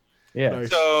you. Yeah, Nice.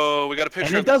 So we got a picture.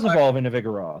 and it of the does Slack- evolve into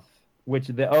Vigoroth, which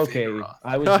Vigoroth.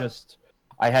 I was just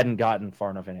I hadn't gotten far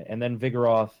enough in it, and then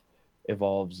Vigoroth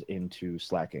evolves into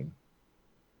Slacking.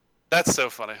 That's so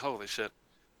funny. Holy shit.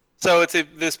 So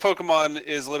this Pokemon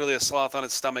is literally a sloth on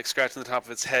its stomach, scratching the top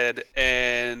of its head,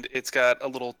 and it's got a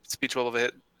little speech bubble of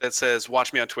it that says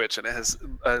 "Watch me on Twitch," and it has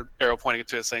an arrow pointing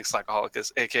to it saying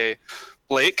 "Slackaholicus," aka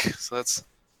Blake. So that's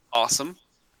awesome.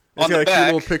 He's On got the a cute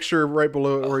back, little picture right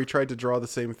below it where he tried to draw the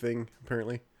same thing,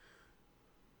 apparently.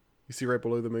 You see right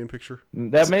below the main picture?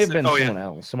 That may have been Oh, yeah. someone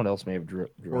else. Someone else may have drawn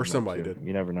Or that somebody too. did.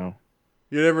 You never know.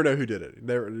 You never know who did it.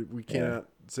 We cannot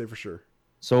say for sure.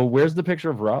 So where's the picture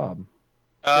of Rob?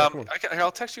 come on.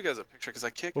 I'll text you guys a picture because I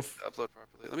can't Well, upload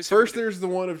properly. Let me see. First, if I can- there's the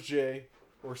one of Jay,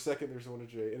 or second, there's the one of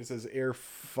Jay, and it says "air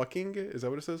fucking." Is that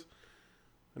what it says?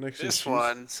 And next to this shoes.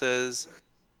 one says.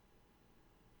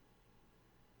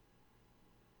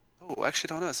 Oh, actually,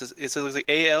 don't know. It says like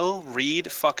AL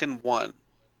read fucking one.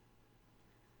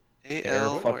 Air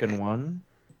AL or fucking one.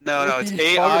 No, it's He's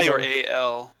AI or talking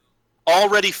AL.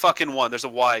 Already fucking one. There's a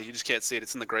Y. You just can't see it.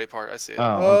 It's in the gray part. I see it.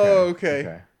 Oh,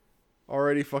 okay.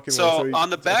 Already fucking. So one. on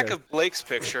the back okay. of Blake's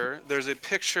picture, there's a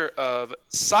picture of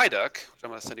Psyduck, which I'm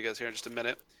going to send you guys here in just a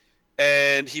minute.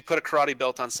 And he put a karate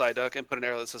belt on Psyduck and put an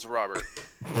arrow that says Robert.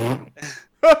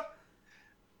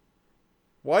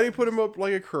 Why do you put him up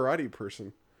like a karate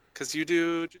person? Because you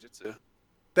do jiu-jitsu.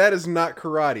 That is not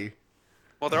karate.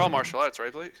 Well, they're all martial arts,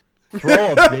 right, Blake?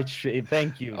 Throw a bitch.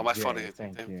 Thank you. Oh, my Jay, funny.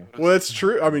 Thank you. Well, that's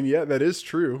true. I mean, yeah, that is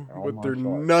true, All but they're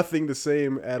martial arts. nothing the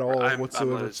same at all I'm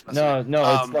whatsoever. just messing No,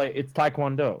 with it's you. like it's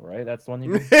Taekwondo, right? That's the one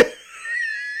you.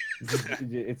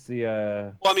 It's the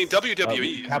Well, I mean,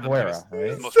 WWE is Capoeira, the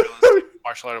right? most realistic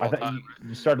martial art of I all thought time.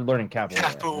 you started learning capoeira.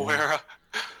 Capoeira.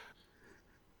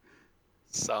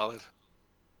 Solid.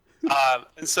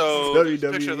 And so there's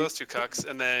a picture of those two cucks,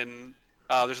 and then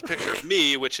there's a picture of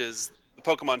me, which is the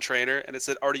Pokemon trainer, and it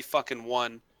said already fucking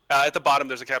won. At the bottom,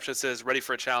 there's a caption that says ready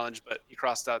for a challenge, but he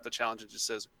crossed out the challenge and just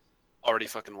says already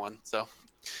fucking won. So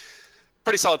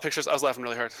pretty solid pictures. I was laughing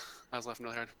really hard.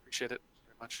 Appreciate it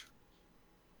very much.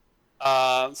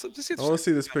 So just I want to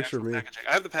see this picture of me. packaging.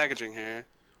 I have the packaging here.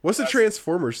 What's the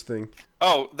Transformers thing?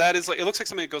 Oh, that is like it looks like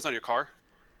something that goes on your car.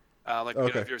 Like you know,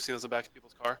 Okay. if you ever seen those in the back of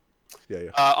people's car. Yeah.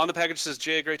 On the package it says,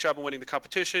 Jay, great job on winning the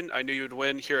competition. I knew you would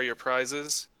win. Here are your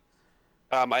prizes.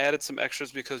 I added some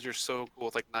extras because you're so cool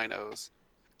with like 9 O's.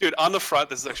 Dude, on the front,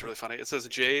 this is actually really funny. It says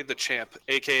Jay the Champ,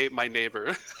 aka my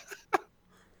neighbor.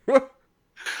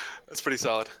 That's pretty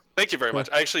solid. Thank you very much.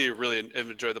 I actually really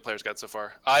enjoyed the player's guide so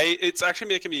far. It's actually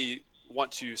making me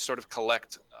want to sort of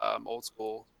collect old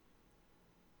school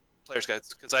player's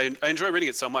guides because I enjoy reading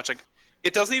it so much. Like,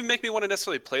 it doesn't even make me want to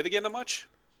necessarily play the game that much,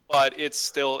 but it's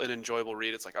still an enjoyable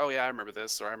read. It's like, oh yeah, I remember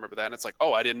this or I remember that, and it's like,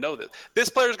 oh, I didn't know this. This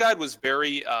player's guide was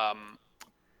very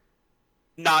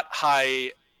not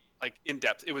high, like in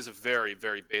depth. It was a very,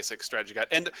 very basic strategy guide.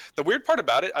 And the weird part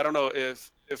about it, I don't know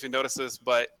if you noticed this,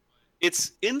 but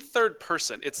it's in third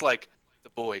person. It's like the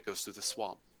boy goes through the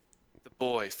swamp, the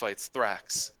boy fights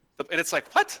Thrax, and it's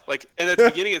like what? Like, and at the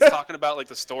beginning it's talking about like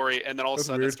the story, and then all of a That's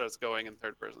sudden weird. it starts going in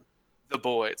third person. The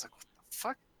boy. It's like what the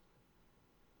fuck?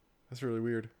 That's really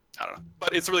weird. I don't know,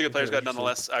 but it's a really good player's Okay, guide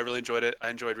nonetheless. I really enjoyed it. I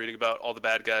enjoyed reading about all the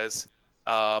bad guys,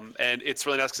 and it's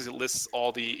really nice because it lists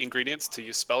all the ingredients to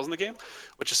use spells in the game,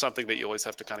 which is something that you always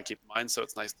have to kind of keep in mind. So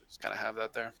it's nice to just kind of have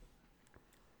that there.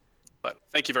 But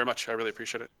thank you very much. I really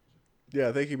appreciate it.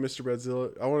 Yeah, thank you, Mr.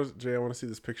 Badzilla. I want to see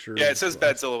this picture. Yeah, it says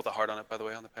Badzilla with a heart on it, by the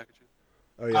way, on the packaging.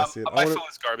 Oh yeah, I see it. My I wanna... phone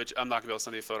is garbage. I'm not gonna be able to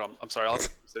send you a photo. I'm sorry. I'll have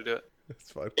to do it.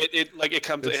 It's fine. It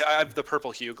comes. It's- I have the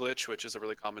purple hue glitch, which is a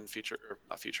really common feature, or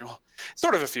not feature, well,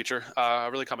 sort of a feature, a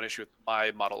really common issue with my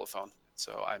model of phone.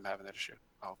 So I'm having that issue.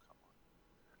 Oh,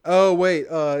 Oh wait,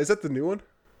 is that the new one?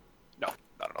 No,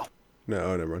 not at all.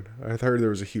 No, never mind. I heard there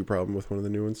was a Hue problem with one of the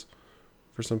new ones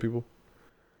for some people.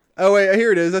 Oh wait,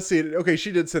 here it is. I see it. Okay,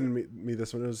 she did send me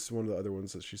this one. It was one of the other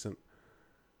ones that she sent.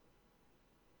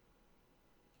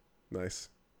 Nice.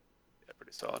 Yeah,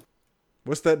 pretty solid.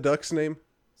 What's that duck's name?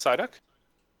 Psyduck?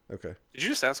 Okay. Did you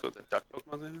just ask what the duck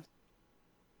Pokemon's name is?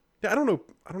 Yeah, I don't know.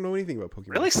 I don't know anything about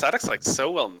Pokemon. Really, Psyduck's like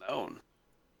so well known.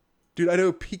 Dude, I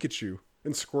know Pikachu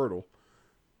and Squirtle.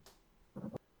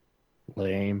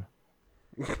 Lame.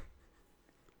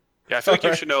 Yeah, I feel like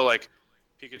you should know like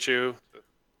Pikachu,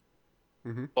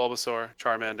 Mm-hmm. Bulbasaur,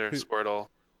 Charmander, Squirtle,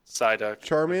 Psyduck.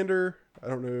 Charmander. I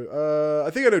don't know.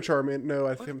 I think I know Charmander. No,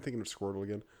 I think I'm thinking of Squirtle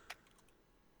again.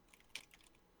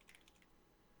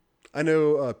 I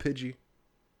know Pidgey.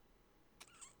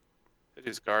 It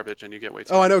is garbage, and you get way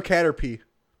too. Oh, I know Caterpie.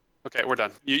 Okay, we're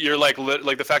done. You're like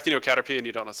the fact you know Caterpie and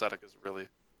you don't know Psyduck is really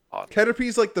odd.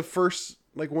 Caterpie's like the first,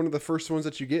 like one of the first ones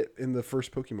that you get in the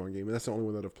first Pokemon game, and that's the only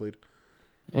one that I've played.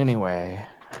 Anyway.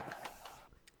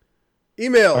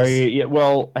 Emails. Yeah,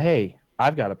 well, hey,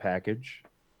 I've got a package.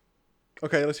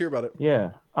 Okay, let's hear about it.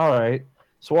 Yeah. All right.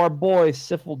 So our boy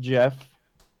Syphil Jeff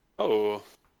Oh,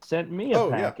 sent me a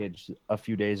package a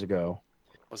few days ago.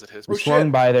 was it his? We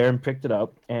swung by there and picked it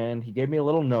up, and he gave me a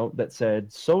little note that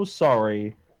said, "So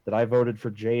sorry that I voted for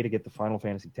Jay to get the Final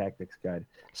Fantasy Tactics guide.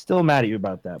 Still mad at you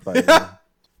about that, by the way.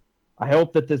 I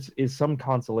hope that this is some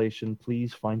consolation.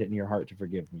 Please find it in your heart to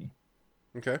forgive me."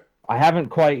 Okay. I haven't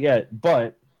quite yet,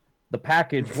 but the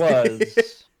package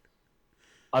was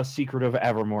a Secret of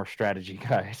Evermore strategy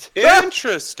guide.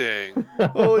 Interesting.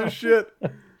 Holy shit.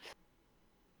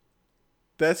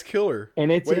 That's killer.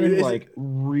 And it's Wait, in is like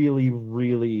really,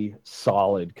 really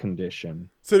solid condition.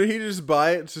 So did he just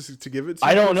buy it just to give it to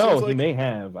you? I don't it sounds know. He like? may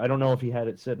have. I don't know if he had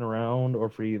it sitting around or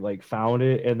if he like found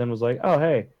it and then was like, "Oh,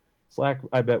 hey, Slack,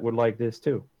 I bet would like this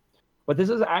too." But this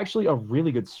is actually a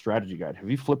really good strategy guide. Have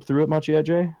you flipped through it much yet,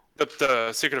 Jay?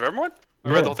 The Secret of Evermore? I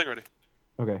Yeah. read the whole thing already.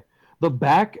 Okay.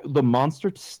 The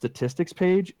monster statistics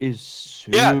page is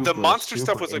super, Yeah, the monster super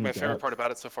stuff was like my favorite in-depth. part about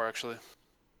it so far, actually.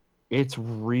 It's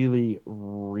really,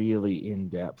 really in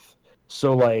depth.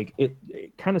 So like it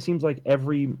kind of seems like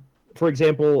for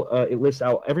example, it lists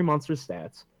out every monster's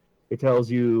stats. It tells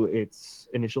you its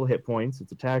initial hit points,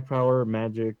 its attack power,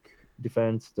 magic,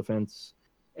 defense,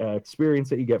 experience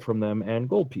that you get from them, and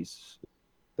gold pieces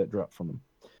that drop from them.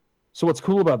 So what's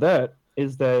cool about that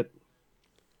is that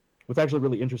what's actually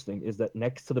really interesting is that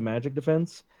next to the magic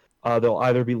defense, they'll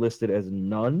either be listed as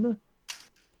none,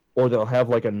 or they'll have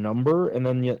like a number, and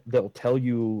then they'll tell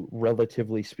you,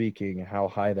 relatively speaking, how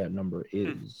high that number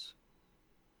is.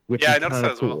 Which Yeah, is I noticed kinda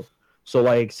that as well. So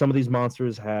like some of these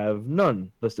monsters have none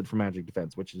listed for magic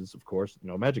defense, which is of course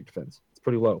no magic defense. It's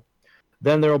pretty low.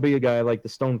 Then there'll be a guy like the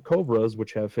Stone Cobras,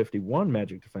 which have 51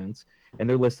 magic defense, and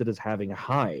they're listed as having a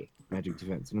high magic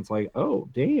defense. And it's like, oh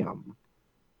damn.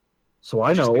 So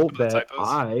I Just know make some of the that typos.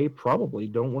 I probably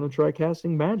don't want to try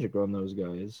casting magic on those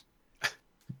guys.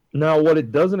 Now, what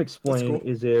it doesn't explain cool.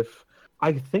 is if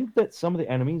I think that some of the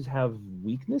enemies have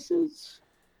weaknesses.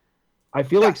 I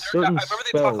feel like certain I remember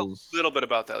they talked spells. a little bit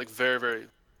about that, like very, very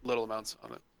little amounts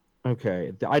on it.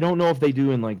 Okay, I don't know if they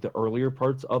do in like the earlier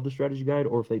parts of the strategy guide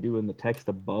or if they do in the text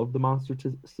above the monster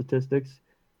statistics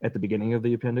at the beginning of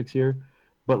the appendix here.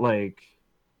 But like,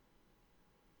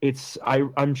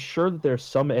 I'm sure that there's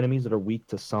some enemies that are weak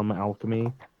to some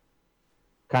alchemy,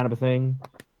 kind of a thing,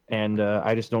 and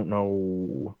I just don't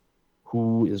know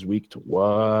who is weak to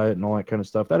what and all that kind of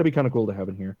stuff. That'd be kind of cool to have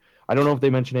in here. I don't know if they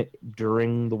mention it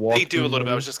during the walkthrough. They do a little bit.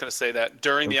 I maybe. was just gonna say that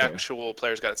during the Okay. actual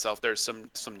player's guide itself, there's some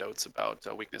notes about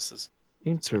weaknesses.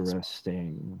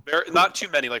 Interesting. Not too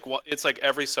many. Like it's like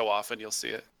every so often you'll see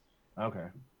it. Okay.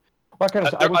 Well, I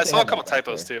wish I they saw a had couple that back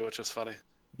typos there. too, which was funny.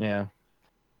 Yeah.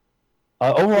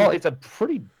 Overall, it's a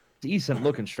pretty decent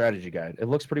looking strategy guide. It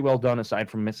looks pretty well done, aside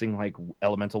from missing like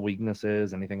elemental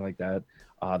weaknesses, anything like that.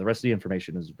 The rest of the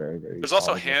information is very, very. There's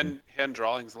also solid looking. hand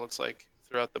drawings. It looks like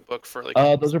throughout the book for like.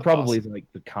 Those are the probably boss. like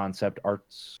the concept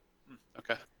arts.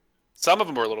 Okay. Some of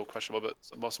them were a little questionable,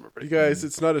 but most of them were You pretty. guys,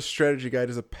 it's not a strategy guide,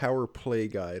 it's a power play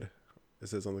guide. It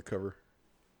says on the cover.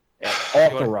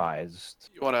 Authorized.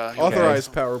 You wanna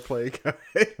Authorized power play guide.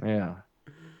 Yeah.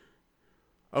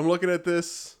 I'm looking at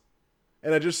this,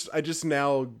 and I just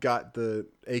now got the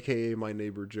AKA my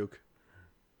neighbor joke.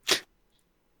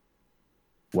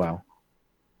 Wow.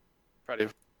 Proud of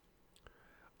you.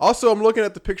 Also, I'm looking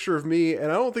at the picture of me, and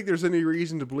I don't think there's any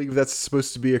reason to believe that's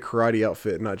supposed to be a karate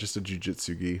outfit, not just a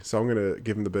jujitsu gi. So I'm gonna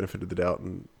give him the benefit of the doubt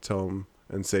and tell him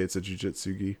and say it's a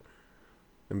jujitsu gi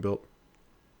and built.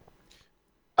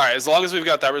 All right, as long as we've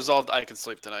got that resolved, I can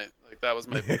sleep tonight. Like that was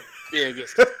my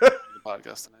biggest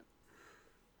podcast tonight.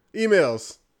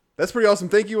 Emails. That's pretty awesome.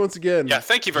 Thank you once again. Yeah,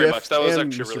 thank you very Jeff much. That was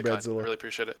and actually Mr. really kind. Badzilla. I really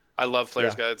appreciate it. I love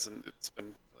players' guides, and it's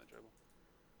been really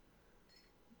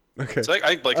enjoyable. Okay. So I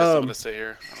think Blake has someone to stay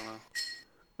here. I don't know.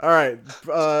 All right.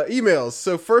 Emails.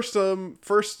 So first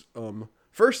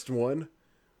one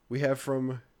we have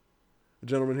from a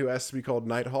gentleman who asked to be called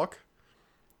Nighthawk.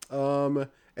 And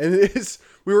it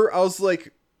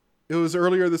was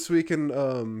earlier this week, and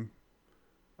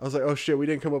I was like, oh shit, we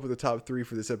didn't come up with the top 3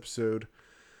 for this episode.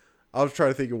 I was trying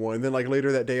to think of one. And then like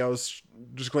later that day, I was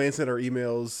just glancing at our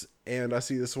emails, and I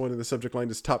see this one in the subject line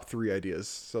is top 3 ideas.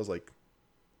 So I was like,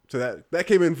 so that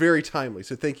came in very timely.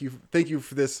 So thank you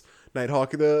for this,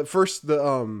 Nighthawk. Games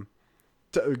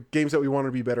that we wanted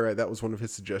to be better at, that was one of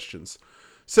his suggestions.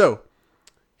 So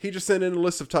he just sent in a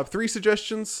list of top 3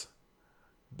 suggestions.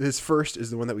 His first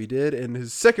is the one that we did, and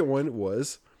his second one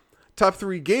was top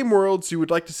 3 game worlds you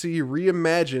would like to see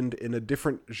reimagined in a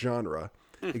different genre.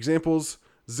 Examples: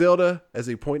 Zelda as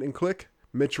a point and click,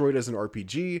 Metroid as an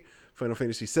RPG, Final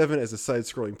Fantasy VII as a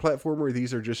side-scrolling platformer.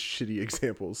 These are just shitty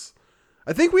examples.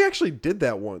 I think we actually did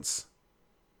that once,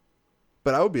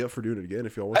 but I would be up for doing it again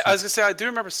if y'all want to. I was gonna say I do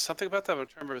remember something about that, but I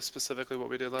don't remember specifically what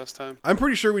we did last time. I'm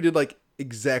pretty sure we did like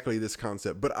exactly this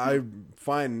concept, but I'm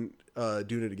fine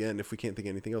doing it again if we can't think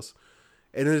of anything else.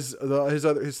 And his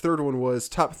third one was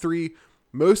top 3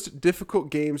 most difficult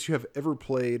games you have ever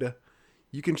played.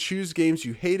 You can choose games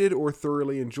you hated or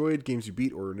thoroughly enjoyed, games you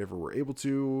beat or never were able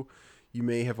to. You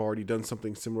may have already done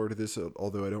something similar to this,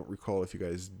 although I don't recall if you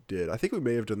guys did. I think we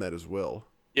may have done that as well.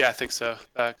 Yeah, I think so.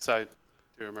 Because I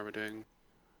do remember doing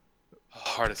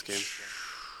hardest games.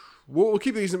 We'll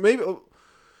keep these. Maybe we'll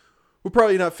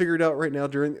probably not figure it out right now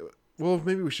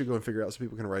maybe we should go and figure it out so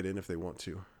people can write in if they want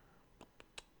to.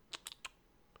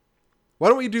 Why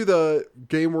don't we do the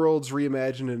game worlds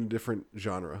reimagined in a different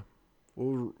genre?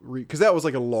 Because that was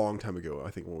like a long time ago, I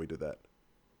think, when we did that.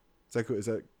 Is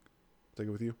that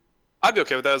good with you? I'd be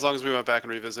okay with that as long as we went back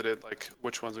and revisited like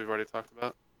which ones we've already talked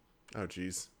about. Oh,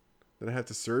 jeez. Then I have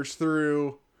to search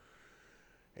through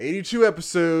 82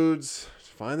 episodes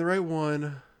to find the right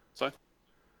one. Sorry?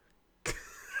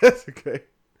 That's okay.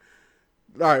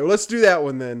 All right, well, let's do that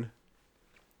one then.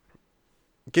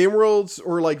 Game worlds,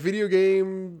 or like video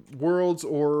game worlds,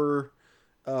 or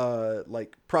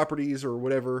like properties or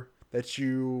whatever that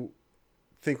you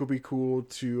think would be cool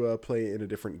to play in a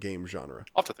different game genre.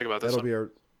 I'll have to think about this.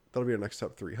 That'll be our next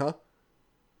top 3, huh?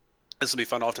 This will be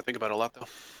fun. I'll have to think about it a lot though.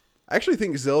 I actually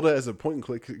think Zelda as a point and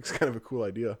click is kind of a cool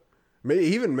idea. Maybe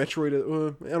even Metroid.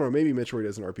 I don't know. Maybe Metroid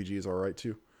as an RPG is all right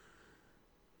too.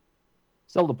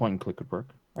 Zelda point and click could work.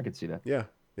 I could see that. Yeah.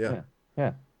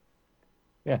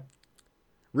 Yeah.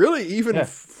 Really, even Yeah.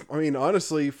 I mean,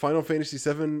 honestly, Final Fantasy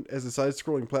VII as a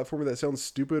side-scrolling platformer, that sounds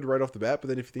stupid right off the bat, but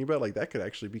then if you think about it, like, that could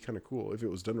actually be kind of cool if it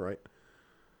was done right.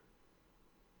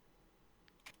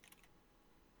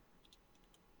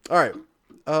 All right.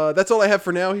 That's all I have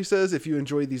for now, he says. If you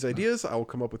enjoyed these ideas, I will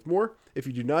come up with more. If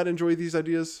you do not enjoy these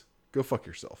ideas, go fuck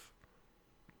yourself.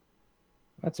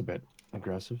 That's a bit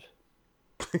aggressive.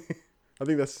 I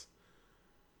think that's...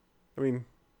 I mean...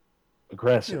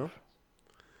 Aggressive. You know.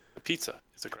 The pizza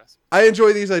is aggressive. I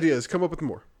enjoy these ideas. Come up with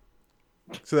more.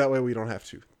 So that way we don't have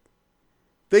to.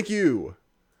 Thank you.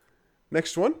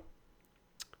 Next one.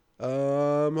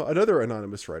 Another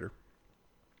anonymous writer.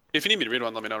 If you need me to read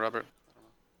one, let me know, Robert.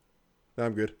 No,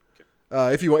 I'm good.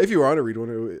 If you want to read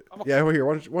one, yeah, well, here.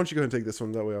 Why don't you go ahead and take this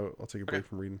one? That way I'll take a break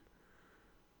from reading.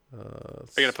 Are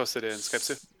you gonna post it in Skype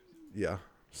too? Yeah,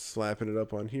 slapping it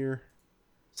up on here.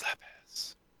 Slap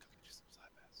ass.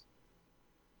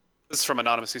 This is from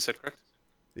Anonymous, he said, correct?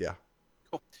 Yeah.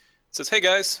 Cool. It says, hey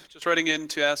guys, just writing in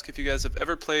to ask if you guys have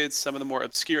ever played some of the more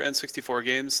obscure N64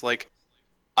 games like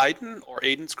Aiden or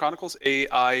Aiden's Chronicles,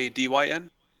 AIDYN.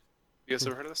 You guys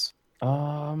ever heard of this?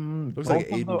 Looks like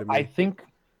Aiden to me. I think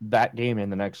that game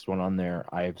and the next one on there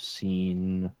I've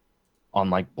seen on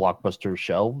like Blockbuster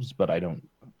shelves, but I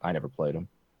never played them.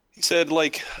 He said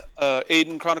like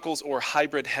Aiden Chronicles or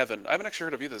Hybrid Heaven. I haven't actually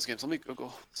heard of either of those games. Let me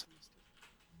Google.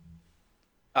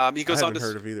 He goes I on haven't to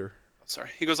heard of either. Sorry.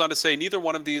 He goes on to say neither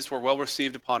one of these were well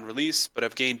received upon release, but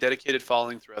have gained dedicated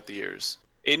following throughout the years.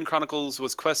 Aiden Chronicles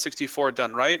was Quest 64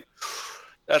 done right.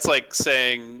 That's like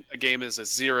saying a game is a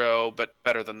 0, but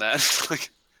better than that. Like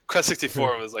Quest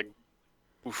 64 was like,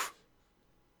 oof.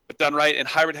 But done right. And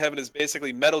Hybrid Heaven is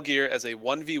basically Metal Gear as a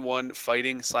 1v1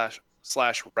 fighting slash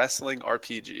wrestling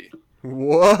RPG.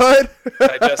 What?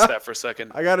 Digest that for a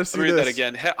second. I gotta see Let me read this. that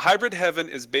again. Hybrid Heaven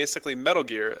is basically Metal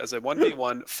Gear as a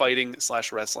 1v1 fighting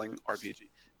slash wrestling RPG.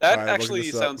 That All right, actually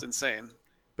looking this up. sounds insane.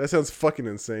 That sounds fucking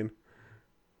insane.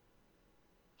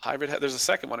 There's a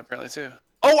second one apparently too.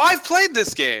 Oh, I've played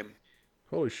this game.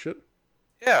 Holy shit.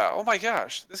 Yeah. Oh my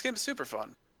gosh, this game's super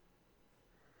fun.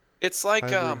 It's like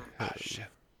Hybrid oh Heaven. shit.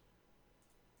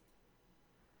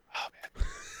 Oh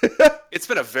man, it's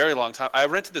been a very long time. I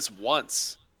rented this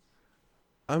once.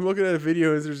 I'm looking at a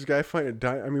video and there's a guy fighting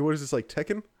I mean, what is this, like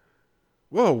Tekken?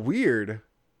 Whoa, weird.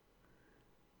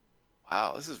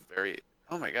 Wow, this is very.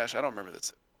 Oh my gosh, I don't remember this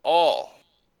at all.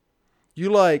 You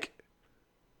like...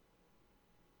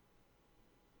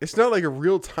 It's not like a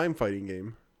real-time fighting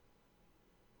game.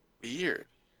 Weird.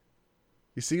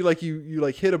 You see, like, you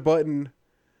like hit a button,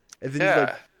 and then Yeah. you,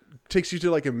 like, takes you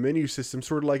to, like, a menu system,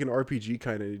 sort of like an RPG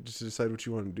kind of. You just decide what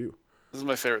you want to do. This is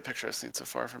my favorite picture I've seen so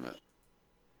far from it.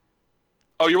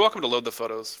 Oh, you're welcome to load the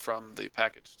photos from the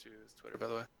package to his Twitter, by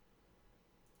the way.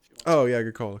 If you want Oh, yeah,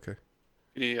 good call. Okay. to.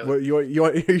 Any other- What, you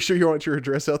want, are you sure you want your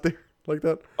address out there like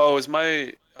that? Oh, is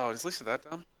Lisa that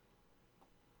down?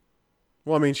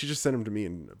 Well, I mean, she just sent them to me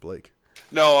and Blake.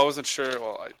 No, I wasn't sure.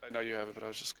 Well, I know you have it, but I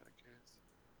was just kind of curious.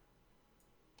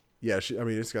 Yeah, I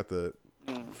mean, it's got the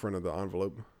Mm. front of the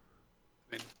envelope.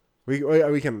 I mean, We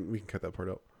can cut that part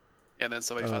out. and then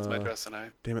somebody finds my address, and I.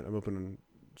 Damn it, I'm opening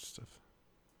stuff.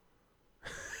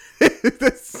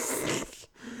 That's-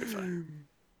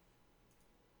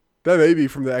 that may be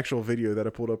from the actual video that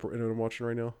I pulled up and I'm watching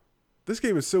right now. This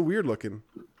game is so weird looking.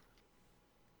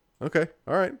 Okay,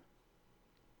 all right.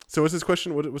 So what's his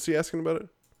question? What's he asking about it?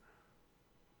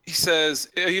 He says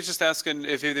he's just asking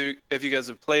if you guys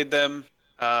have played them,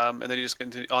 and then he just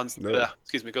No.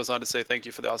 goes on to say thank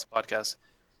you for the awesome podcast,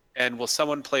 and will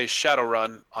someone play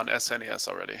Shadowrun on SNES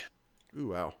already? Ooh,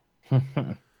 wow.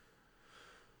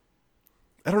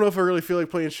 I don't know if I really feel like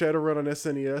playing Shadowrun on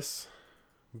SNES,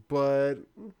 but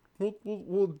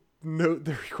we'll note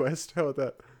the request. How about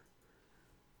that?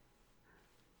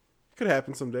 Could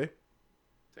happen someday.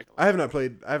 Take a look. I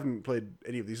haven't played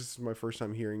any of these. This is my first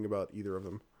time hearing about either of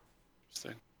them.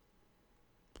 Interesting.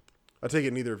 I take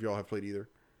it neither of y'all have played either.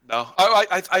 No,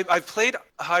 I've played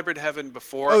Hybrid Heaven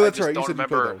before. Oh, that's I just right. You don't said you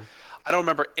played remember. that one. I don't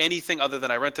remember anything other than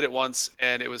I rented it once,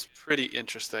 and it was pretty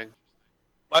interesting.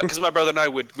 Because my brother and I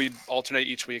we'd alternate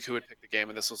each week who would pick the game,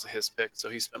 and this was his pick, so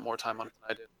he spent more time on it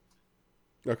than I did.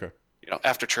 Okay. You know,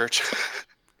 after church.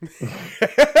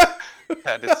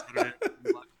 And it's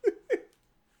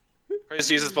praise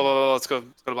Jesus, blah blah blah. Let's go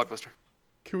to Blockbuster.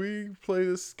 Can we play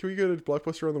this? Can we go to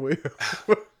Blockbuster on the way?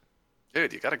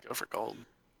 Dude, you gotta go for gold.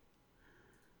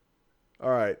 All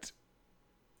right.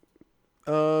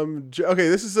 Okay,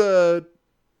 this is a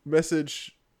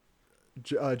message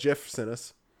Jeff sent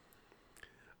us.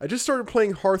 I just started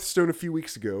playing Hearthstone a few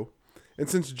weeks ago, and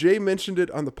since Jay mentioned it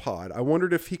on the pod, I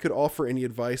wondered if he could offer any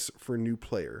advice for a new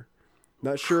player.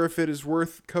 Not sure if it is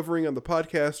worth covering on the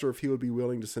podcast or if he would be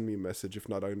willing to send me a message. If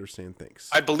not, I understand. Thanks.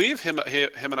 I believe him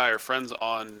and I are friends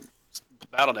on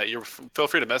BattleNet. Feel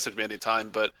free to message me anytime.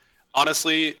 But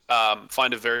honestly,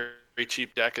 find a very, very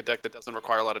cheap deck, a deck that doesn't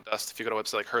require a lot of dust. If you go to a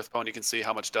website like Hearthstone, you can see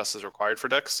how much dust is required for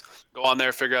decks. Go on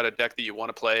there, figure out a deck that you want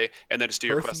to play, and then just do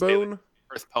your quest daily.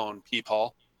 Hearthbone? Hearthpone,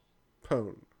 P-Paul.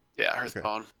 Pone. Yeah,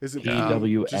 Hearthpone. Is it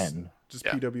PWN. Just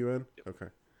Yeah. PWN? Okay.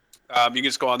 You can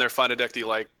just go on there, find a deck that you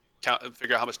like,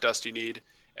 figure out how much dust you need,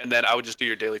 and then I would just do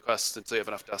your daily quests until you have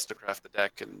enough dust to craft the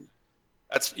deck. And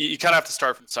that's you kind of have to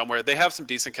start from somewhere. They have some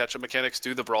decent catch-up mechanics.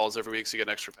 Do the brawls every week so you get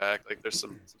an extra pack. Like there's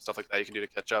some stuff like that you can do to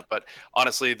catch up. But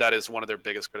honestly, that is one of their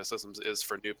biggest criticisms is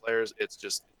for new players. It's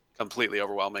just completely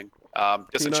overwhelming.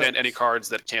 Disenchant any cards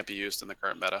that can't be used in the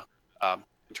current meta.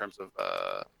 In terms of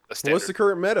the standard. What's the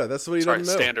current meta? That's what he Sorry,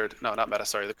 doesn't know. standard. No, not meta.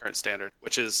 Sorry, the current standard,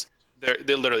 which is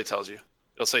they literally tells you.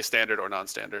 It'll say standard or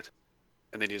non-standard,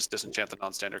 and then you just disenchant the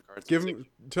non-standard cards.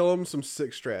 Tell him some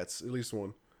sick strats, at least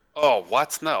one. Oh,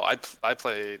 what? No, I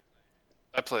play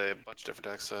a bunch of different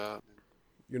decks.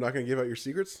 You're not going to give out your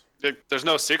secrets? There's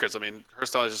no secrets. I mean,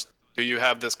 Hearthstone is just, do you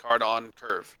have this card on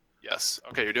curve? Yes.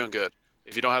 Okay, you're doing good.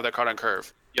 If you don't have that card on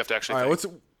curve, you have to actually. All right,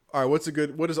 what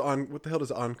the hell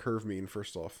does on curve mean?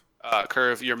 First off,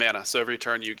 curve your mana. So every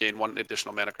turn you gain one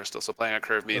additional mana crystal. So playing on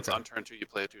curve means Okay. on turn 2 you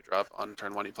play a 2-drop. On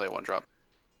turn 1 you play a 1-drop.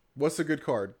 what's a good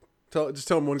card? Just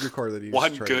tell him one good card that he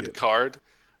One good card.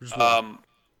 Just one.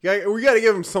 Yeah, we got to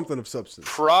give him something of substance.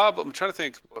 I'm trying to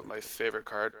think what my favorite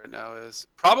card right now is.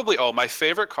 Probably, my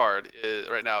favorite card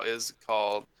right now is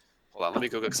called. Hold on, let me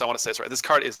Google because I want to say it's right. This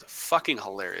card is fucking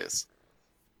hilarious.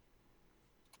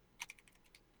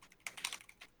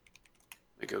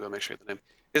 Let me Google, make sure I get the name.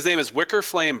 His name is Wicker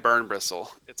Flame Burn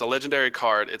Bristle. It's a legendary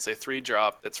card. It's a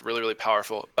 3-drop. It's really, really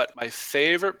powerful. But my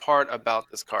favorite part about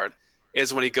this card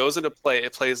is when he goes into play,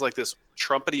 it plays like this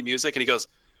trumpety music, and he goes,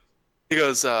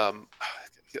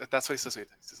 that's what he says.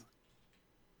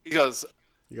 He goes,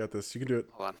 You got this. You can do it.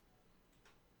 hold on.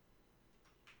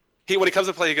 when he comes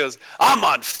to play, he goes, "I'm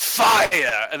on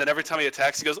fire," and then every time he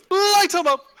attacks, he goes, "Light him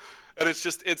up." And it's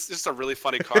just a really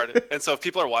funny card. And so if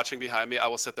people are watching behind me, I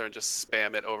will sit there and just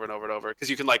spam it over and over and over because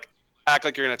you can like act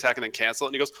like you're gonna attack and then cancel it,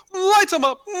 and he goes, "Light him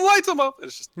up, light him up." And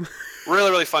it's just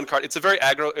really really fun card. It's a very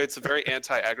aggro. It's a very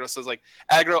anti-aggro. So it's like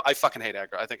aggro. I fucking hate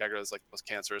aggro. I think aggro is like the most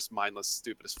cancerous, mindless,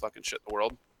 stupidest fucking shit in the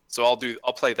world. So I'll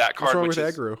play that card. What's wrong which with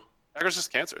is, aggro? Aggro's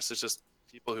just cancerous. It's just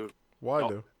people who Why no.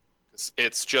 though?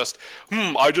 It's just,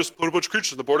 I just put a bunch of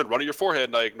creatures on the board and run at your forehead,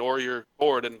 and I ignore your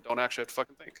board and don't actually have to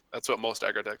fucking think. That's what most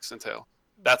aggro decks entail.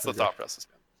 That's the thought process,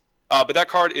 man. But that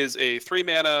card is a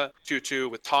 3-mana 2/2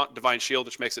 with Taunt, Divine Shield,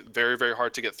 which makes it very, very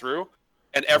hard to get through.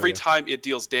 And every time it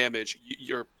deals damage,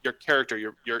 your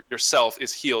character, yourself,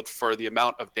 is healed for the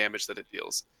amount of damage that it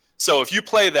deals. So if you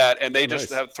play that and they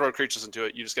just have throw creatures into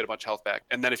it, you just get a bunch of health back.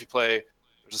 And then if you play,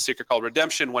 there's a secret called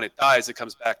Redemption. When it dies, it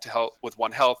comes back to health with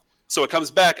 1 health. So it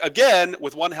comes back again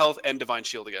with 1 health and Divine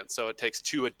Shield again. So it takes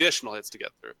 2 additional hits to get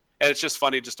through. And it's just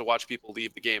funny just to watch people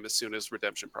leave the game as soon as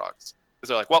Redemption procs. Because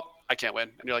they're like, well, I can't win.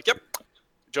 And you're like, yep,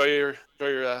 enjoy your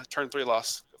turn 3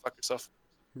 loss. Go fuck yourself.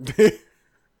 There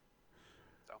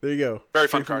you go. Very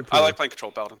fun card. I like playing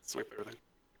Control Paladin. It's my favorite thing.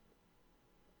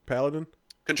 Paladin?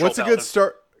 Control What's Paladin. a good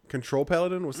start? Control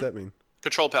Paladin? What's that mean?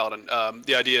 Control Paladin.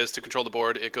 The idea is to control the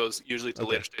board. It goes usually to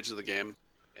later stages of the game,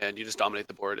 and you just dominate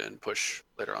the board and push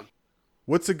later on.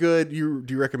 What's a good? Do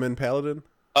you recommend Paladin?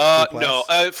 No.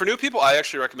 For new people, I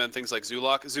actually recommend things like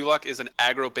Zulok. Zulok is an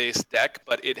aggro-based deck,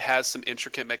 but it has some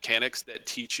intricate mechanics that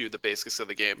teach you the basics of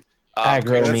the game.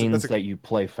 Aggro means that you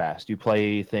play fast. You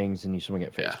play things and you swing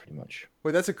at face, pretty much.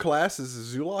 Wait, that's a class?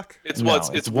 Is it Zulok? It's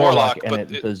Warlock, but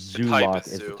the Zulok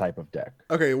is the type of deck.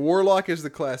 Okay, Warlock is the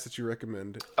class that you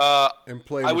recommend. And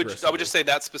play. I would just say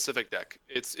that specific deck.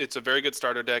 It's a very good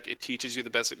starter deck. It teaches you the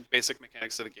basic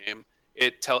mechanics of the game.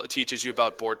 It teaches you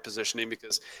about board positioning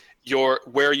because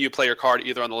where you play your card,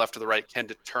 either on the left or the right, can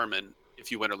determine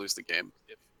if you win or lose the game.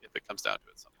 If it comes down to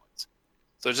it, at some points.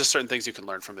 So there's just certain things you can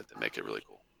learn from it that make it really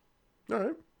cool. All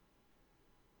right.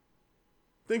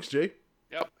 Thanks, Jay.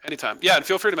 Yep, anytime. Yeah, and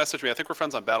feel free to message me. I think we're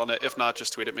friends on Battle.net. If not,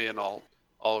 just tweet at me and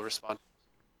I'll respond.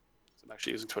 I'm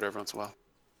actually using Twitter every once in a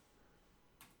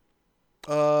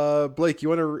while. Blake, you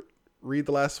want to read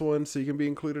the last one so you can be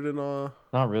included in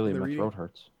Not really. My throat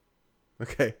hurts.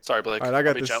 Okay. Sorry, Blake. All right, I got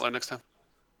I'll be this. gentler next time.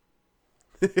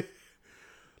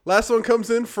 Last one comes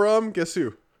in from guess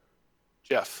who?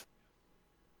 Jeff.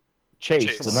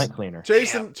 Chase, the night cleaner.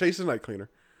 Chase the night cleaner.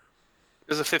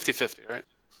 It was a 50-50, right?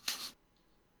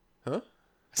 Huh?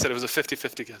 I said it was a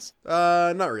 50-50 guess.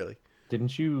 Not really.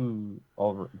 Didn't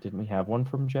we have one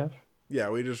from Jeff? Yeah,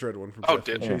 we just read one from Oh, Jeff.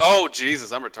 did you? Oh,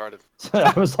 Jesus, I'm retarded.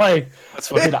 I was like, That's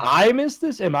funny. did I miss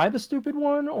this? Am I the stupid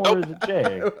one, or is it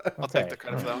Jay? I'll take the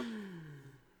credit for that one.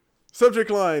 Subject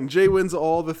line: Jay wins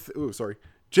all the.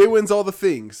 Jay wins all the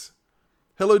things.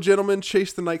 Hello, gentlemen.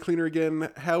 Chase the night cleaner again.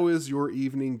 How is your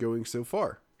evening going so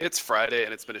far? It's Friday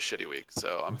and it's been a shitty week,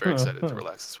 so I'm very excited to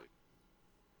relax this week.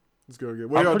 It's going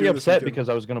good. I'm pretty upset because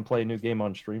I was going to play a new game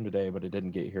on stream today, but it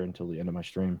didn't get here until the end of my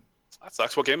stream. That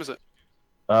sucks. What game is it?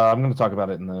 I'm going to talk about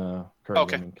it in the current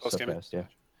gaming post-gaming. subcast, yeah.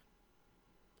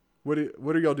 What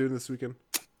are y'all doing this weekend?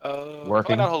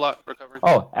 Working. Not a whole lot. Recovering.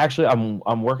 Oh, actually,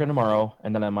 I'm working tomorrow,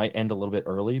 and then I might end a little bit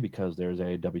early because there's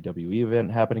a WWE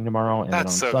event happening tomorrow, and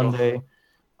That's then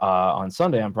on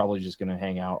Sunday, I'm probably just going to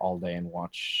hang out all day and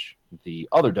watch the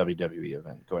other WWE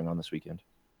event going on this weekend.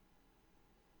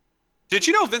 Did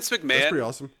you know Vince McMahon? That's pretty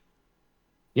awesome.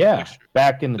 Yeah,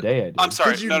 back in the day, I did. I'm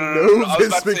sorry. Did you no. know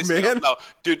Vince McMahon? No,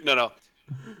 dude, no.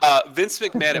 Vince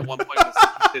McMahon at one point was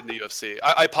interested in the UFC.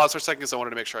 I paused for a second because I wanted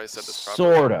to make sure I said this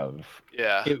properly. Sort of.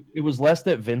 Yeah. It was less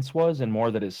that Vince was and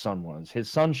more that his son was. His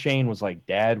son Shane was like,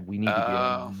 Dad, we need to get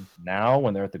on now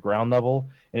when they're at the ground level.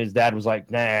 And his dad was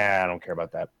like, nah, I don't care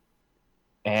about that.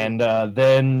 And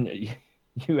then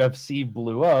UFC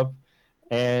blew up.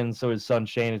 And so his son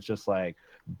Shane is just like,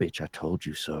 bitch, I told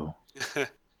you so.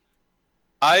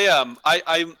 I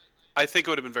think it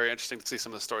would have been very interesting to see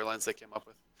some of the storylines they came up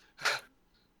with.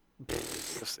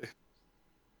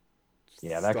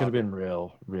 Yeah, that could have been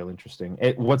real interesting.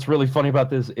 What's really funny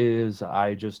about this is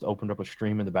I just opened up a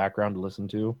stream in the background to listen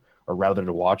to, or rather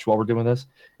to watch while we're doing this,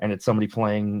 and it's somebody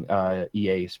playing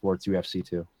EA Sports UFC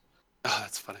 2. Oh,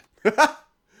 that's funny.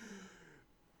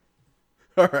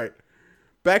 All right,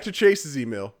 back to Chase's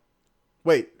email.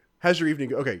 Wait, how's your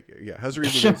evening? Okay, yeah, how's your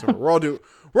evening going so far? We're all doing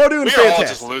fantastic. We're all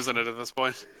just losing it at this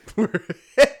point.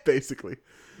 Basically.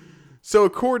 So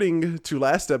according to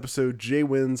last episode, Jay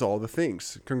wins all the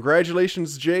things.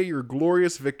 Congratulations, Jay. Your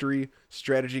glorious victory.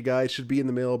 Strategy guide should be in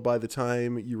the mail by the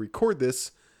time you record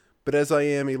this, but as I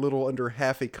am a little under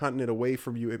half a continent away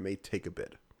from you, it may take a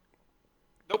bit.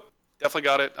 Nope. definitely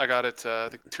got it. I got it I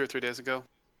think 2 or 3 days ago.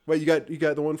 Wait, you got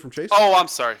the one from Chase? Oh, I'm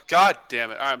sorry. God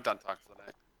damn it. All right, I'm done talking for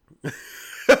the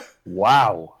night.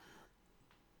 Wow.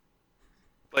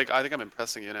 Like, I think I'm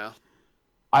impressing you now.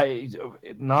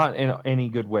 Not in any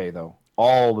good way though.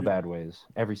 All the bad ways,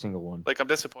 every single one. Like, I'm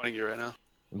disappointing you right now.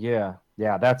 Yeah,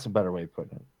 that's a better way of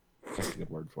putting it. That's a good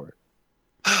word for it.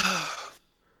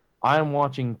 I'm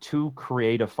watching 2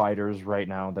 creative fighters right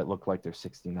now that look like they're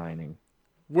 69ing.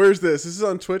 Where's this? This is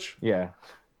on Twitch? Yeah.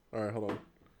 All right, hold on.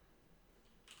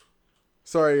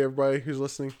 Sorry, everybody who's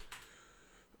listening.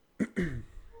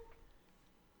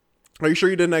 Are you sure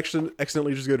you didn't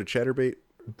accidentally just go to Chatterbait?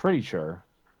 I'm pretty sure.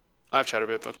 I have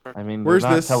Chatterbait bookmark. I mean, Where's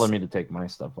they're not this? telling me to take my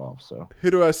stuff off, so.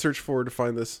 Who do I search for to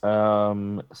find this?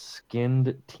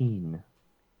 Skinned teen.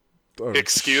 Oh,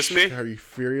 Excuse me? Are you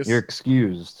furious? You're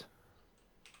excused.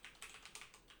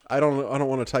 I don't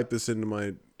want to type this into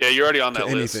my Yeah, you're already on to that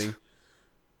anything. list.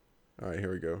 All right,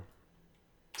 here we go.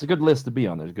 It's a good list to be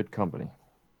on. There's good company.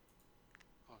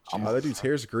 Oh, that dude's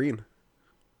hair's green.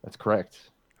 That's correct.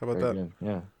 How about Very that? good.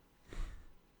 Yeah.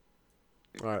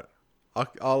 All right,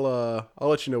 I'll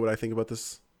let you know what I think about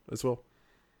this as well.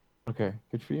 Okay.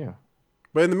 Good for you.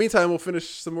 But in the meantime, we'll finish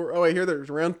some more. Oh wait, here there's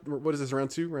round. What is this? Round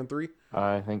 2? Round 3?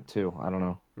 I think 2. I don't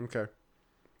know. Okay.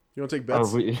 You want to take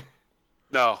bets?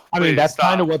 No. I mean, please, that's stop.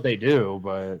 kind of what they do,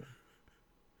 but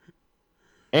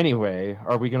anyway,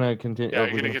 are we gonna continue? Yeah, are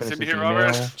you're we gonna finish continue this here,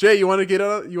 Robert? email? Jay, you want to get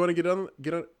on? You want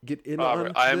to get in Robert,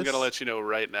 on I am this? going to let you know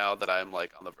right now that I'm,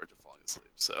 like, on the verge of falling asleep,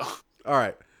 so. All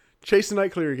right. Chase the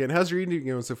night clear again. How's your eating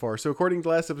going so far? So according to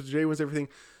last episode, Jay wins everything.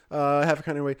 Half a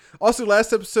kind of way. Also,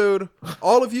 last episode,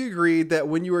 all of you agreed that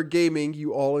when you are gaming,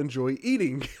 you all enjoy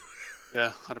eating.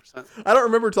 Yeah, 100%. I don't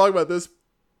remember talking about this.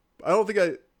 I don't think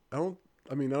I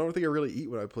really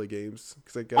eat when I play games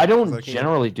because I don't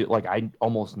generally do like I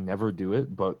almost never do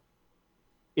it, but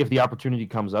if the opportunity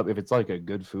comes up, if it's like a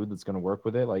good food that's gonna work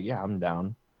with it, like yeah, I'm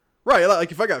down. Right,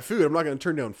 like if I got food, I'm not going to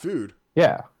turn down food.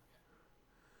 Yeah.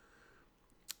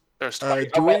 There's All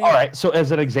right, twice. Okay, all right. So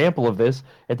as an example of this,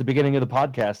 at the beginning of the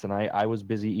podcast, and I was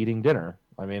busy eating dinner.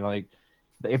 I mean, like,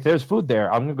 if there's food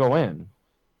there, I'm gonna go in.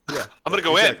 Yeah, I'm going to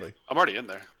go exactly. in. I'm already in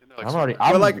there. You know, like, I'm already.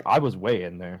 But, I was way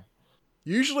in there.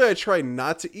 Usually I try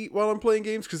not to eat while I'm playing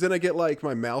games because then I get like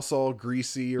my mouse all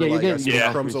greasy or Yeah, you like I get see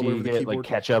yeah. crumbs all you over the get keyboard. like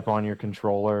ketchup on your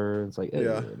controller. It's like,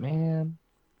 Yeah. man.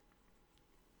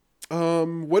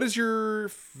 What is your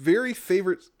very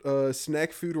favorite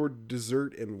snack food or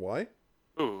dessert and why?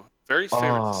 Ooh, very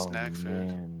favorite Oh snack food.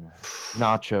 man,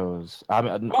 nachos.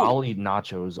 I'll eat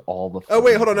nachos all the. Oh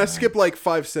wait, fucking hold on. I time. skipped like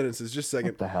 5 sentences. Just a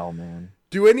second. What the hell, man?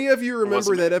 Do any of you remember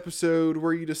wasn't that episode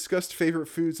where you discussed favorite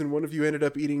foods and one of you ended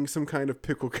up eating some kind of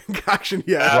pickle concoction?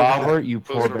 Yeah, Robert, you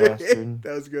poor Those were- bastard.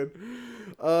 that was good.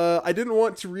 I didn't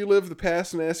want to relive the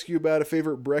past and ask you about a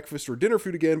favorite breakfast or dinner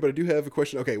food again, but I do have a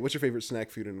question. Okay, what's your favorite snack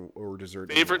food or dessert?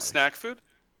 and Favorite why? snack food?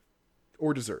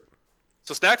 or dessert?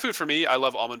 So snack food for me, I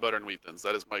love almond butter and wheat thins.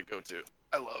 That is my go-to.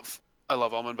 I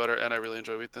love almond butter and I really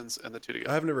enjoy wheat thins and the two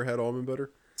together. I've never had almond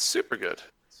butter. Super good.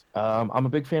 I'm a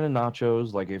big fan of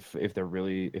nachos. Like if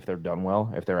they're done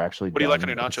well, if they're actually. What do you like on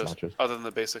done your with nachos, other than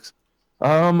the basics?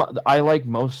 I like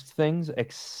most things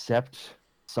except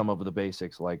some of the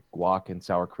basics like guac and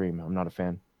sour cream. I'm not a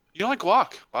fan. You don't like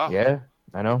guac? Wow. Yeah,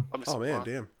 I know. Love me Oh some man, guac.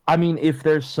 damn. I mean, if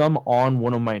there's some on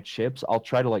one of my chips, I'll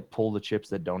try to like pull the chips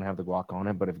that don't have the guac on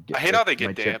it. But if I hate how they my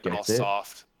get chip damp and all gets it-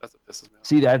 soft. That's what pisses me off.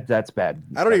 See that's bad.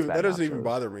 I don't That's even. bad That doesn't even nachos.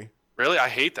 bother me. Really, I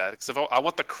hate that because I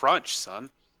want the crunch, son.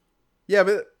 Yeah,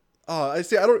 but I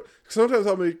see. I don't. Sometimes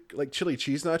I'll make like chili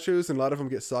cheese nachos, and a lot of them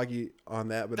get soggy on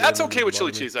that. But That's that doesn't okay with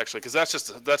bother chili me. cheese actually, because that's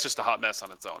just a hot mess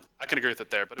on its own. I can agree with it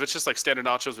there. But if it's just like standard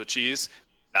nachos with cheese,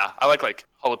 nah. I like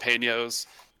jalapenos,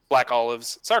 black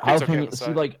olives. Sour cream's okay on the See,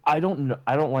 side. like I don't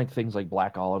like things like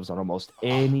black olives on almost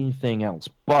anything else,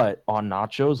 but on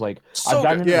nachos, like So I've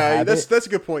gotten good. into the Yeah, habit that's a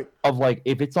good point. of like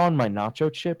if it's on my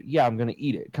nacho chip, yeah, I'm gonna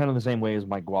eat it. Kind of the same way as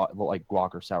my guac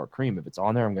or sour cream. If it's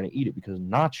on there, I'm gonna eat it because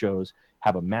nachos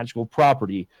have a magical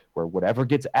property where whatever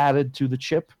gets added to the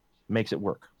chip makes it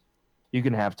work. You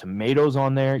can have tomatoes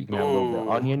on there. You can have a little bit of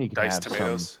Ooh, onion. You can diced have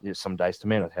tomatoes. some diced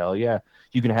tomatoes. Hell yeah.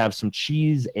 You can have some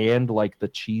cheese and like the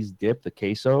cheese dip, the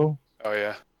queso. Oh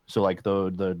yeah. So like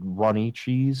the runny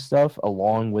cheese stuff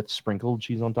along with sprinkled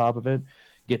cheese on top of it.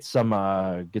 Get some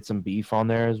beef on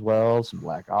there as well. Some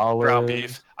black olives. Ground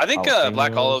beef. I think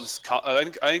black jalapenos. olives.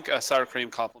 I think sour cream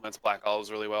complements black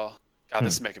olives really well. God,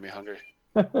 this is making me hungry.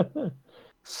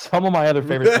 Some of my other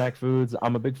favorite snack foods.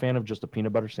 I'm a big fan of just a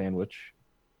peanut butter sandwich.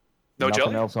 No Nothing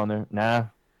jelly? else on there. Nah,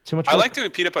 too much. I work. like doing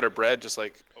peanut butter bread, just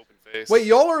like open face. Wait,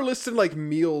 y'all are listing like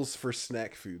meals for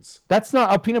snack foods. That's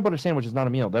not a peanut butter sandwich. Is not a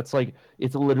meal. That's like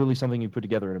it's literally something you put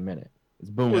together in a minute. It's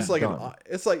boom. It's like done.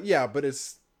 it's like yeah, but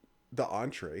it's the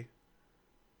entree.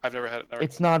 I've never had it. Never.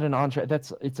 It's not an entree.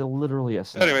 It's literally a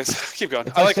snack. Anyways, keep going.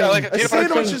 It's I like like saying- it. A Peanut butter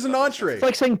sandwich toast is an entree. It's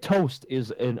like saying toast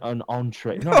is an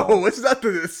entree. No, it's not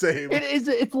the same. It is.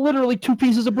 It's literally 2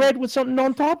 pieces of bread with something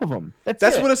on top of them. That's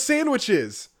it. what a sandwich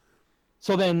is.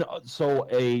 So then, so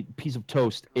a piece of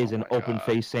toast is an my open God.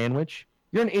 face sandwich.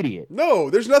 You're an idiot. No,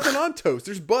 there's nothing on toast.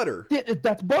 There's butter.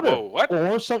 That's butter. Whoa, what?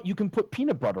 Or some you can put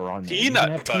peanut butter on there. You Peanut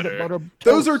can have butter? Peanut butter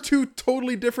Those toast. are two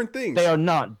totally different things. They are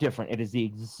not different. It is the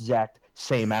exact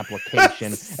same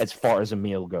application as far as a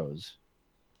meal goes.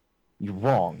 You're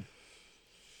wrong.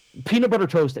 Peanut butter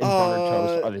toast and buttered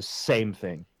toast are the same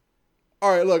thing. All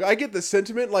right, look, I get the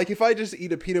sentiment. Like, if I just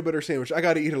eat a peanut butter sandwich, I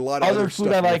got to eat a lot of Other other food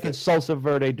stuff I like with is it. salsa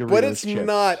verde Doritos But it's chips.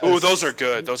 not. Oh, those are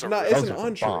good. Those are not. really It's good. an Those are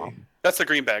entree. bomb. That's the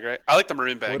green bag, right? I like the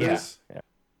maroon bag. What Yeah. is?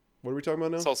 What are we talking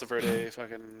about now? Salsa verde,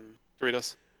 fucking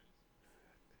Doritos.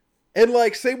 And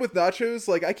like, same with nachos.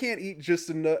 Like, I can't eat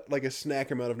just like a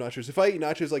snack amount of nachos. If I eat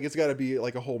nachos, like, it's got to be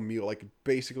like a whole meal, like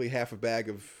basically half a bag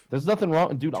of There's nothing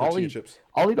wrong, dude. tortilla chips.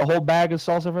 I'll eat a whole bag of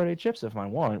salsa verde chips if I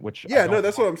want. Which I Yeah, no, don't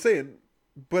that's what I'm saying.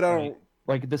 But I don't.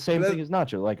 like. The same That- thing as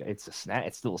nacho. Like it's a snack.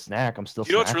 It's still a snack. I'm still.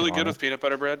 You know what's really snacking good on with it. peanut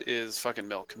butter bread is fucking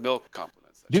milk. Milk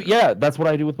complements that Dude, shit. yeah, that's what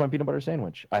I do with my peanut butter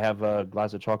sandwich. I have a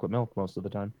glass of chocolate milk most of the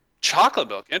time. Chocolate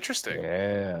milk. Interesting.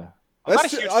 Yeah. I'm not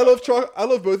That's a huge I love chocolate. I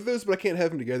love both of those, but I can't have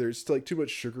them together. It's like too much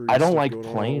sugar. I don't stuff like going on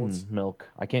all at plain once. milk.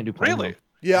 I can't do plain Really? milk.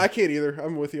 Yeah, I can't either.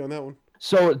 I'm with you on that one.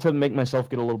 So to make myself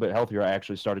get a little bit healthier, I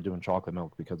actually started doing chocolate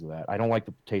milk because of that. I don't like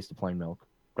the taste of plain milk.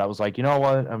 But I was like, you know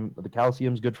what? The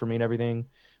calcium's good for me and everything.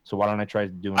 So why don't I try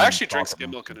doing? I actually drink chocolate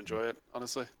skim milk and enjoy it.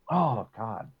 Honestly, Oh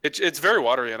God. it's very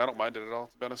watery and I don't mind it at all.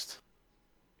 To be honest.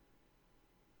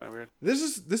 Kinda weird.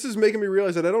 This is making me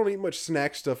realize that I don't eat much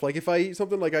snack stuff. Like if I eat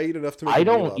something, like I eat enough to make. I a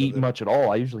meal don't out eat of it. much at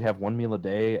all. I usually have one meal a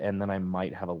day, and then I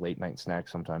might have a late night snack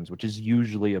sometimes, which is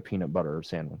usually a peanut butter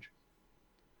sandwich.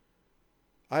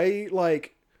 I eat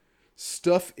like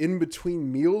stuff in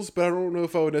between meals, but I don't know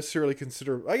if I would necessarily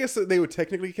consider. I guess that they would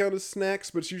technically count as snacks,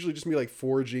 but it's usually just me like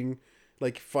foraging,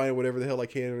 like find whatever the hell I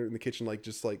can in the kitchen, like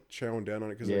just like chowing down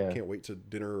on it because Yeah. I can't wait to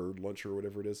dinner or lunch or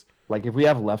whatever it is. Like if we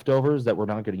have leftovers that we're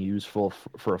not going to use for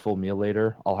a full meal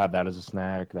later, I'll have that as a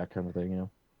snack, that kind of thing, you know.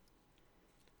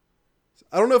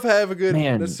 I don't know if I have a good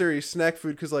Man. necessary snack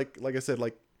food because like I said,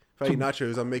 like if I eat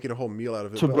nachos, I'm making a whole meal out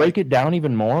of it. To but, break like, it down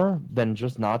even more than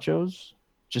just nachos,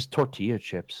 just tortilla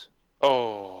chips.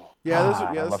 Oh, yeah, those Ah,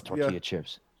 are, yeah, I love that's- tortilla yeah.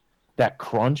 chips. That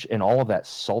crunch and all of that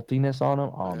saltiness on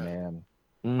them. Oh Yeah. man.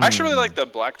 I actually really Mm. like the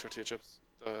black tortilla chips,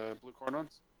 the blue corn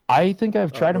ones. I think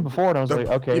I've tried the- them before, and I was the- like,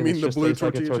 okay, you mean this the just blue tastes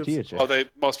like a tortilla tortilla chips? chip.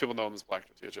 Oh, most people know them as black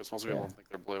tortilla chips. Most people Yeah. don't think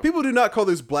they're blue. People do not call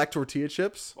those black tortilla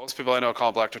chips. Most people I know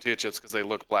call them black tortilla chips because they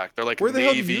look black. They're like Where the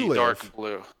hell do navy, you live? dark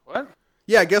blue. What?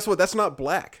 Yeah, guess what? That's not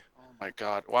black. Oh my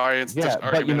god! Why are you in such Yeah, an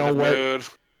but you know argumentative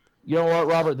what? mood? You know what,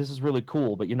 Robert? This is really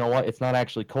cool, but you know what? It's not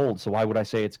actually cold, so why would I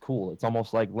say it's cool? It's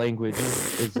almost like language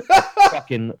is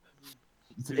fucking.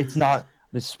 It's not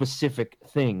the specific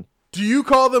thing. Do you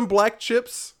call them black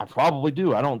chips? I probably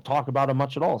do. I don't talk about them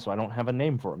much at all, so I don't have a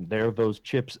name for them. They're those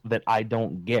chips that I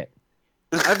don't get.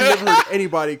 I've never heard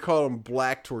anybody call them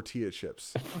black tortilla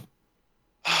chips.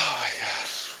 Oh my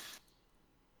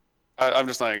god! I'm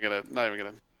just not even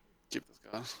gonna keep this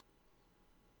going.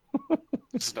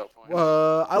 There's no point.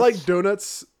 I like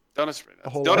donuts. Donuts are pretty a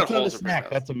nice. whole Donut lot. That's not a holes are pretty snack.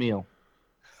 nice. That's a meal.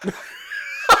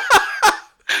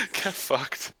 Get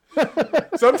fucked.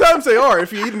 Sometimes they are.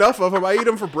 If you eat enough of them, I eat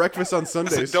them for breakfast on Listen,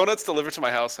 Sundays. donuts delivered to my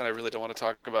house, and I really don't want to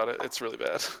talk about it. It's really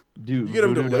bad. Dude, You get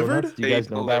 'em Voodoo delivered? Donuts? Do you They guys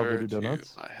know about deliver Voodoo to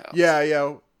Donuts? my house.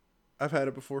 Yeah, I've had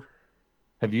it before.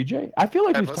 Have you, Jay? I feel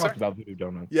like Yeah, we've what, talked sorry? about Voodoo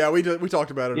Donuts. Yeah, we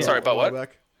talked about it. Yeah. Sorry, about a while what?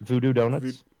 back. Voodoo Donuts?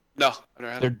 Voodoo- No, I've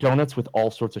never had They're it. donuts with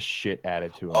all sorts of shit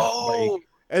added to them. Oh,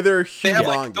 And they're they have humongous.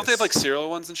 like don't they have like cereal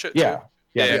ones and shit? yeah. too?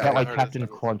 Yeah, Yeah, they yeah, got I've like heard of Captain those.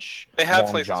 Crunch, They have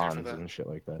Long places here for Johns, that. and shit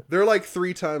like that. They're like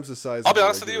 3 times the size. I'll of be a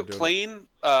honest with you. regular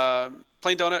donut.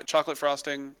 Plain donut, chocolate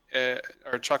frosting,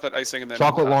 or chocolate icing, and then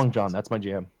Chocolate Long John, that's my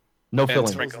jam. No and filling.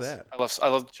 sprinkles. that? I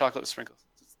love chocolate with sprinkles.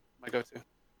 It's my go-to.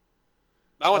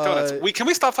 I want donuts. Can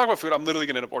we stop talking about food? I'm literally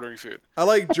gonna end up ordering food. I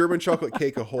like German chocolate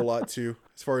cake a whole lot too,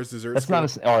 as far as desserts. That's go.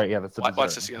 not a. All right, yeah, that's a Watch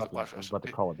dessert. this, you I guys, was watch. about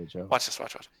to call it a joke. Watch this.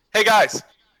 Hey guys.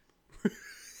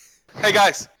 Hey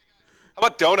guys. How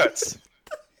about donuts?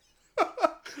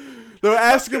 No,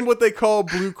 ask them what they call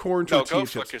blue corn No, tortilla go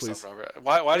chips, fuck yourself, please.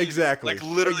 Robert. Why do you Exactly. like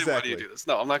literally? Why do you Exactly. do this?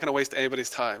 No, I'm not gonna waste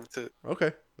anybody's time.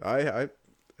 Okay, hey,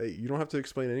 you don't have to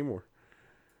explain anymore.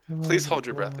 Please hold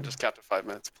your breath and just capture 5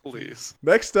 minutes, please.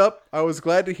 Next up, I was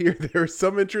glad to hear there is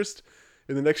some interest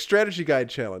in the next strategy guide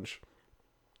challenge.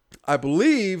 I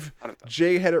believe 100,000.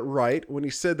 Jay had it right when he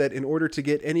said that in order to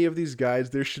get any of these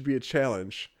guides, there should be a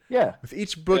challenge. Yeah. With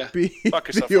each book Yeah. being Fuck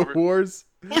yourself, the Robert. awards.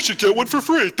 I should get one for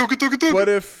free. What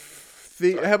if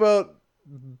how about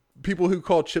people who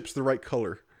call chips the right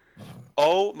color?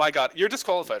 Oh my god, you're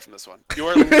disqualified from this one. You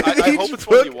are. I hope Each it's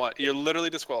one you book- want. You're literally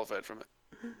disqualified from it.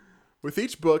 With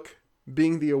each book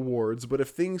being the awards, but if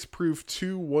things prove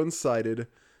too one-sided, in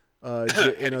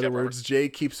other Handicap words, Jay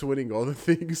keeps winning all the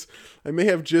things, I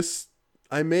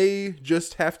may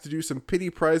just have to do some pity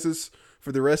prizes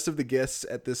for the rest of the guests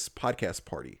at this podcast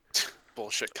party.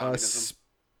 Bullshit communism.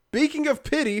 Speaking of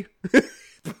pity,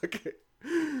 okay.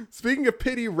 Speaking of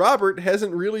pity, Robert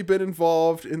hasn't really been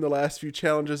involved in the last few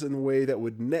challenges in a way that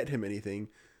would net him anything.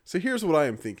 So here's what I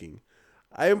am thinking.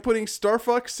 I am putting Star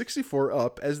Fox 64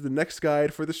 up as the next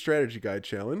guide for the strategy guide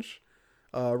challenge.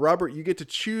 Robert, you get to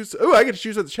choose. Oh, I get to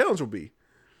choose what the challenge will be.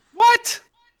 What?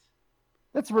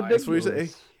 That's That's what ridiculous.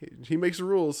 he said. He makes the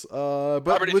rules. But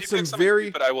Robert, if with you some pick something very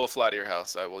stupid, I will fly to your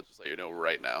house. I will just let you know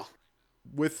right now.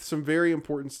 with some very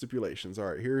important stipulations. All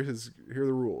right, here are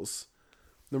the rules.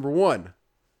 Number 1,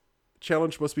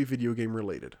 challenge must be video game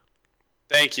related.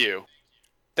 Thank you.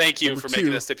 Thank you Number for 2.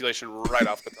 making this stipulation right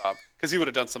off the top. Because he would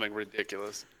have done something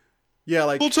ridiculous. Yeah,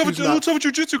 like Let's have who's not- a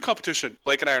jiu-jitsu competition.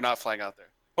 Blake and I are not flying out there.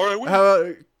 All right, how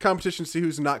about competition to see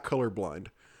who's not colorblind?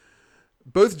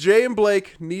 Both Jay and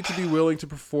Blake need to be willing to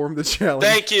perform the challenge.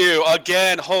 Thank you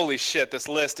again. Holy shit, this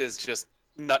list is just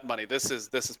nut money. This is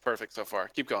perfect so far.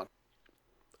 Keep going.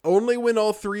 Only when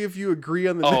all 3 of you agree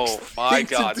on the Oh next my thing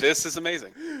to god, do. this is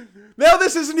amazing. Now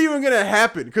this isn't even gonna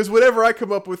happen because whatever I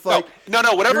come up with, like, no,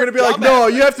 whatever. you're gonna be like, dumbass- no,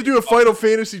 you have to do a Final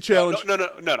Fantasy challenge.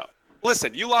 No.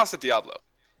 Listen, you lost at Diablo.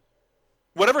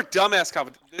 Whatever dumbass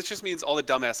this just means all the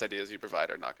dumbass ideas you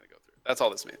provide are not going to go through. That's all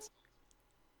this means.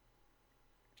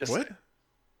 Just What? saying.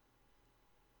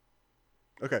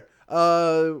 Okay.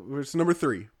 It's number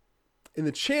 3. In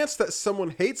the chance that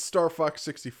someone hates Star Fox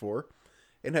 64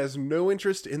 and has no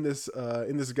interest in this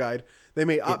guide, they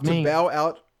may opt to me. bow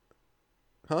out.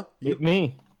 Huh?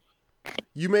 Me.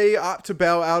 You may opt to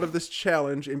bow out of this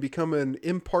challenge and become an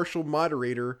impartial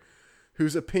moderator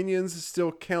whose opinions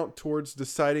still count towards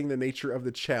deciding the nature of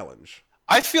the challenge.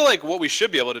 I feel like what we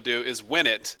should be able to do is win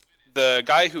it. The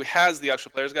guy who has the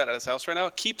actual player's guide at his house right now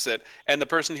keeps it, and the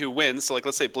person who wins, so like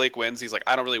let's say Blake wins, he's like,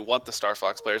 I don't really want the Star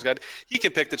Fox player's guide. He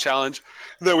can pick the challenge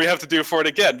that we have to do for it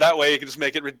again. That way, he can just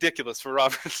make it ridiculous for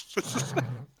Robert.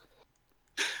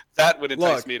 That would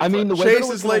entice Look, me. To I mean, the play. way Chase that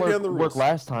it has was laid gonna down the work rules.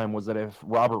 last time was that if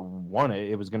Robert won it,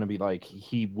 it was going to be like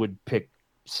he would pick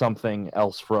something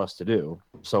else for us to do.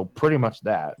 So pretty much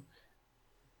that.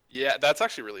 Yeah, that's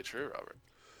actually really true, Robert.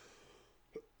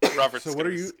 Robert's So what gonna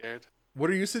are be you- scared. What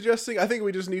are you suggesting? I think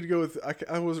we just need to go with.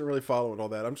 I wasn't really following all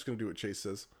that. I'm just going to do what Chase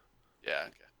says, Yeah.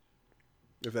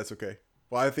 Okay. if that's okay.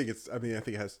 Well, I think it's. I think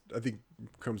it has. I think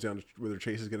it comes down to whether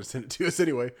Chase is going to send it to us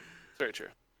anyway. Very true.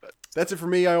 But That's it for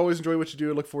me. I always enjoy what you do.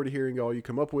 I look forward to hearing all you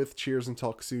come up with. Cheers and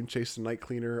talk soon. Chase the Night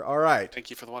Cleaner. All right. thank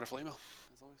you for the wonderful email,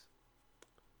 as always.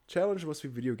 Challenge must be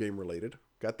video game related.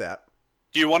 Got that.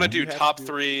 Do you want to do You have top to do-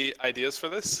 3 ideas for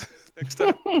this next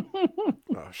time?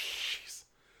 Oh, jeez.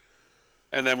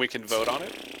 And then we can vote on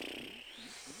it?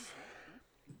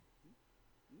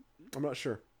 I'm not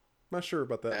sure. Not sure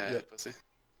about that yet. Pussy.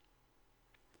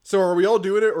 So are we all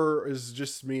doing it, or is it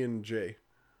just me and Jay?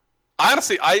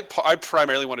 Honestly, I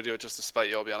primarily want to do it just to spite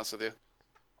you, I'll be honest with you.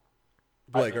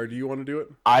 Blake, or do you want to do it?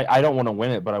 I don't want to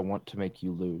win it, but I want to make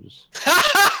you lose.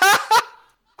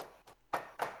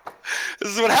 This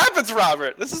is what happens,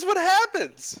 Robert. This is what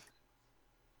happens.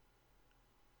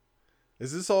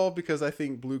 Is this all because I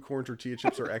think blue corn tortilla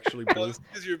chips are actually blue? Well,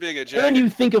 because you're being a And jack. then you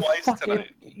think of Twice fucking.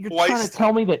 tonight. You're Twice trying to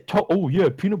tell me that. Oh yeah,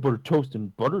 peanut butter toast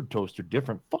and buttered toast are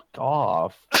different. Fuck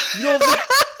off. You know,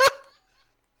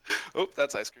 Oh,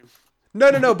 that's ice cream.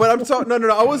 no. But I'm talking. No.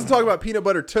 I wasn't talking about peanut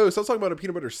butter toast. I was talking about a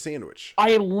peanut butter sandwich.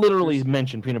 I literally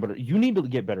mentioned peanut butter. You need to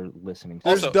get better listening.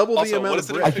 There's double the amount what of is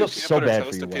the bread. difference I feel between so peanut bad butter for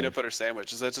toast you, and Wade. peanut butter sandwich?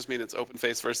 Does that just mean it's open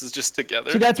face versus just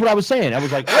together? See, that's what I was saying. I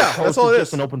was like, Yeah, oh, that's toast all is it just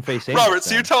is. an open face sandwich. Robert,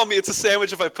 so you're then. telling me it's a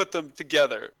sandwich if I put them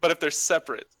together, but if they're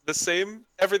separate, the same,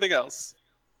 everything else,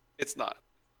 it's not.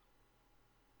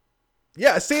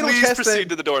 Yeah, a sandwich Please has proceed to.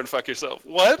 to the door and fuck yourself.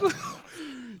 What?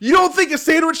 You don't think a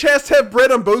sandwich has to have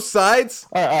bread on both sides?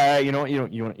 All right, you know what? Here's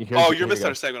Oh, here you're we go.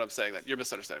 misunderstanding what I'm saying. Then you're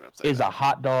misunderstanding what I'm saying. Is a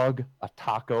hot dog a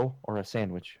taco or a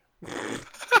sandwich?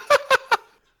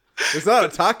 It's not a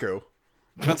taco.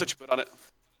 Depends what you put on it.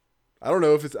 I don't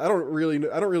know if it's. I don't really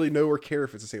know or care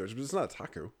if it's a sandwich, but it's not a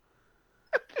taco.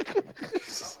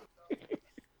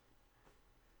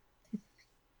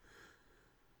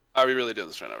 Are we really doing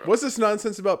this right now, Robert? What's this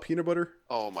nonsense about peanut butter?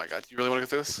 Oh my god, you really want to go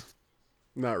through this?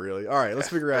 Not really. All right, let's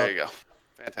figure There out. you go.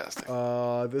 Fantastic.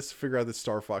 Let's figure out the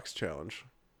Star Fox challenge.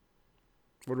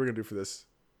 What are we gonna do for this?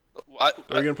 I, Are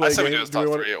we gonna I play a said we game? do this Do we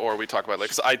top wanna- three, or we talk about it, like,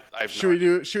 'cause I have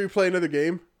Should we play another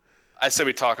game? I said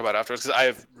we talk about it afterwards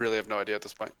because really have no idea at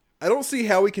this point. I don't see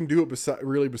how we can do it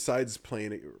besides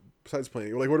playing it. Besides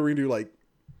playing it, like what are we gonna do? Like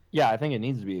Yeah, I think it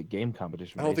needs to be a game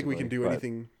competition. I don't think we can basically, do but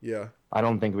anything. Yeah. I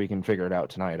don't think we can figure it out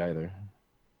tonight either.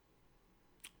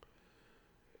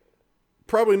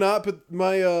 Probably not, but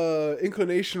my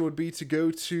inclination would be to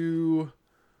go to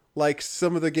like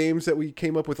some of the games that we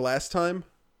came up with last time.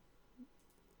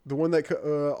 The one that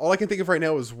all I can think of right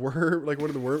now is Worm, like one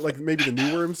of the Worm, like maybe the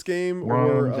new Worms game,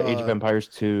 Worms, or Age of Empires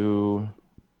 2.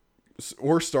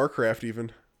 or StarCraft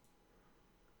even.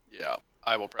 Yeah,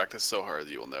 I will practice so hard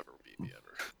that you will never beat me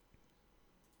ever.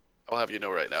 I'll have you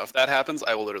know right now. If that happens,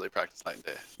 I will literally practice night and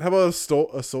day. How about a Soul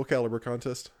Calibur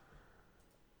contest,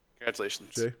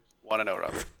 Congratulations. Jay? 1-0,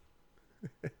 Robert.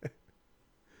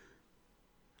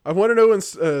 I want to know in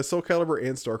Soul Calibur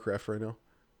and StarCraft right now.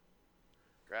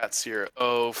 Congrats here.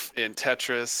 Oaf in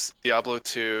Tetris, Diablo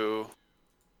 2.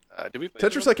 Did we play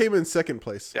Tetris, I came in second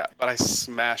place. Yeah, but I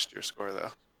smashed your score,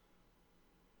 though.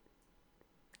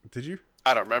 Did you?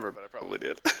 I don't remember, but I probably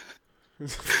did.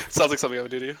 Sounds like something I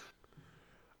would do to you.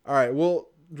 All right. Well,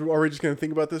 are we just gonna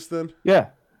think about this then? Yeah.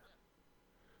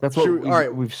 That's what Should we- all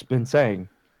right. we've been saying.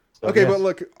 So, Okay, yes. but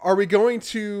look, are we going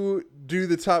to do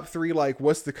the top three? Like,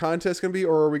 what's the contest gonna be,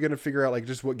 or are we gonna figure out like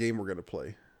just what game we're gonna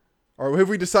play? Or have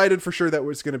we decided for sure that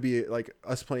it's gonna be like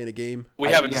us playing a game? We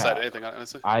haven't decided anything on it,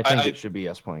 honestly. I think it should be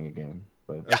us playing a game.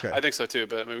 But Yeah, Okay. I think so too,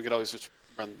 but I mean, we could always just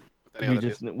run with any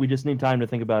other we just need time to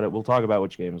think about it. We'll talk about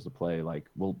which games to play. Like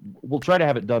we'll try to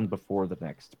have it done before the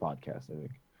next podcast, I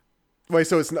think. Wait,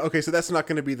 so it's okay. So that's not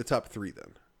gonna be the top three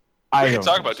then. We don't can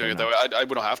talk think about so, doing it no. though.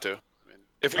 We don't have to. I mean,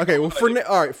 if we Okay, well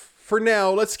all right, for now,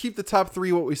 let's keep the top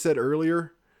three what we said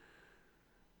earlier.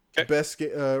 Okay. Best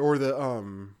or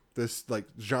the this like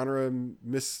genre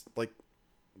mix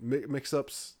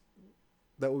ups.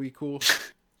 That would be cool.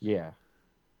 Yeah.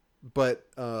 But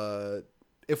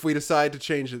if we decide to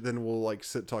change it, then we'll like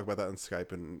talk about that on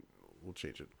Skype and we'll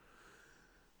change it.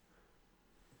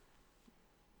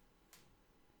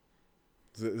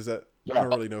 Is that? I Yeah. don't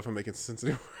really know if I'm making sense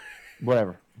anymore.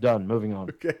 Whatever. Done. Moving on.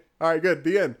 Okay. All right. Good.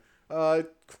 The end.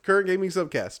 Current gaming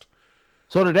subcast.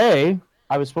 So today,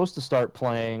 I was supposed to start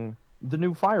playing the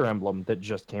new Fire Emblem that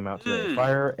just came out today.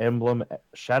 Fire Emblem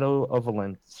Shadows,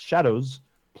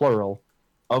 plural,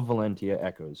 of Valentia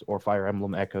Echoes, or Fire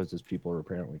Emblem Echoes as people are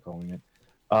apparently calling it.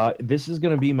 This is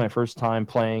going to be my first time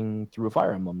playing through a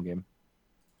Fire Emblem game.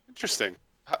 Interesting.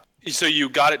 So you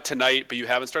got it tonight, but you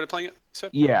haven't started playing it? You said?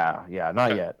 Yeah,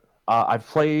 not Okay. yet. I've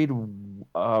played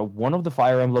one of the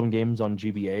Fire Emblem games on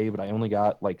GBA, but I only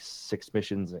got like 6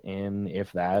 missions in,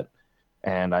 if that,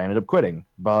 and I ended up quitting.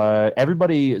 But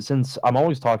everybody, since I'm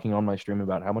always talking on my stream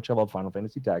about how much I love Final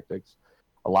Fantasy Tactics,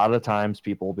 a lot of the times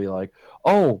people will be like,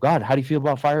 "Oh God, how do you feel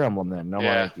about Fire Emblem then?" And I'm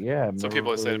Yeah. like, "Yeah." I've So never people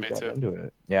would say to really me, got too. into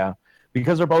it. Yeah,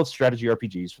 because they're both strategy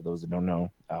RPGs for those that don't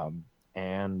know,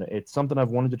 and it's something I've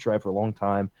wanted to try for a long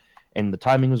time, and the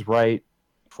timing was right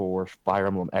for Fire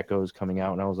Emblem Echoes coming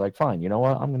out, and I was like, fine, you know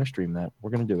what? I'm gonna stream that.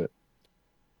 We're gonna do it.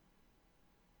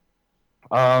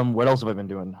 What else have I been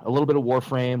doing? A little bit of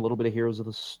Warframe, a little bit of Heroes of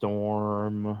the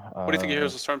Storm. What do you think of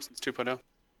Heroes of the Storm since 2.0?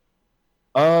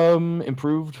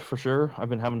 Improved for sure. I've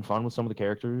been having fun with some of the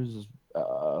characters.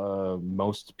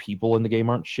 Most people in the game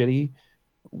aren't shitty.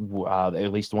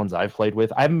 At least the ones I've played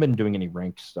with. I haven't been doing any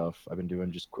ranked stuff. I've been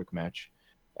doing just quick match,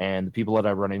 and the people that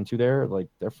I run into there, like,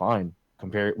 they're fine.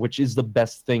 Which is the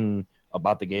best thing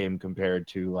about the game compared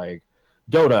to like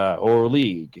Dota or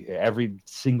League. Every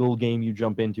single game you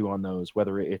jump into on those,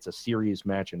 whether it's a serious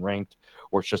match in ranked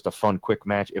or it's just a fun quick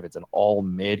match, if it's an all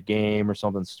mid game or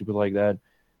something stupid like that,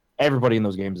 everybody in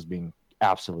those games is being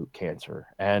absolute cancer,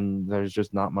 and there's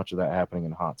just not much of that happening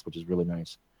in HOTS, which is really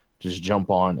nice. Just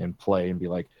jump on and play and be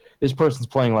like, this person's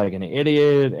playing like an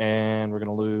idiot and we're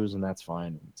gonna lose, and that's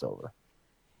fine. It's over.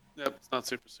 Yep, it's not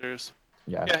super serious.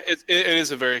 Yeah. Yeah, it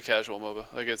is a very casual MOBA.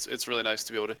 Like it's really nice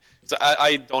to be able to. So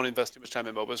I don't invest too much time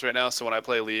in MOBAs right now. So when I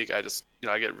play League, I just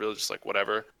I get really just like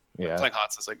whatever. Yeah. Playing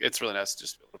HOTS is like it's really nice to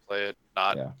just be able to play it,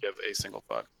 not Yeah. give a single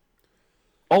fuck.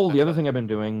 Oh, the other thing I've been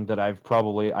doing that I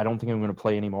don't think I'm going to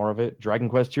play any more of it, Dragon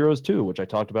Quest Heroes 2, which I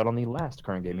talked about on the last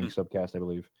Current Gaming subcast, I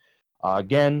believe.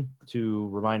 Again, to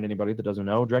remind anybody that doesn't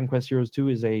know, Dragon Quest Heroes 2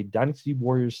 is a Dynasty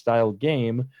Warriors style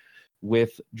game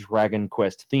with Dragon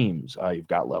Quest themes. You've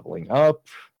got leveling up,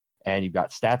 and you've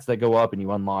got stats that go up, and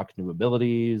you unlock new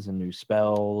abilities and new I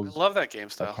spells, love that game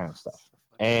that style. kind of stuff.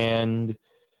 And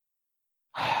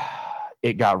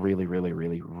it got really, really,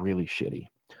 really, really shitty.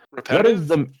 Repetitive.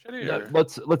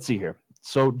 Shitty, let's see here.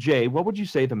 So, Jay, what would you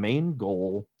say the main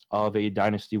goal of a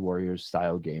Dynasty Warriors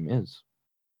style game is?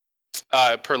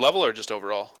 Per level or just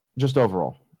overall? Just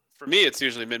overall. For me, it's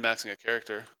usually min-maxing a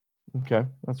character. Okay,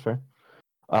 that's fair.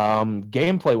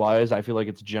 Gameplay wise, I feel like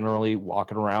it's generally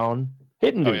walking around,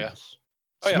 hitting Oh, dudes, yeah.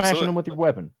 Oh, yeah, smashing absolutely. them with your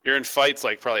weapon. You're in fights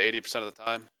like probably 80% of the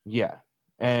time. Yeah,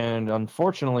 and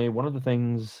unfortunately, one of the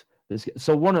things this this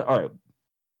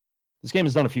game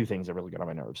has done a few things that really get on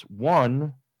my nerves.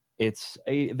 One,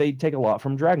 they take a lot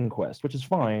from Dragon Quest, which is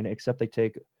fine, except they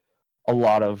take a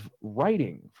lot of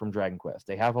writing from Dragon Quest.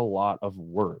 They have a lot of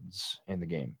words in the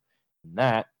game. And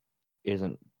that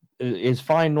is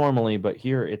fine normally, but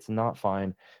here it's not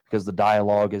fine because the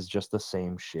dialogue is just the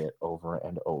same shit over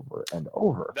and over and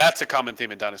over. That's a common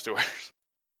theme in Dynasty Warriors.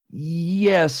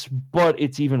 Yes, but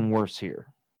it's even worse here.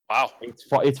 Wow.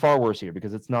 It's far worse here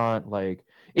because it's not like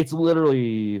it's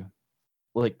literally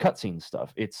like cutscene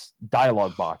stuff. It's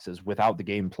dialogue boxes without the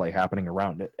gameplay happening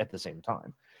around it at the same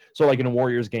time. So like in a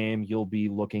Warriors game, you'll be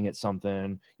looking at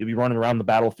something, you'll be running around the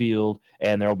battlefield,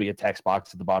 and there'll be a text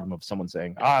box at the bottom of someone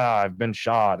saying, I've been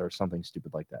shot, or something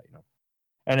stupid like that,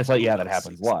 And it's like, yeah, that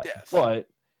happens a lot. But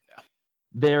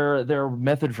their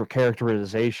method for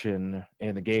characterization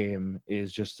in the game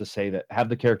is just to say that have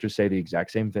the characters say the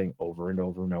exact same thing over and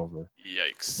over and over.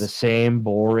 Yikes. The same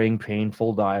boring,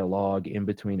 painful dialogue in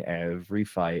between every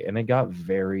fight, and it got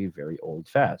very, very old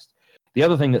fast. The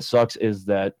other thing that sucks is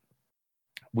that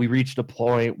we reached a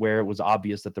point where it was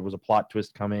obvious that there was a plot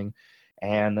twist coming,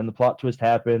 and then the plot twist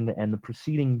happened, and the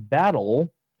preceding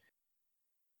battle,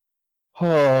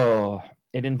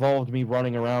 it involved me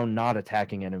running around not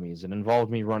attacking enemies. It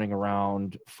involved me running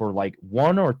around for like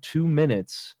 1 or 2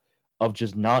 minutes of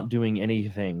just not doing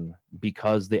anything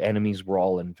because the enemies were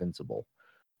all invincible.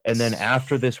 And then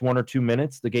after this 1 or 2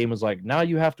 minutes, the game was like, now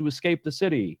you have to escape the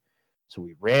city. So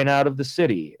we ran out of the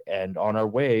city, and on our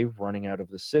way running out of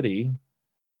the city,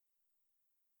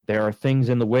 there are things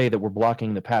in the way that were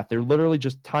blocking the path. They're literally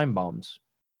just time bombs,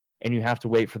 and you have to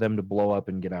wait for them to blow up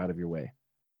and get out of your way.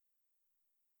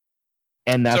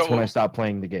 And that's when I stopped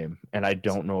playing the game, and I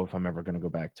don't know if I'm ever going to go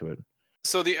back to it.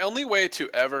 So the only way to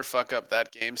ever fuck up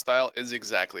that game style is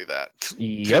exactly that.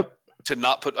 Yep. To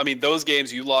not put, I mean, those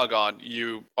games you log on,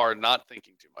 you are not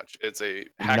thinking too much. It's a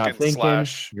hack not and thinking,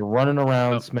 slash. You're running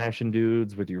around smashing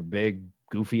dudes with your big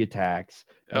goofy attacks,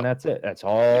 and that's it. That's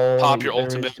all. You pop your there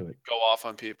ultimate, is to it. go off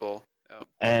on people. Yep.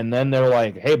 And then they're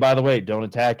like, "Hey, by the way, don't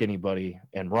attack anybody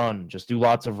and run. Just do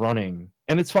lots of running."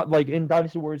 And it's fun. Like in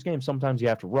Dynasty Warriors games, sometimes you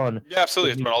have to run. Yeah,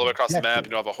 absolutely. It's run all the way across the map. objective.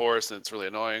 You don't have a horse, and it's really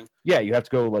annoying. Yeah, you have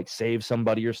to go like save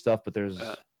somebody or stuff, but there's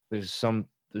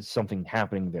something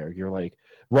happening there. You're like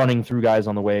running through guys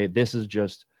on the way. This is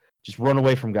just run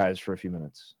away from guys for a few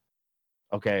minutes.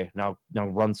 Okay, now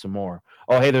run some more.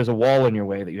 Oh, hey, there's a wall in your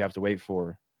way that you have to wait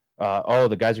for. Oh,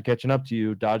 the guys are catching up to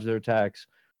you. Dodge their attacks.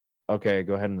 Okay,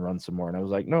 go ahead and run some more. And I was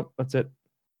like, nope, that's it.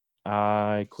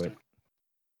 I quit.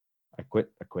 It's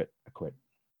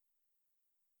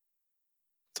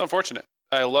unfortunate.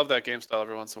 I love that game style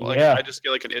every once in a while. Yeah. I just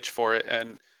get like an itch for it,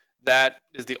 and that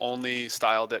is the only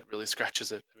style that really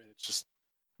scratches it. I mean, it's just.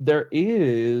 There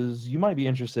is. You might be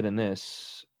interested in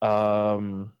this. Let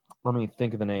me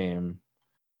think of the name.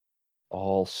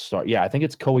 All-Star. Yeah, I think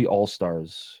it's Koei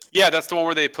All-Stars. Yeah, that's the one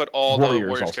where they put all Warriors the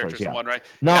Warriors All-Stars, characters in one, right?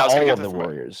 Not yeah, all of the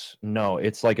Warriors. No,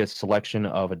 it's like a selection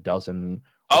of a dozen.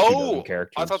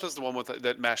 Characters. I thought this was the one with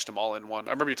that mashed them all in one.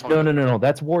 I remember you told me. No.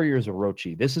 That's Warriors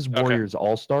Orochi. This is Warriors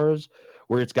All-Stars,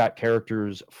 where it's got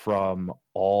characters from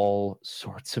all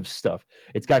sorts of stuff.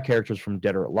 It's got characters from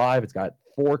Dead or Alive. It's got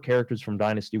 4 characters from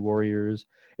Dynasty Warriors.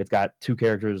 It's got 2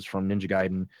 characters from Ninja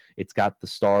Gaiden. It's got the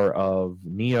star of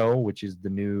Nioh, which is the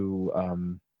new.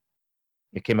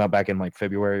 It came out back in like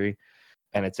February,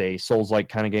 and it's a Souls-like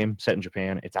kind of game set in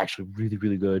Japan. It's actually really,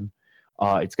 really good.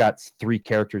 It's got 3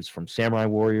 characters from Samurai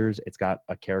Warriors. It's got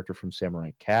a character from Samurai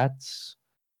Cats.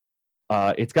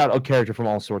 It's got a character from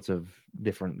all sorts of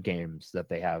different games that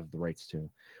they have the rights to,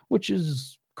 which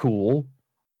is cool.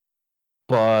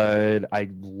 But I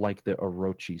like the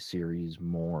Orochi series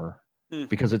more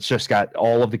because it's just got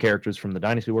all of the characters from the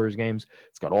Dynasty Warriors games.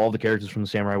 It's got all the characters from the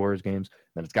Samurai Warriors games.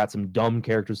 Then it's got some dumb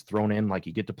characters thrown in, like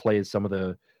you get to play as some of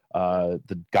the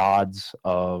gods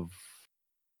of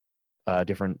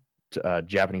different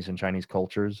Japanese and Chinese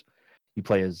cultures. You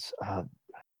play as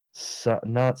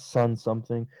not Sun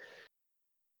something.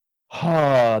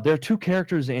 There are 2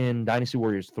 characters in Dynasty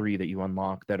Warriors 3 that you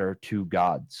unlock that are 2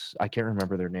 gods. I can't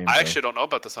remember their names. I actually don't know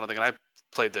about this. I think, and I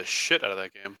played the shit out of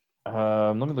that game.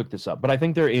 Let me look this up. But I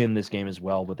think they're in this game as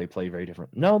well, but they play very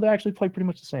different. No, they actually play pretty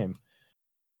much the same.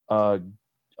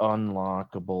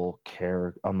 Unlockable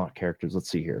unlock characters. Let's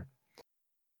see here.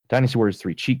 Dynasty Warriors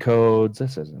 3 cheat codes.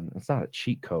 It's not a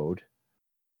cheat code.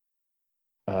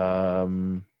 Get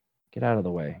out of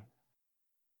the way.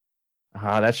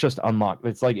 That's just unlocked.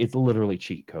 It's literally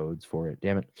cheat codes for it.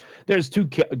 Damn it. There's two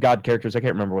god characters. I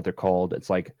can't remember what they're called. It's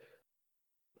like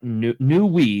new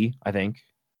we, I think,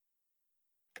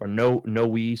 or no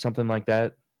we, something like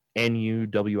that.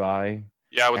 NUWI.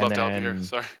 Yeah, I would And love to help you here. then-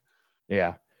 Sorry.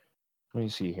 Yeah. Let me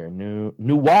see here.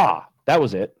 Nuwa. That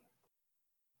was it.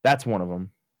 That's one of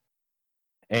them.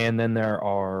 And then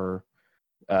there's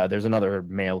another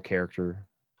male character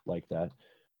like that.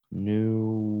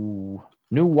 Nuwa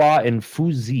and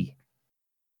Fuzi.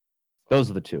 Those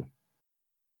are the two.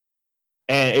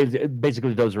 And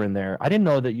basically those are in there. I didn't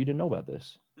know that you didn't know about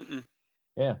this. Mm-mm.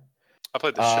 Yeah. I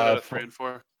played the shit out of for- 3 and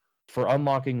 4. For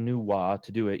unlocking Nuwa,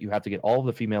 to do it, you have to get all of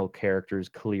the female characters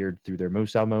cleared through their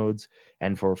Musou modes.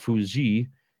 And for Fuji,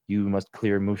 you must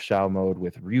clear Musou mode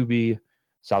with Ryubi,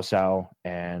 Cao Cao,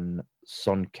 and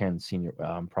Son Ken Senior.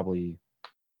 Probably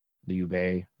the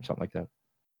Yubei or something like that.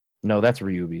 No, that's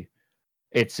Ryubi.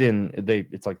 It's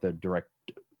like the direct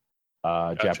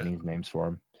Gotcha. Japanese names for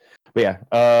them. But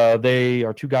yeah, they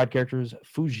are two god characters.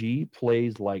 Fuji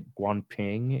plays like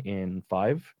Guanping in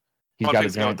 5. He's got a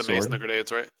Ping's the guy with giant the mace and sword. the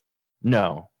grenades, right?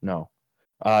 No.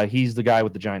 He's the guy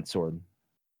with the giant sword.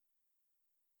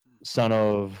 Son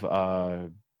of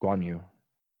Guan Yu.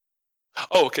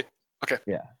 Oh, okay.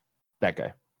 That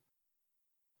guy.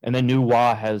 And then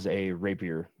Nuwa has a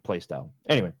rapier playstyle.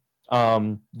 Anyway,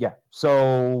 yeah.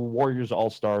 So Warriors All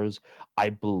Stars,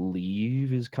 I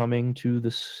believe, is coming to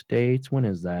the States. When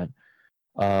is that?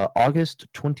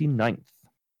 August 29th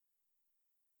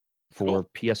for Cool.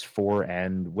 PS4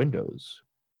 and Windows.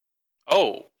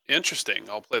 Oh, interesting.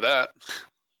 I'll play that.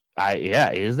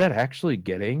 Is that actually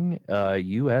getting a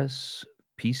US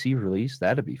PC release?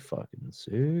 That'd be fucking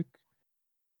sick.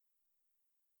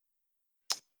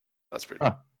 That's pretty.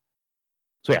 Huh.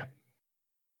 So yeah.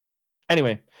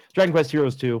 Anyway, Dragon Quest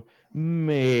Heroes 2,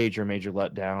 major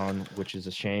letdown, which is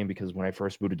a shame because when I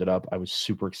first booted it up, I was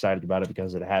super excited about it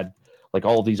because it had like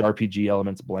all these RPG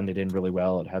elements blended in really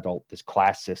well. It had all this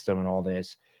class system and all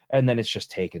this, and then it's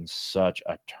just taken such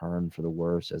a turn for the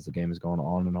worse as the game has gone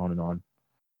on and on and on.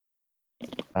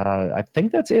 I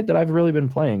think that's it that I've really been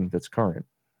playing that's current.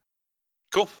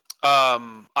 Cool.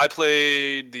 I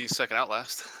played the second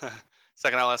Outlast.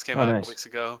 Second Outlast came out a nice. couple weeks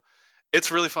ago. It's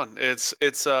really fun. It's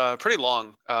pretty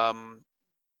long.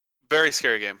 Very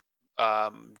scary game.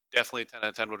 Definitely 10 out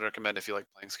of 10 would recommend if you like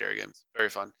playing scary games. Very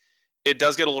fun. It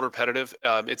does get a little repetitive.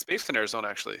 It's based in Arizona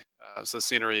actually, so the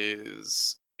scenery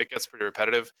gets pretty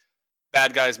repetitive.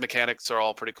 Bad guys mechanics are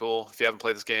all pretty cool. If you haven't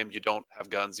played this game, you don't have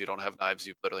guns, you don't have knives,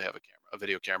 you literally have a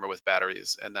video camera with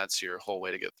batteries, and that's your whole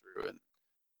way to get through. And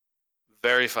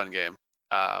very fun game.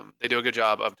 They do a good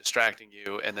job of distracting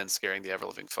you and then scaring the ever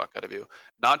living fuck out of you.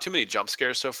 Not too many jump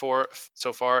scares so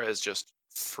far as just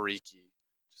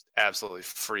absolutely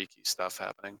freaky stuff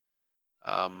happening.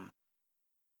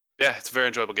 Yeah, it's a very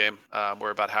enjoyable game.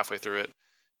 We're about halfway through it.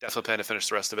 Definitely plan to finish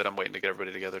the rest of it. I'm waiting to get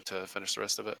everybody together to finish the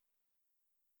rest of it.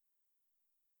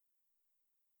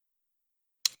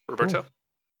 Roberto?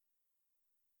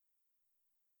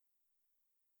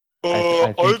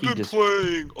 I think I've he been just-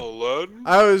 playing Aladdin.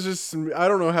 I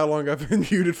don't know how long I've been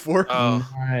muted for. Oh,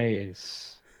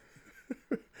 Nice.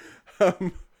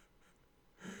 Um,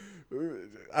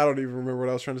 I don't even remember what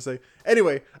I was trying to say.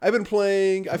 Anyway, I've been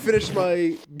playing. I finished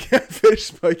my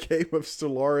game of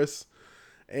Stellaris,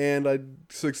 and I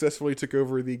successfully took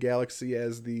over the galaxy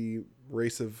as the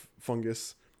race of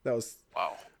fungus. That was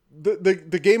wow.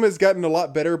 the game has gotten a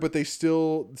lot better, but they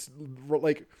still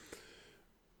like.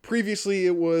 Previously,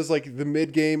 it was like the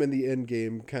mid game and the end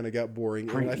game kind of got boring,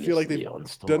 and I feel like they've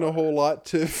done a whole lot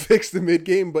to fix the mid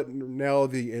game, but now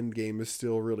the end game is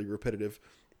still really repetitive.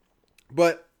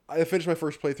 But I finished my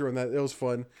first playthrough on that. It was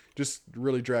fun. Just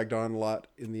really dragged on a lot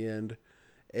in the end.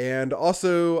 And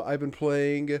also, I've been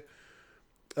playing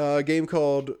a game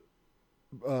called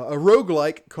a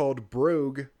roguelike called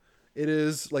Brogue. It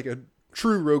is like a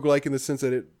true roguelike in the sense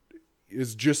that it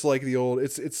is just like the old.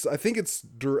 I think it's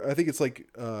like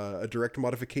a direct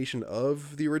modification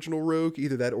of the original Rogue,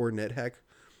 either that or NetHack,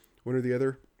 one or the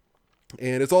other.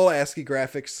 And it's all ASCII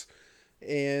graphics,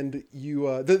 and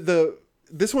you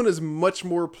this one is much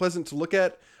more pleasant to look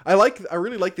at. I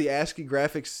really like the ASCII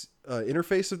graphics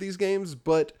interface of these games,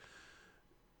 but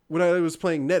when I was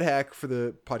playing NetHack for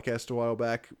the podcast a while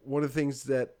back, one of the things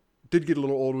that did get a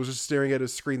little old was just staring at a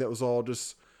screen that was all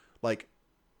just like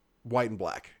white and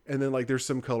black, and then like there's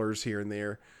some colors here and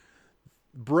there.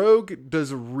 Brogue does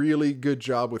a really good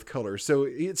job with colors, so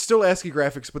it's still ASCII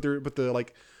graphics, but the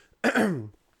like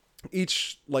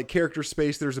each like character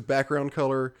space, there's a background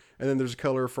color, and then there's a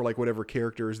color for like whatever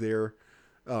character is there,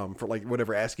 for like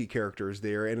whatever ASCII character is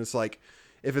there, and it's like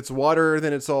If it's water,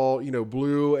 then it's all,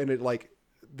 blue, and it like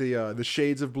the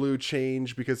shades of blue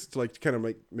change because it's like to kind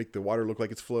of make the water look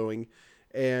like it's flowing.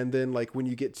 And then like when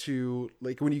you get to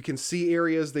like when you can see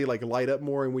areas, they like light up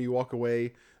more, and when you walk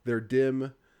away, they're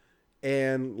dim.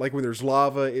 And like when there's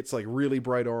lava, it's like really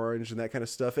bright orange and that kind of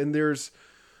stuff. And there's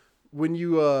when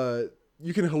you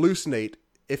can hallucinate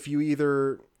if you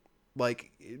either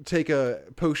like take a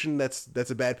potion that's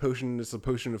a bad potion, it's a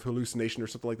potion of hallucination or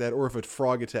something like that, or if a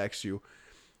frog attacks you.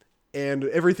 And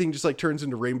everything just like turns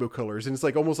into rainbow colors, and it's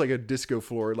like almost like a disco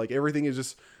floor. Like everything is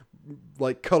just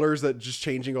like colors that just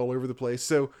changing all over the place.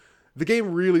 So the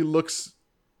game really looks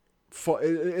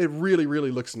it really, really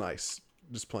looks nice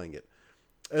just playing it.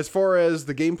 As far as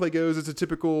the gameplay goes, it's a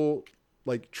typical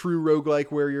like true roguelike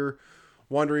where you're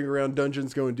wandering around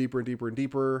dungeons, going deeper and deeper and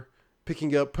deeper,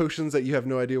 picking up potions that you have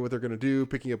no idea what they're going to do,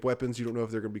 picking up weapons you don't know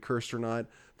if they're going to be cursed or not,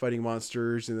 fighting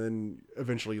monsters, and then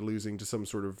eventually losing to some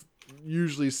sort of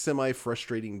usually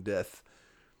semi-frustrating death,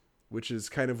 which is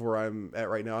kind of where I'm at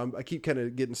right now. I keep kind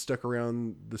of getting stuck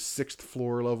around the 6th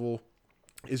floor level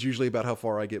is usually about how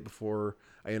far I get before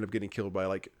I end up getting killed by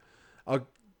like, I'll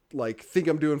like think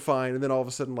I'm doing fine, and then all of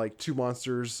a sudden like 2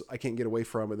 monsters I can't get away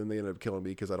from, and then they end up killing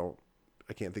me because I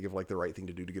can't think of like the right thing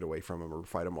to do to get away from them or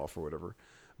fight them off or whatever.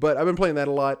 But I've been playing that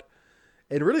a lot,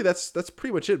 and really that's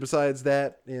pretty much it. Besides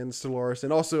that and Stellaris,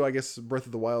 and also I guess Breath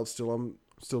of the Wild. I'm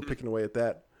still picking away at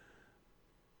that.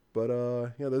 But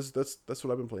yeah, that's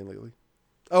what I've been playing lately.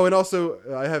 Oh, and also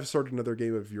I have started another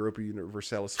game of Europa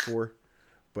Universalis 4,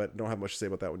 but don't have much to say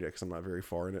about that one yet because I'm not very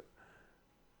far in it.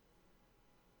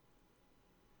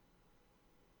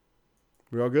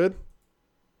 We all good?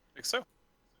 I think so.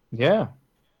 Yeah.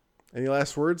 Any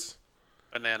last words?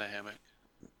 Banana hammock.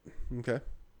 Okay.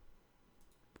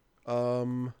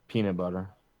 Peanut butter.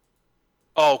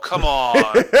 Oh, come on.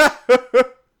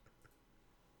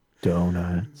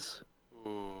 Donuts.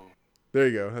 Ooh, There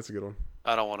you go. That's a good one.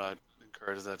 I don't want to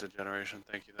encourage that degeneration.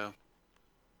 Thank you, though.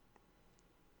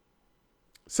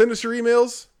 Send us your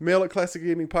emails. Mail at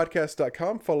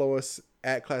classicgamingpodcast.com. Follow us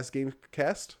at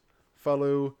classgamecast.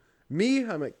 Follow me.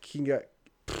 I'm at King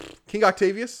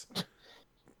Octavius.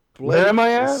 Where am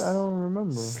I at? I don't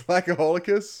remember.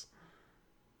 Slackaholicus.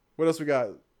 What else we got?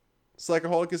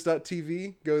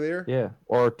 Slackaholicus.tv. Go there. Yeah.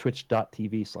 Or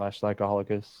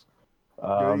twitch.tv/Slackaholicus.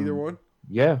 Go to either one.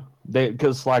 Yeah.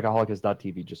 Because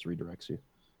Slackaholicus.tv just redirects you.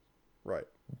 Right.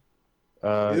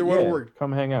 Either one will work.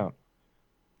 Come hang out.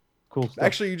 Cool stuff.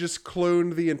 Actually, you just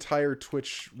cloned the entire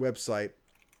Twitch website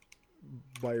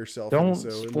by yourself. Don't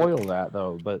spoil that,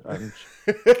 though. But I'm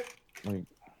like,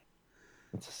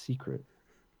 it's a secret.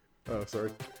 Oh, sorry.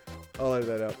 I'll edit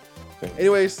that out. Okay.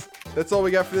 Anyways, that's all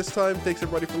we got for this time. Thanks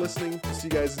everybody for listening. See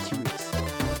you guys in 2 weeks.